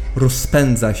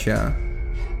rozpędza się.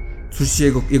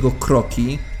 Słyszycie jego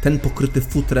kroki, ten pokryty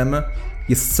futrem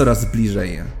jest coraz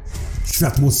bliżej.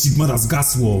 Światło Sigmara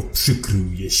zgasło,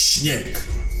 przykrył je śnieg.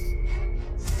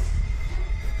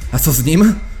 A co z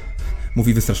nim?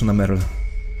 Mówi wystraszona Merle.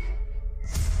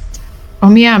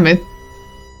 Omijamy.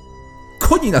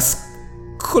 Goni nas!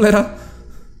 Cholera!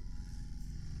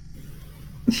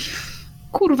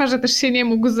 Kurwa, że też się nie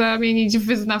mógł zamienić w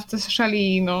wyznawcę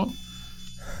szali, no.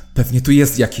 Pewnie tu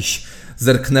jest jakiś.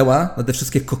 Zerknęła na te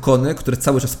wszystkie kokony, które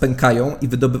cały czas pękają i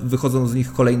wychodzą z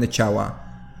nich kolejne ciała.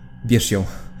 Bierz ją.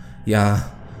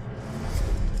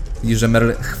 Widzisz, że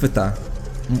Merle chwyta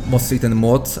mocniej ten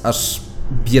młot, aż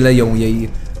bieleją jej,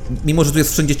 mimo że tu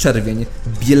jest wszędzie czerwień,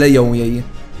 bieleją jej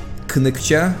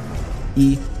knykcie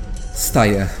i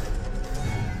staje.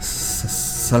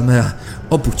 Salmea,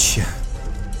 obudź się.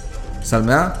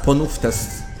 Salmea, ponów test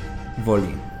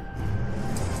woli.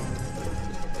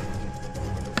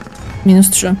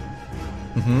 -3.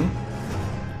 Mhm.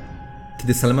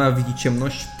 Kiedy Salmea widzi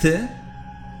ciemność, ty,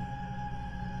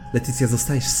 Leticja,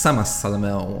 zostajesz sama z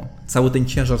Salmeą. Cały ten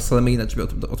ciężar Salmei na ciebie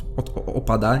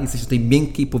opada. Jesteś na tej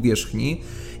miękkiej powierzchni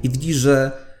i widzisz,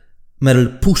 że Merle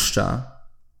puszcza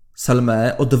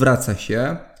Salmeę, odwraca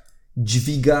się,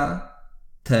 dźwiga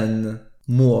ten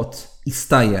młot i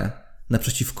staje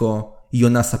naprzeciwko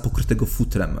Jonasa pokrytego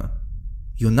futrem.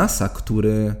 Jonasa,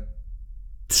 który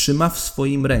trzyma w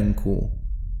swoim ręku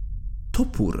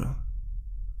topór.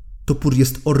 Topór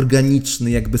jest organiczny,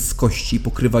 jakby z kości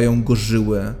pokrywają go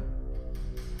żyły,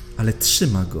 ale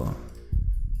trzyma go.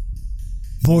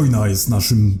 Wojna jest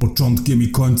naszym początkiem i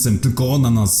końcem, tylko ona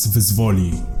nas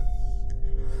wyzwoli.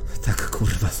 Tak,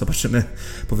 kurwa, zobaczymy,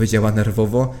 powiedziała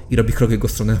nerwowo i robi krok w jego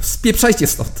stronę. Spieprzajcie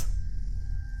stąd!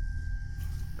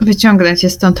 Wyciągnę cię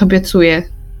stąd, obiecuję.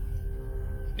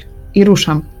 I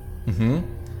ruszam. Mhm.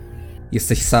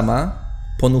 Jesteś sama,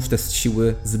 ponów test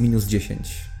siły z -10.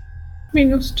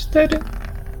 -4.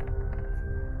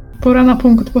 Pora na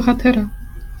punkt bohatera.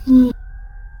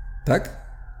 Tak?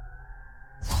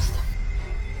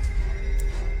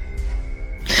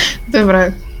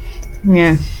 Dobra.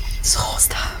 Nie.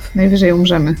 Zostaw. Najwyżej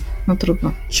umrzemy. No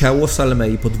trudno. Ciało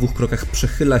Salmei po 2 krokach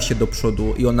przechyla się do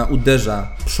przodu i ona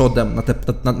uderza przodem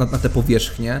na tę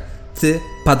powierzchnię. Ty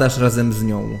padasz razem z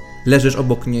nią. Leżysz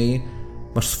obok niej,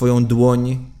 masz swoją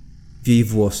dłoń w jej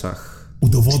włosach.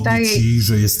 Udowodnię ci,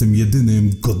 że jestem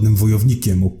jedynym godnym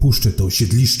wojownikiem. Opuszczę to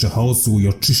siedliszcze chaosu i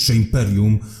oczyszczę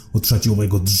imperium od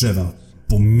szaciołowego drzewa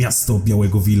po miasto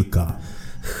Białego Wilka.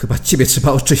 Chyba ciebie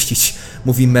trzeba oczyścić,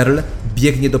 mówi Merle,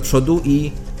 biegnie do przodu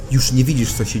i już nie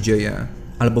widzisz, co się dzieje.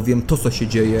 Albowiem to, co się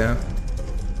dzieje,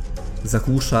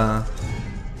 zagłusza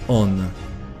on,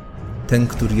 ten,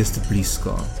 który jest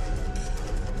blisko.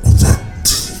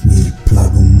 Odetnij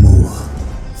plagą much,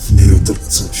 w niej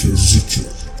odwraca się życie.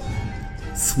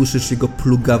 Słyszysz jego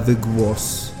plugawy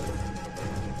głos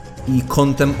i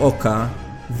kątem oka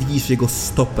widzisz jego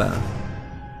stopę,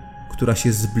 która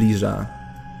się zbliża.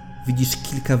 Widzisz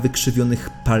kilka wykrzywionych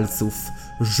palców,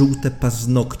 żółte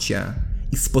paznokcie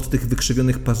i spod tych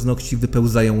wykrzywionych paznokci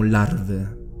wypełzają larwy.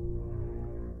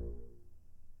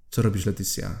 Co robisz,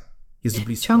 Leticia? Jest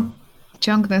blisko.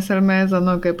 Ciągnę Salmeę za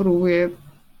nogę, próbuję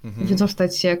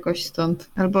wydostać się jakoś stąd.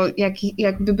 Albo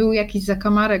jakby był jakiś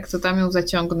zakamarek, co tam ją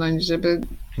zaciągnąć, żeby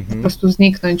po prostu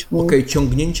zniknąć mu. Okej,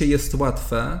 ciągnięcie jest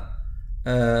łatwe,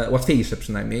 łatwiejsze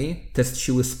przynajmniej. Test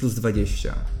siły z +20.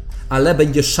 Ale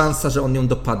będzie szansa, że on ją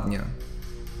dopadnie.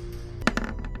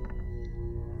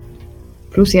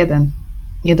 +1.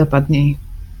 Nie dopadnie jej.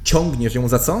 ciągniesz ją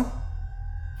za co?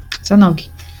 Za nogi.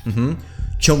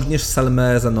 Ciągniesz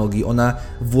Salmeę za nogi. Ona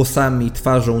włosami,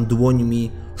 twarzą,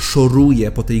 dłońmi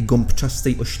szoruje po tej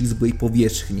gąbczastej, oślizgłej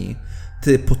powierzchni.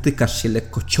 Ty potykasz się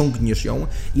lekko, ciągniesz ją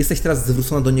i jesteś teraz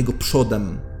zwrócona do niego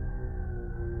przodem.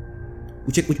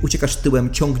 Uciekasz tyłem,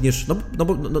 ciągniesz,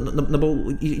 bo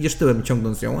idziesz tyłem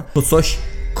ciągnąc ją. To coś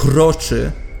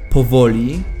kroczy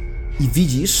powoli i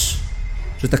widzisz,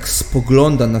 że tak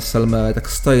spogląda na Salmeę, tak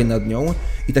stoi nad nią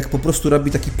i tak po prostu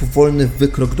robi taki powolny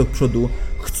wykrok do przodu,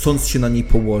 chcąc się na niej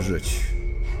położyć.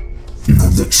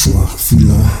 Nadeszła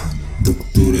chwila, do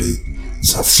której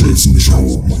zawsze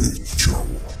zmierzało moje ciało.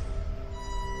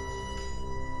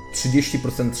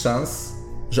 30% szans,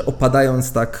 że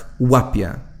opadając tak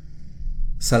łapie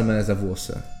Salmeę za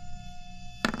włosy.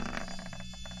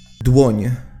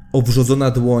 Dłoń,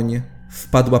 obrzodzona dłoń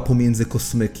wpadła pomiędzy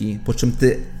kosmyki, po czym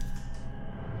ty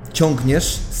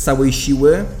ciągniesz z całej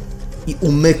siły i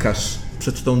umykasz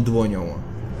przed tą dłonią.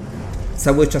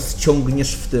 Cały czas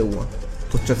ciągniesz w tył,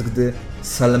 podczas gdy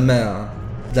Salmea,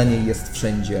 dla niej jest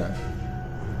wszędzie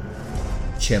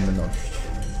ciemność.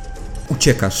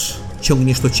 Uciekasz,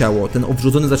 ciągniesz to ciało, ten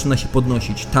obrzodzony zaczyna się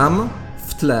podnosić. Tam,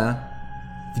 w tle,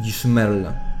 widzisz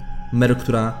Merl,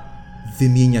 która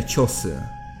wymienia ciosy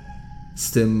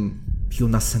z tym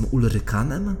Jonasem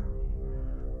Ulrykanem?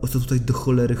 O co tutaj do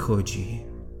cholery chodzi?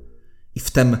 I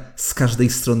wtem z każdej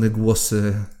strony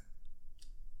głosy: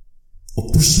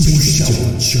 Opuśćcie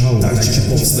ciało, dajcie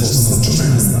powstać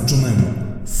naznaczonemu.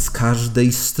 Z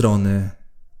każdej strony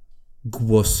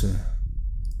głosy.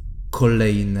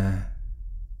 Kolejne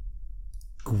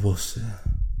głosy.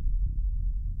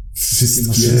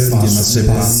 Wszystkie nasze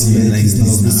pasje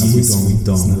znalazły swój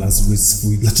dom.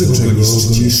 Dlaczego go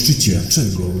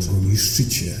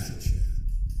niszczycie?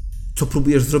 Co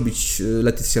próbujesz zrobić,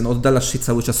 Leticia? No oddalasz się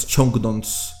cały czas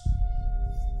ciągnąc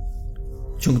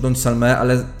Salmeę,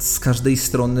 ale z każdej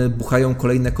strony buchają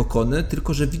kolejne kokony,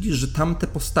 tylko że widzisz, że tamte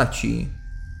postaci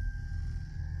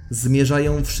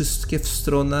zmierzają wszystkie w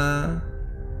stronę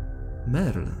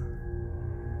Merl.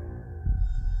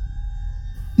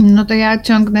 No to ja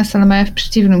ciągnę Salmeę w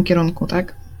przeciwnym kierunku,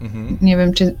 tak? Nie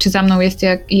wiem, czy za mną jest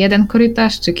jak jeden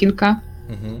korytarz, czy kilka?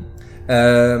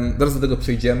 Zaraz do tego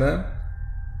przejdziemy.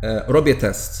 Robię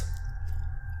test.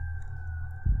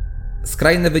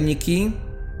 Skrajne wyniki.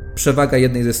 Przewaga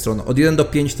jednej ze stron. Od 1 do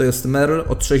 5 to jest Merl,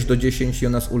 od 6 do 10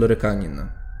 Jonas Ulrykanin.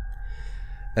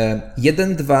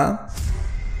 1-2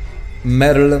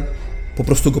 Merl po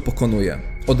prostu go pokonuje.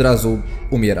 Od razu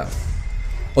umiera.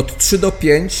 Od 3 do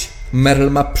 5 Merl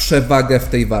ma przewagę w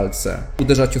tej walce.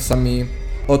 Uderza ciosami.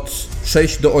 Od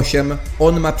 6 do 8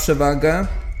 on ma przewagę.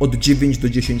 Od 9 do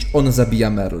 10 on zabija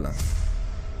Merl.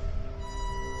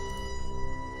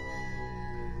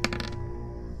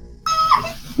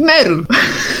 Merl!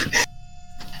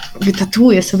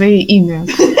 Wytatuję sobie jej imię.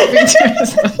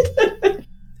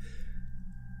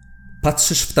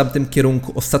 Patrzysz w tamtym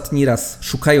kierunku ostatni raz,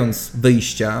 szukając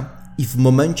wyjścia, i w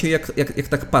momencie, jak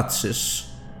tak patrzysz,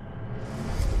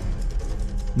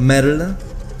 Merl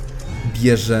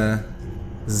bierze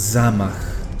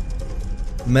zamach.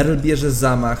 Merl bierze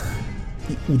zamach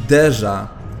i uderza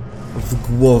w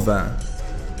głowę,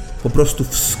 po prostu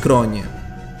w skroń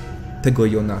tego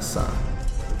Jonasa.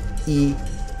 I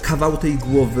kawał tej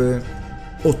głowy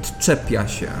odczepia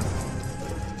się.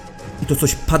 I to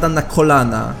coś pada na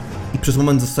kolana i przez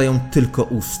moment zostają tylko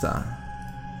usta.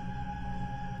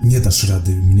 Nie dasz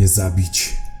rady mnie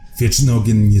zabić. Wieczny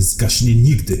ogień nie zgaśnie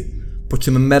nigdy. Po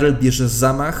czym Merl bierze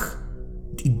zamach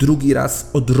i drugi raz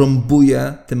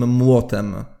odrąbuje tym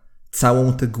młotem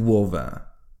całą tę głowę.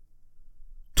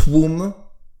 Tłum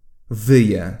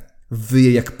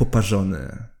wyje jak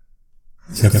poparzony.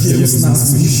 Jak wielu z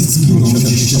nas musi zginąć,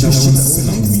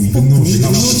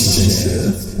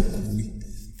 się.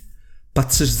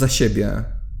 Patrzysz za siebie,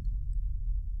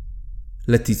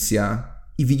 Leticia,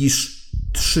 i widzisz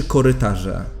 3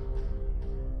 korytarze.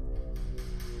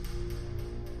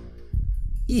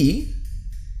 I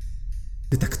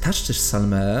gdy tak taszczysz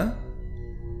Salmeę,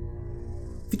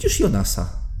 widzisz Jonasa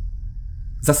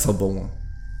za sobą.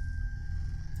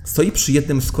 Stoi przy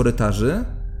jednym z korytarzy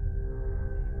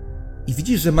i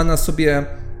widzisz, że ma na sobie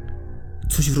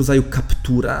coś w rodzaju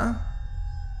kaptura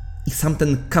i sam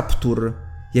ten kaptur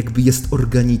jakby jest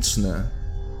organiczny.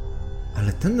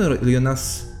 Ale ten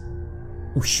Jonas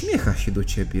uśmiecha się do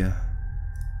ciebie.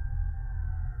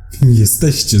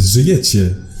 Jesteście,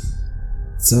 żyjecie.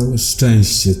 Całe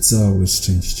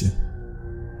szczęście.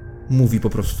 Mówi po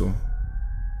prostu.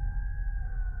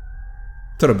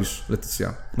 Co robisz,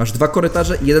 Leticia? Masz 2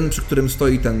 korytarze i jeden, przy którym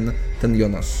stoi ten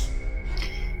Jonas.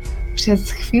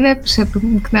 Przez chwilę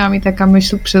przemknęła mi taka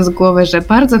myśl przez głowę, że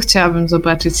bardzo chciałabym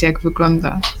zobaczyć, jak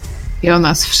wygląda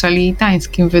Jonas w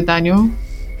szalitańskim wydaniu.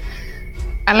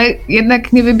 Ale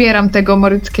jednak nie wybieram tego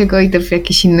moryckiego, idę w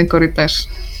jakiś inny korytarz.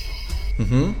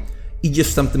 Idziesz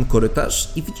w tamtym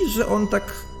korytarz i widzisz, że on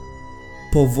tak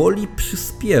powoli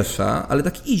przyspiesza, ale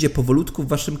tak idzie powolutku w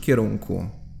waszym kierunku.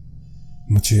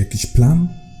 Macie jakiś plan?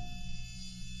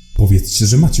 Powiedzcie,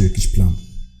 że macie jakiś plan.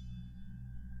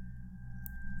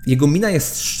 Jego mina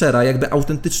jest szczera, jakby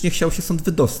autentycznie chciał się stąd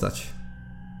wydostać.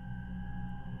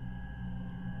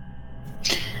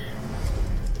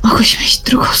 Mogłyśmy iść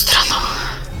drugą stroną.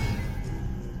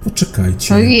 Poczekajcie.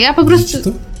 To ja po prostu...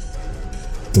 Widzicie to?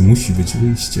 To musi być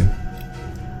wyjście.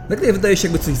 Nagle wydaje się,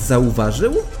 jakby coś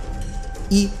zauważył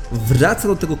i wraca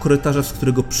do tego korytarza, z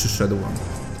którego przyszedł.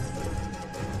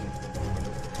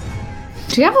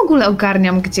 Czy ja w ogóle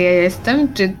ogarniam, gdzie ja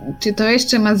jestem? Czy to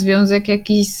jeszcze ma związek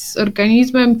jakiś z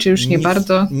organizmem, czy już nie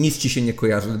bardzo? Nic ci się nie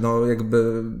kojarzy. No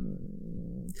jakby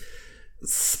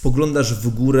spoglądasz w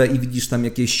górę i widzisz tam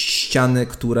jakieś ściany,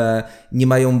 które nie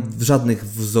mają żadnych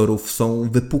wzorów, są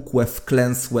wypukłe,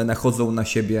 wklęsłe, nachodzą na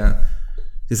siebie.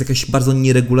 To jest jakaś bardzo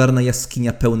nieregularna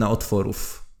jaskinia pełna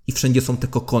otworów. I wszędzie są te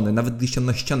kokony, nawet gdzieś tam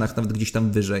na ścianach, nawet gdzieś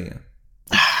tam wyżej.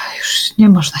 Już nie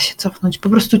można się cofnąć. Po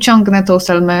prostu ciągnę tą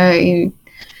Salmę i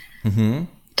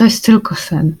to jest tylko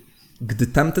sen. Gdy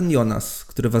tamten Jonas,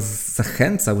 który was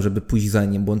zachęcał, żeby pójść za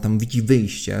nim, bo on tam widzi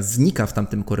wyjście, znika w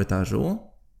tamtym korytarzu,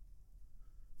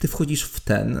 ty wchodzisz w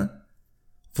ten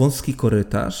wąski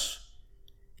korytarz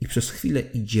i przez chwilę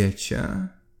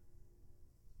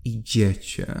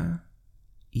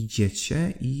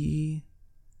idziecie i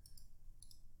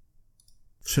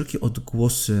wszelkie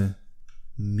odgłosy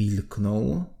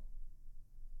milkną.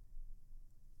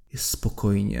 Jest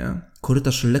spokojnie.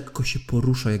 Korytarz lekko się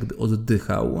porusza, jakby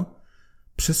oddychał.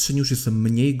 Przestrzeń już jest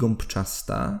mniej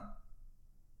gąbczasta.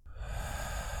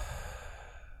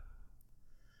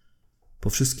 Po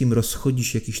wszystkim rozchodzi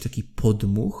się jakiś taki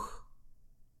podmuch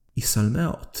i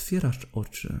Salmea, otwierasz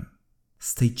oczy.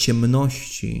 Z tej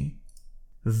ciemności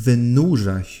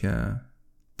wynurza się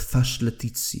twarz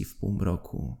Leticji w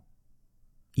półmroku.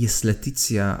 Jest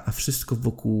Leticja, a wszystko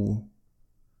wokół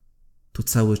to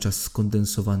cały czas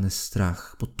skondensowany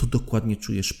strach, bo tu dokładnie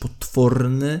czujesz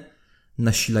potworny,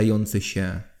 nasilający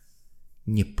się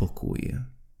niepokój.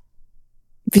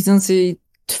 Widząc jej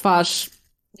twarz,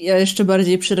 ja jeszcze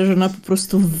bardziej przerażona po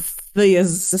prostu wyję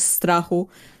ze strachu.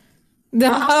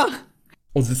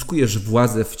 Odzyskujesz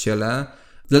władzę w ciele,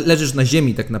 leżysz na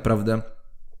ziemi tak naprawdę.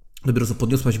 Dopiero co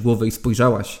podniosłaś głowę i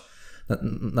spojrzałaś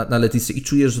na Leticję i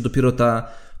czujesz, że dopiero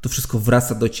to wszystko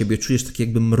wraca do ciebie. Czujesz takie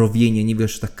jakby mrowienie, nie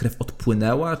wiesz, czy ta krew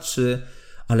odpłynęła,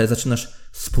 ale zaczynasz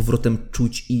z powrotem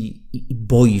czuć i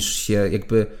boisz się,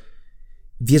 jakby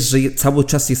wiesz, że cały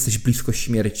czas jesteś blisko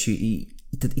śmierci i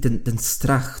ten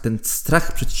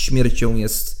strach przed śmiercią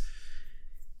jest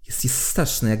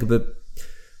straszny, jakby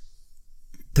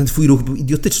ten twój ruch był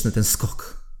idiotyczny, ten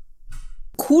skok.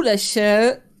 Kulę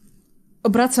się,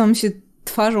 obracam się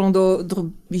twarzą do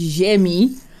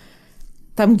ziemi,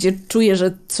 tam gdzie czuję,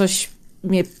 że coś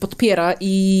mnie podpiera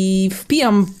i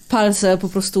wpijam palce po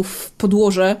prostu w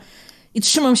podłoże i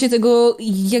trzymam się tego,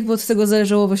 jakby od tego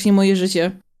zależało właśnie moje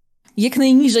życie. Jak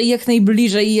najniżej, jak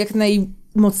najbliżej i jak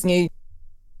najmocniej.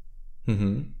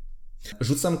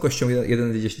 Rzucam kością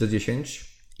 1 do 10.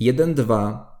 1,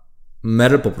 2.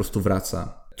 Merl po prostu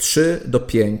wraca. 3 do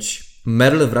 5.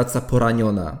 Merl wraca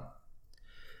poraniona.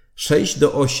 6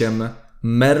 do 8.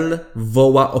 Merl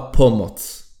woła o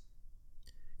pomoc.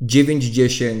 9,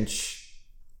 10.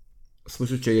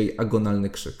 Słyszycie jej agonalny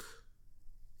krzyk.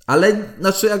 Ale,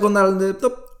 agonalny,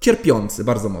 cierpiący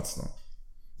bardzo mocno.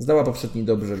 Zdała poprzedni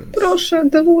dobrze. Proszę,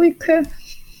 dwójkę.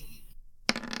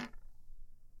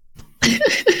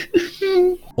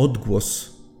 Odgłos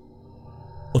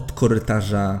od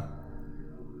korytarza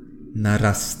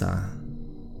narasta.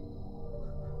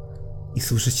 I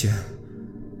słyszycie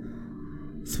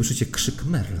krzyk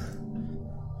Merl.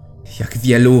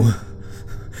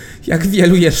 Jak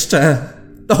wielu jeszcze?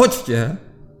 No chodźcie!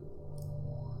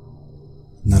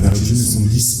 Narodziny są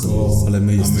blisko, ale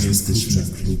my jesteśmy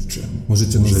kluczem.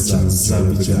 Możecie nas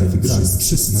zabić, ale wygrać.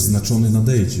 Naznaczony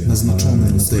nadejdzie.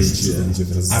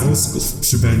 A rozkaz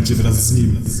przybędzie wraz z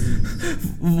nim.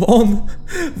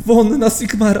 Won na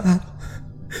Sigmara!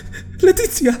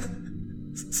 Leticja!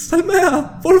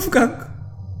 Salmea! Wolfgang!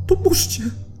 Pomóżcie!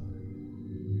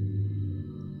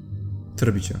 Co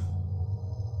robicie?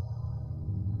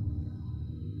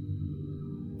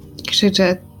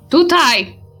 Krzyczę,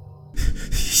 tutaj!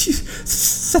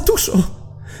 Za dużo!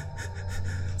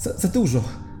 Za dużo!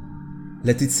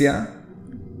 Leticja,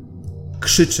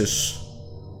 krzyczysz.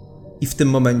 I w tym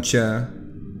momencie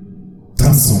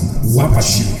Tam są,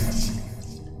 łapać ich.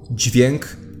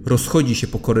 dźwięk rozchodzi się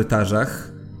po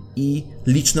korytarzach i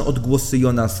liczne odgłosy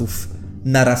Jonasów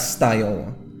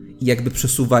narastają i jakby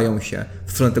przesuwają się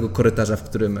w stronę tego korytarza, w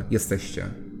którym jesteście.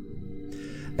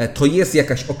 To jest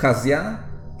jakaś okazja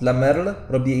dla Merl,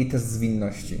 robię jej test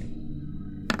zwinności.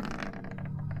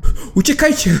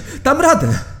 Uciekajcie! Dam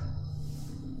radę!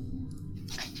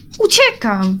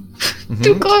 Uciekam!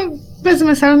 Tylko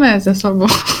wezmę Salmę ze sobą.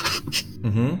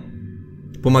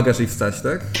 Pomagasz jej wstać,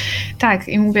 tak? Tak,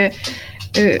 i mówię,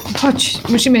 chodź,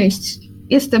 musimy iść.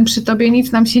 Jestem przy tobie,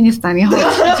 nic nam się nie stanie. Chodź,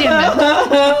 idziemy.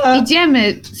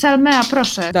 Idziemy. Salmea,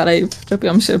 proszę. Dalej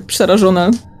wczepiam się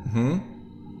przerażona.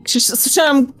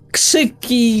 Słyszałam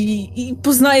krzyki i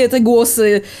poznaję te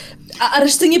głosy, a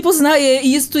reszty nie poznaję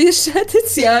i jest tu jeszcze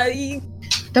Letycja i...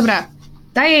 Dobra,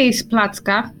 daję jej z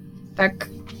placka, tak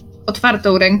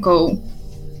otwartą ręką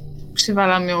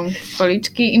przywalam ją w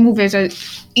policzki i mówię, że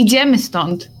idziemy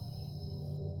stąd.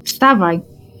 Wstawaj.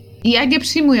 I ja nie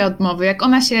przyjmuję odmowy. Jak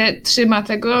ona się trzyma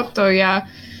tego, to ja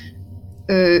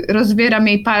rozbieram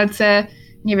jej palce,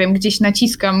 nie wiem, gdzieś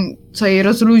naciskam, co jej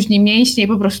rozluźni mięśnie i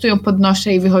po prostu ją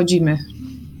podnoszę i wychodzimy.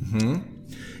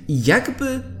 I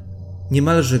jakby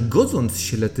niemalże godząc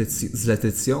się z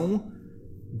Letycją,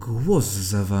 głos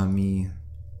za wami.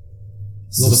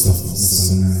 Zostaw nas,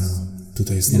 Salmea.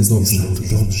 Tutaj jest nam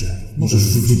dobrze. Możesz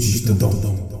wrócić do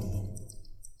domu.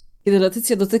 Kiedy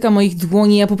Letycja dotyka moich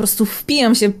dłoni, ja po prostu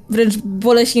wpijam się wręcz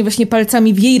boleśnie właśnie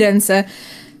palcami w jej ręce.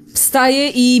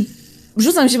 Wstaję i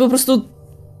rzucam się po prostu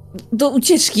do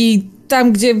ucieczki,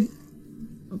 tam gdzie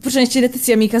po części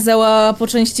Letycja mi kazała, a po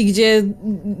części gdzie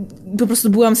po prostu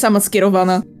byłam sama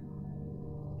skierowana.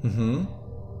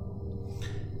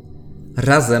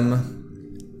 Razem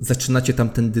zaczynacie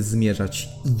tamtędy zmierzać.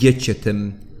 Idziecie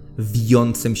tym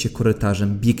wijącym się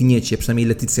korytarzem, biegniecie, przynajmniej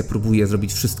Letycja próbuje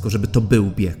zrobić wszystko, żeby to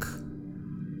był bieg.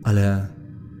 Ale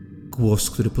głos,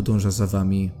 który podąża za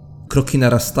wami, kroki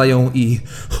narastają i...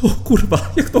 O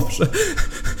kurwa, jak dobrze!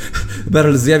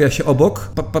 Merl zjawia się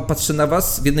obok, patrzy na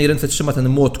was, w jednej ręce trzyma ten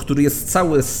młot, który jest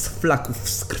cały z flaków,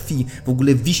 z krwi, w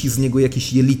ogóle wisi z niego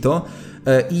jakieś jelito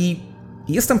i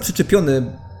jest tam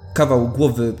przyczepiony kawał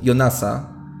głowy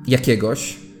Jonasa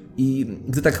jakiegoś. I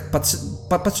gdy tak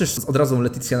patrzysz od razu,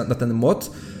 Letycja, na ten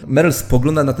młot, Merl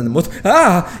spogląda na ten młot,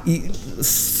 i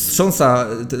strząsa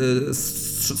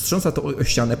to o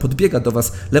ścianę, podbiega do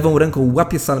was, lewą ręką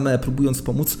łapie Salmeę, próbując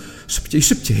pomóc.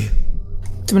 Szybciej.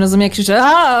 Tym razem jak krzyczę,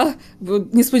 bo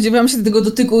nie spodziewałam się tego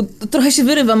dotyku, trochę się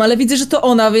wyrywam, ale widzę, że to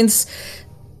ona, więc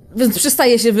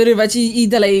przestaję się wyrywać i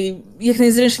dalej, jak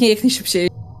najzręczniej, jak najszybciej.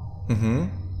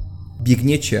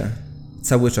 Biegniecie.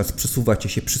 Cały czas przesuwacie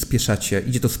się, przyspieszacie,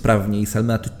 idzie to sprawnie i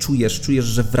Salmea, ty czujesz,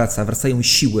 że wracają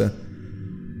siły.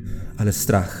 Ale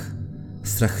strach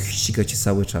ściga cię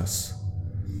cały czas.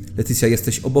 Letycja,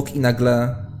 jesteś obok i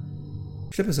nagle...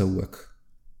 Ślepy zaułek.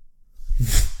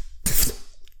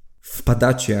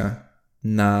 Wpadacie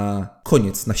na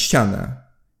koniec, na ścianę.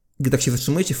 Gdy tak się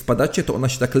zatrzymujecie, wpadacie, to ona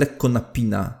się tak lekko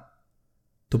napina.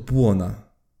 To błona.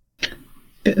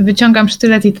 Wyciągam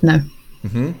sztylet i tnę.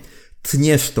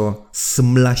 Tniesz to z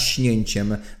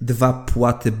mlaśnięciem. 2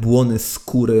 płaty błony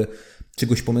skóry,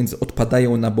 czegoś pomiędzy,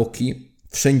 odpadają na boki.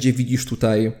 Wszędzie widzisz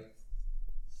tutaj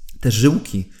te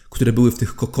żyłki, które były w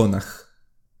tych kokonach.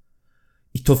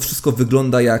 I to wszystko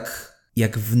wygląda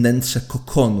jak wnętrze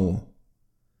kokonu.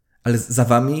 Ale za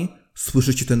wami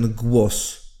słyszycie ten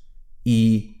głos.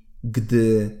 I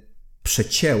gdy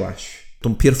przecięłaś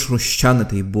tą pierwszą ścianę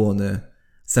tej błony,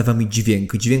 za wami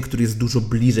dźwięk, który jest dużo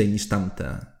bliżej niż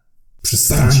tamte.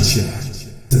 Przestańcie!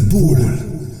 Ten ból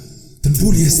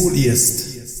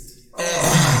jest...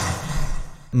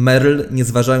 Merl, nie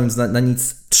zważając na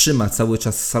nic, trzyma cały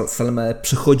czas Salmeę,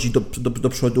 przechodzi do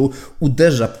przodu,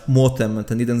 uderza młotem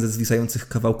ten jeden ze zwisających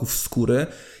kawałków skóry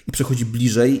i przechodzi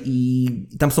bliżej i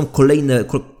tam są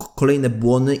kolejne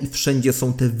błony i wszędzie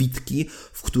są te witki,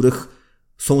 w których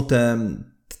są te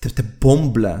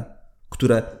bąble,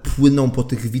 które płyną po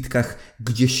tych witkach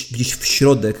gdzieś w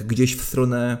środek, gdzieś w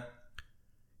stronę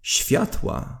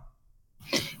światła.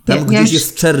 Tam gdzieś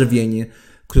jest czerwień,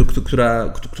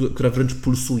 która wręcz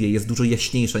pulsuje, jest dużo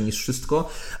jaśniejsza niż wszystko,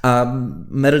 a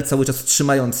Merl cały czas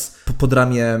trzymając pod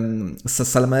ramię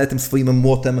Salmeę tym swoim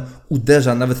młotem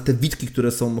uderza nawet te witki,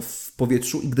 które są w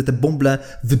powietrzu i gdy te bąble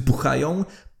wybuchają,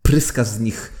 pryska z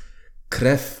nich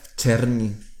krew, czerń,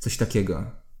 coś takiego.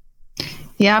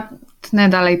 Ja tnę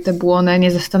dalej tę błonę,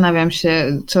 nie zastanawiam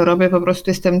się, co robię, po prostu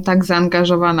jestem tak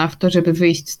zaangażowana w to, żeby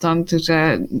wyjść stąd,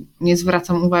 że nie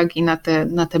zwracam uwagi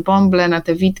na te bąble, na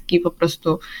te witki, po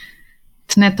prostu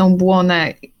tnę tą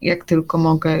błonę jak tylko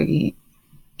mogę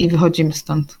i wychodzimy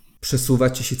stąd.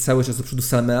 Przesuwacie się cały czas do przodu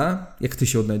Samea? Jak ty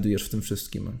się odnajdujesz w tym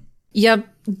wszystkim? Ja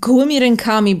gołymi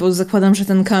rękami, bo zakładam, że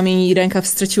ten kamień i rękaw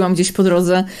straciłam gdzieś po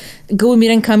drodze, gołymi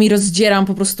rękami rozdzieram,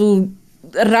 po prostu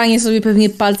ranię sobie pewnie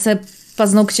palce,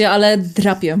 paznokcie, ale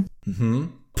drapię.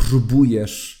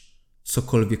 Próbujesz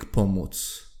cokolwiek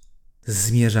pomóc.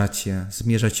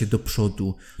 Zmierzacie do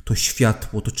przodu. To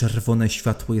światło, to czerwone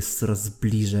światło jest coraz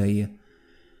bliżej.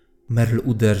 Merl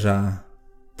uderza.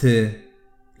 Ty,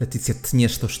 Leticja,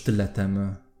 tniesz to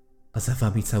sztyletem, a za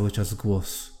wami cały czas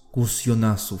głos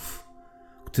Jonasów,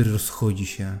 który rozchodzi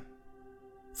się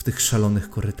w tych szalonych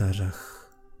korytarzach.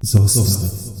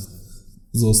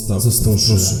 Zostaw,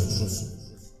 proszę.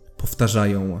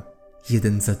 Powtarzają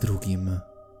jeden za drugim.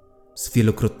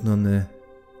 Zwielokrotniony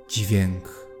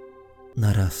dźwięk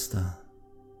narasta.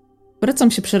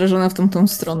 Wracam się przerażona w tamtą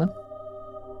stronę.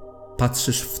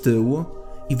 Patrzysz w tył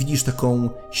i widzisz taką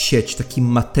sieć, taki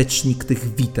matecznik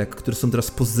tych witek, które są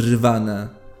teraz pozrywane.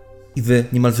 I wy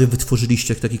niemalże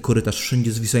wytworzyliście taki korytarz,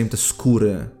 wszędzie zwisają te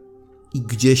skóry. I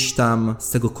gdzieś tam z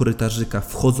tego korytarzyka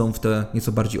wchodzą w tę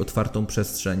nieco bardziej otwartą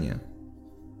przestrzeń.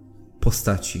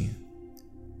 Postaci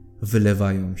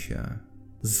wylewają się.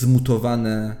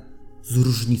 Zmutowane,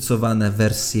 zróżnicowane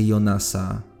wersje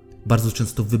Jonasa, bardzo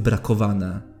często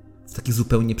wybrakowane w taki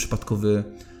zupełnie przypadkowy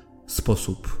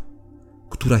sposób.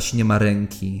 Któraś nie ma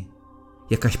ręki,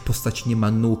 jakaś postać nie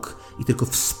ma nóg i tylko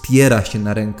wspiera się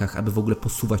na rękach, aby w ogóle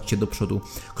posuwać się do przodu.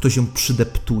 Ktoś ją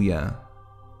przydeptuje.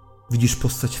 Widzisz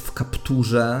postać w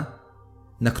kapturze,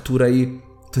 na której,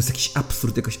 to jest jakiś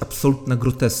absurd, jakaś absolutna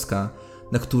groteska,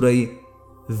 na której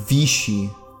wisi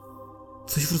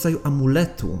coś w rodzaju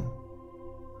amuletu.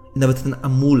 I nawet ten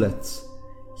amulet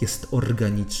jest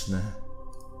organiczny.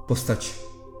 Postać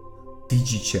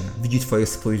widzi twoje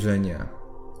spojrzenie.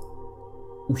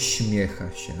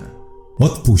 Uśmiecha się.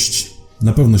 Odpuść.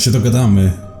 Na pewno się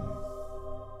dogadamy.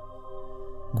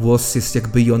 Głos jest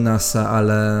jakby Jonasa,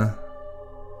 ale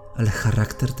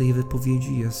charakter tej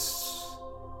wypowiedzi jest...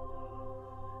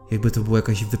 jakby to była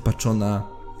jakaś wypaczona,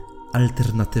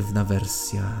 alternatywna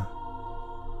wersja.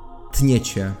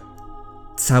 Tniecie.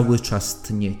 Cały czas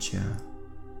tniecie.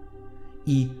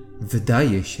 I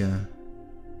wydaje się,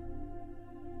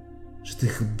 że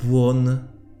tych błon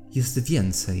jest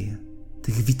więcej.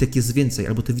 Tych witek jest więcej,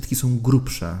 albo te witki są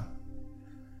grubsze.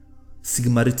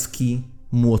 Sigmarycki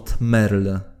młot Merl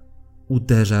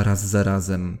uderza raz za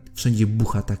razem. Wszędzie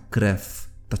bucha ta krew,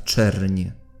 ta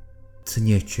czerń.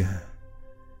 Tniecie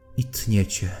i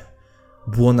tniecie.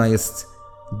 Błona jest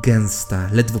gęsta,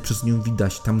 ledwo przez nią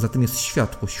widać. Tam za tym jest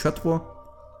światło. Światło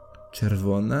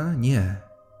czerwone? Nie.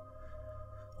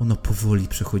 Ono powoli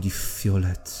przechodzi w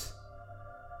fiolet.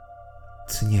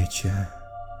 Tniecie.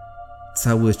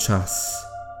 Cały czas.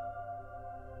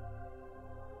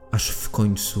 Aż w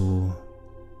końcu...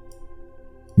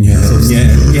 Nie.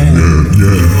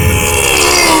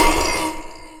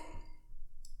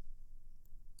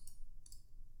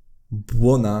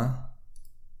 Błona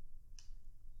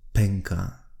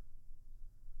pęka.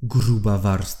 Gruba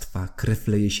warstwa, krew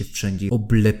leje się wszędzie,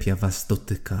 oblepia was,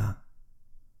 dotyka.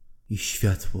 I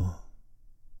światło,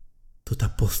 to ta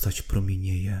postać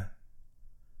promienieje.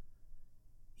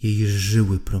 Jej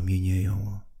żyły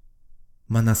promienieją.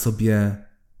 Ma na sobie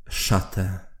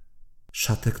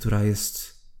szatę, która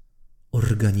jest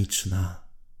organiczna.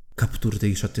 Kaptur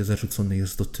tej szaty zarzucony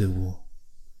jest do tyłu.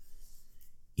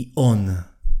 I on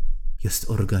jest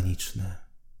organiczny.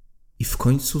 I w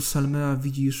końcu, Salmea,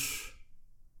 widzisz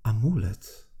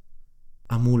amulet.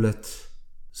 Amulet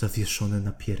zawieszony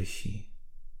na piersi.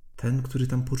 Ten, który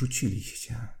tam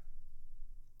porzuciliście.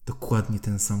 Dokładnie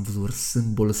ten sam wzór,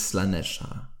 symbol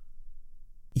Slanesha.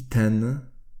 I ten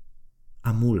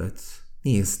amulet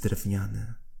nie jest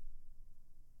drewniany.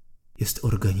 Jest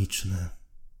organiczny.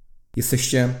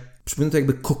 Jesteście, przypomina to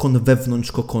jakby kokon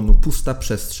wewnątrz kokonu, pusta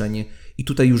przestrzeń i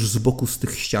tutaj już z boku z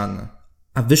tych ścian,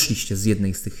 a wyszliście z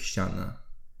jednej z tych ścian.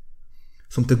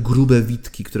 Są te grube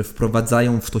witki, które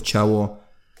wprowadzają w to ciało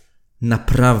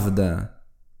naprawdę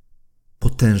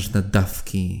potężne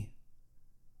dawki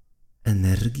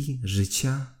energii,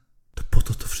 życia. To po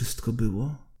to wszystko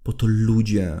było? Po to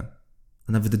ludzie,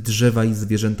 a nawet drzewa i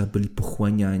zwierzęta byli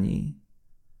pochłaniani,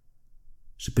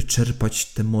 żeby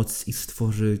czerpać tę moc i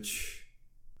stworzyć,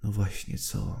 no właśnie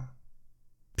co?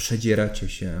 Przedzieracie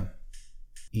się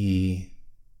i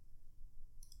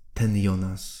ten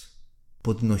Jonas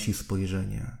podnosi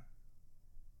spojrzenie.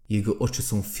 Jego oczy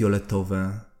są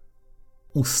fioletowe,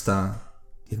 usta,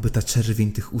 jakby ta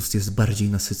czerwień tych ust jest bardziej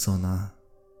nasycona.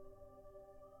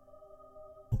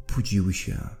 Obudziły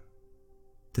się.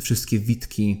 Te wszystkie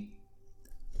witki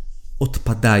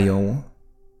odpadają.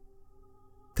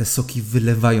 Te soki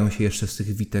wylewają się jeszcze z tych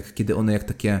witek, kiedy one jak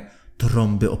takie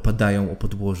trąby opadają o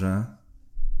podłoże.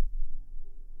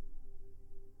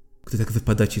 Gdy tak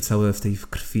wypadacie całe w tej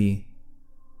krwi,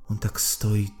 on tak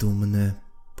stoi dumny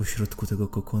pośrodku tego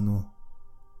kokonu.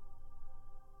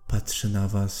 Patrzy na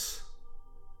was,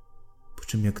 po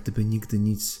czym jak gdyby nigdy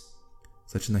nic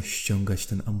zaczyna ściągać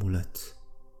ten amulet.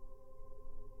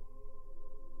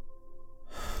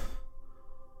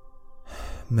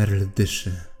 Merl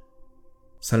dyszy.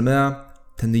 Salmea,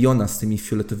 ten Jonas z tymi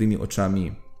fioletowymi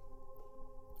oczami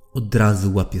od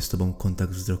razu łapie z tobą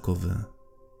kontakt wzrokowy.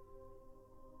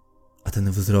 A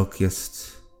ten wzrok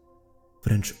jest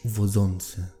wręcz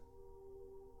uwodzący.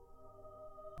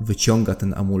 Wyciąga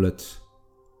ten amulet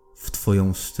w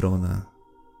twoją stronę.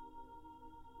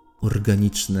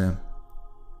 Organiczny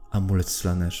amulet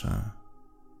Slanesha.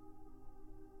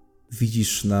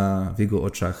 Widzisz w jego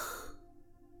oczach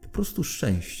po prostu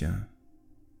szczęście.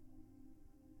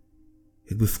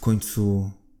 Jakby w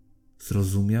końcu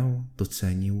zrozumiał,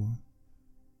 docenił.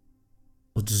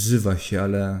 Odzywa się,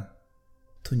 ale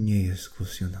to nie jest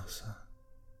głos Jonasa.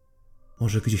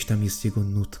 Może gdzieś tam jest jego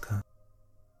nutka.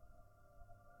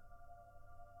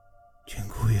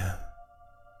 Dziękuję.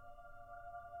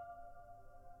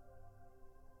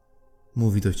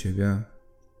 Mówi do ciebie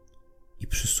i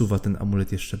przysuwa ten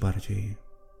amulet jeszcze bardziej.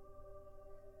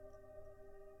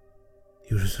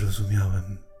 Już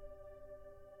zrozumiałem.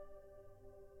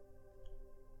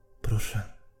 Proszę.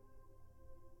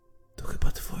 To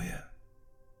chyba twoje.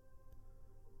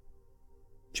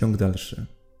 Ciąg dalszy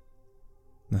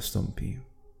nastąpi.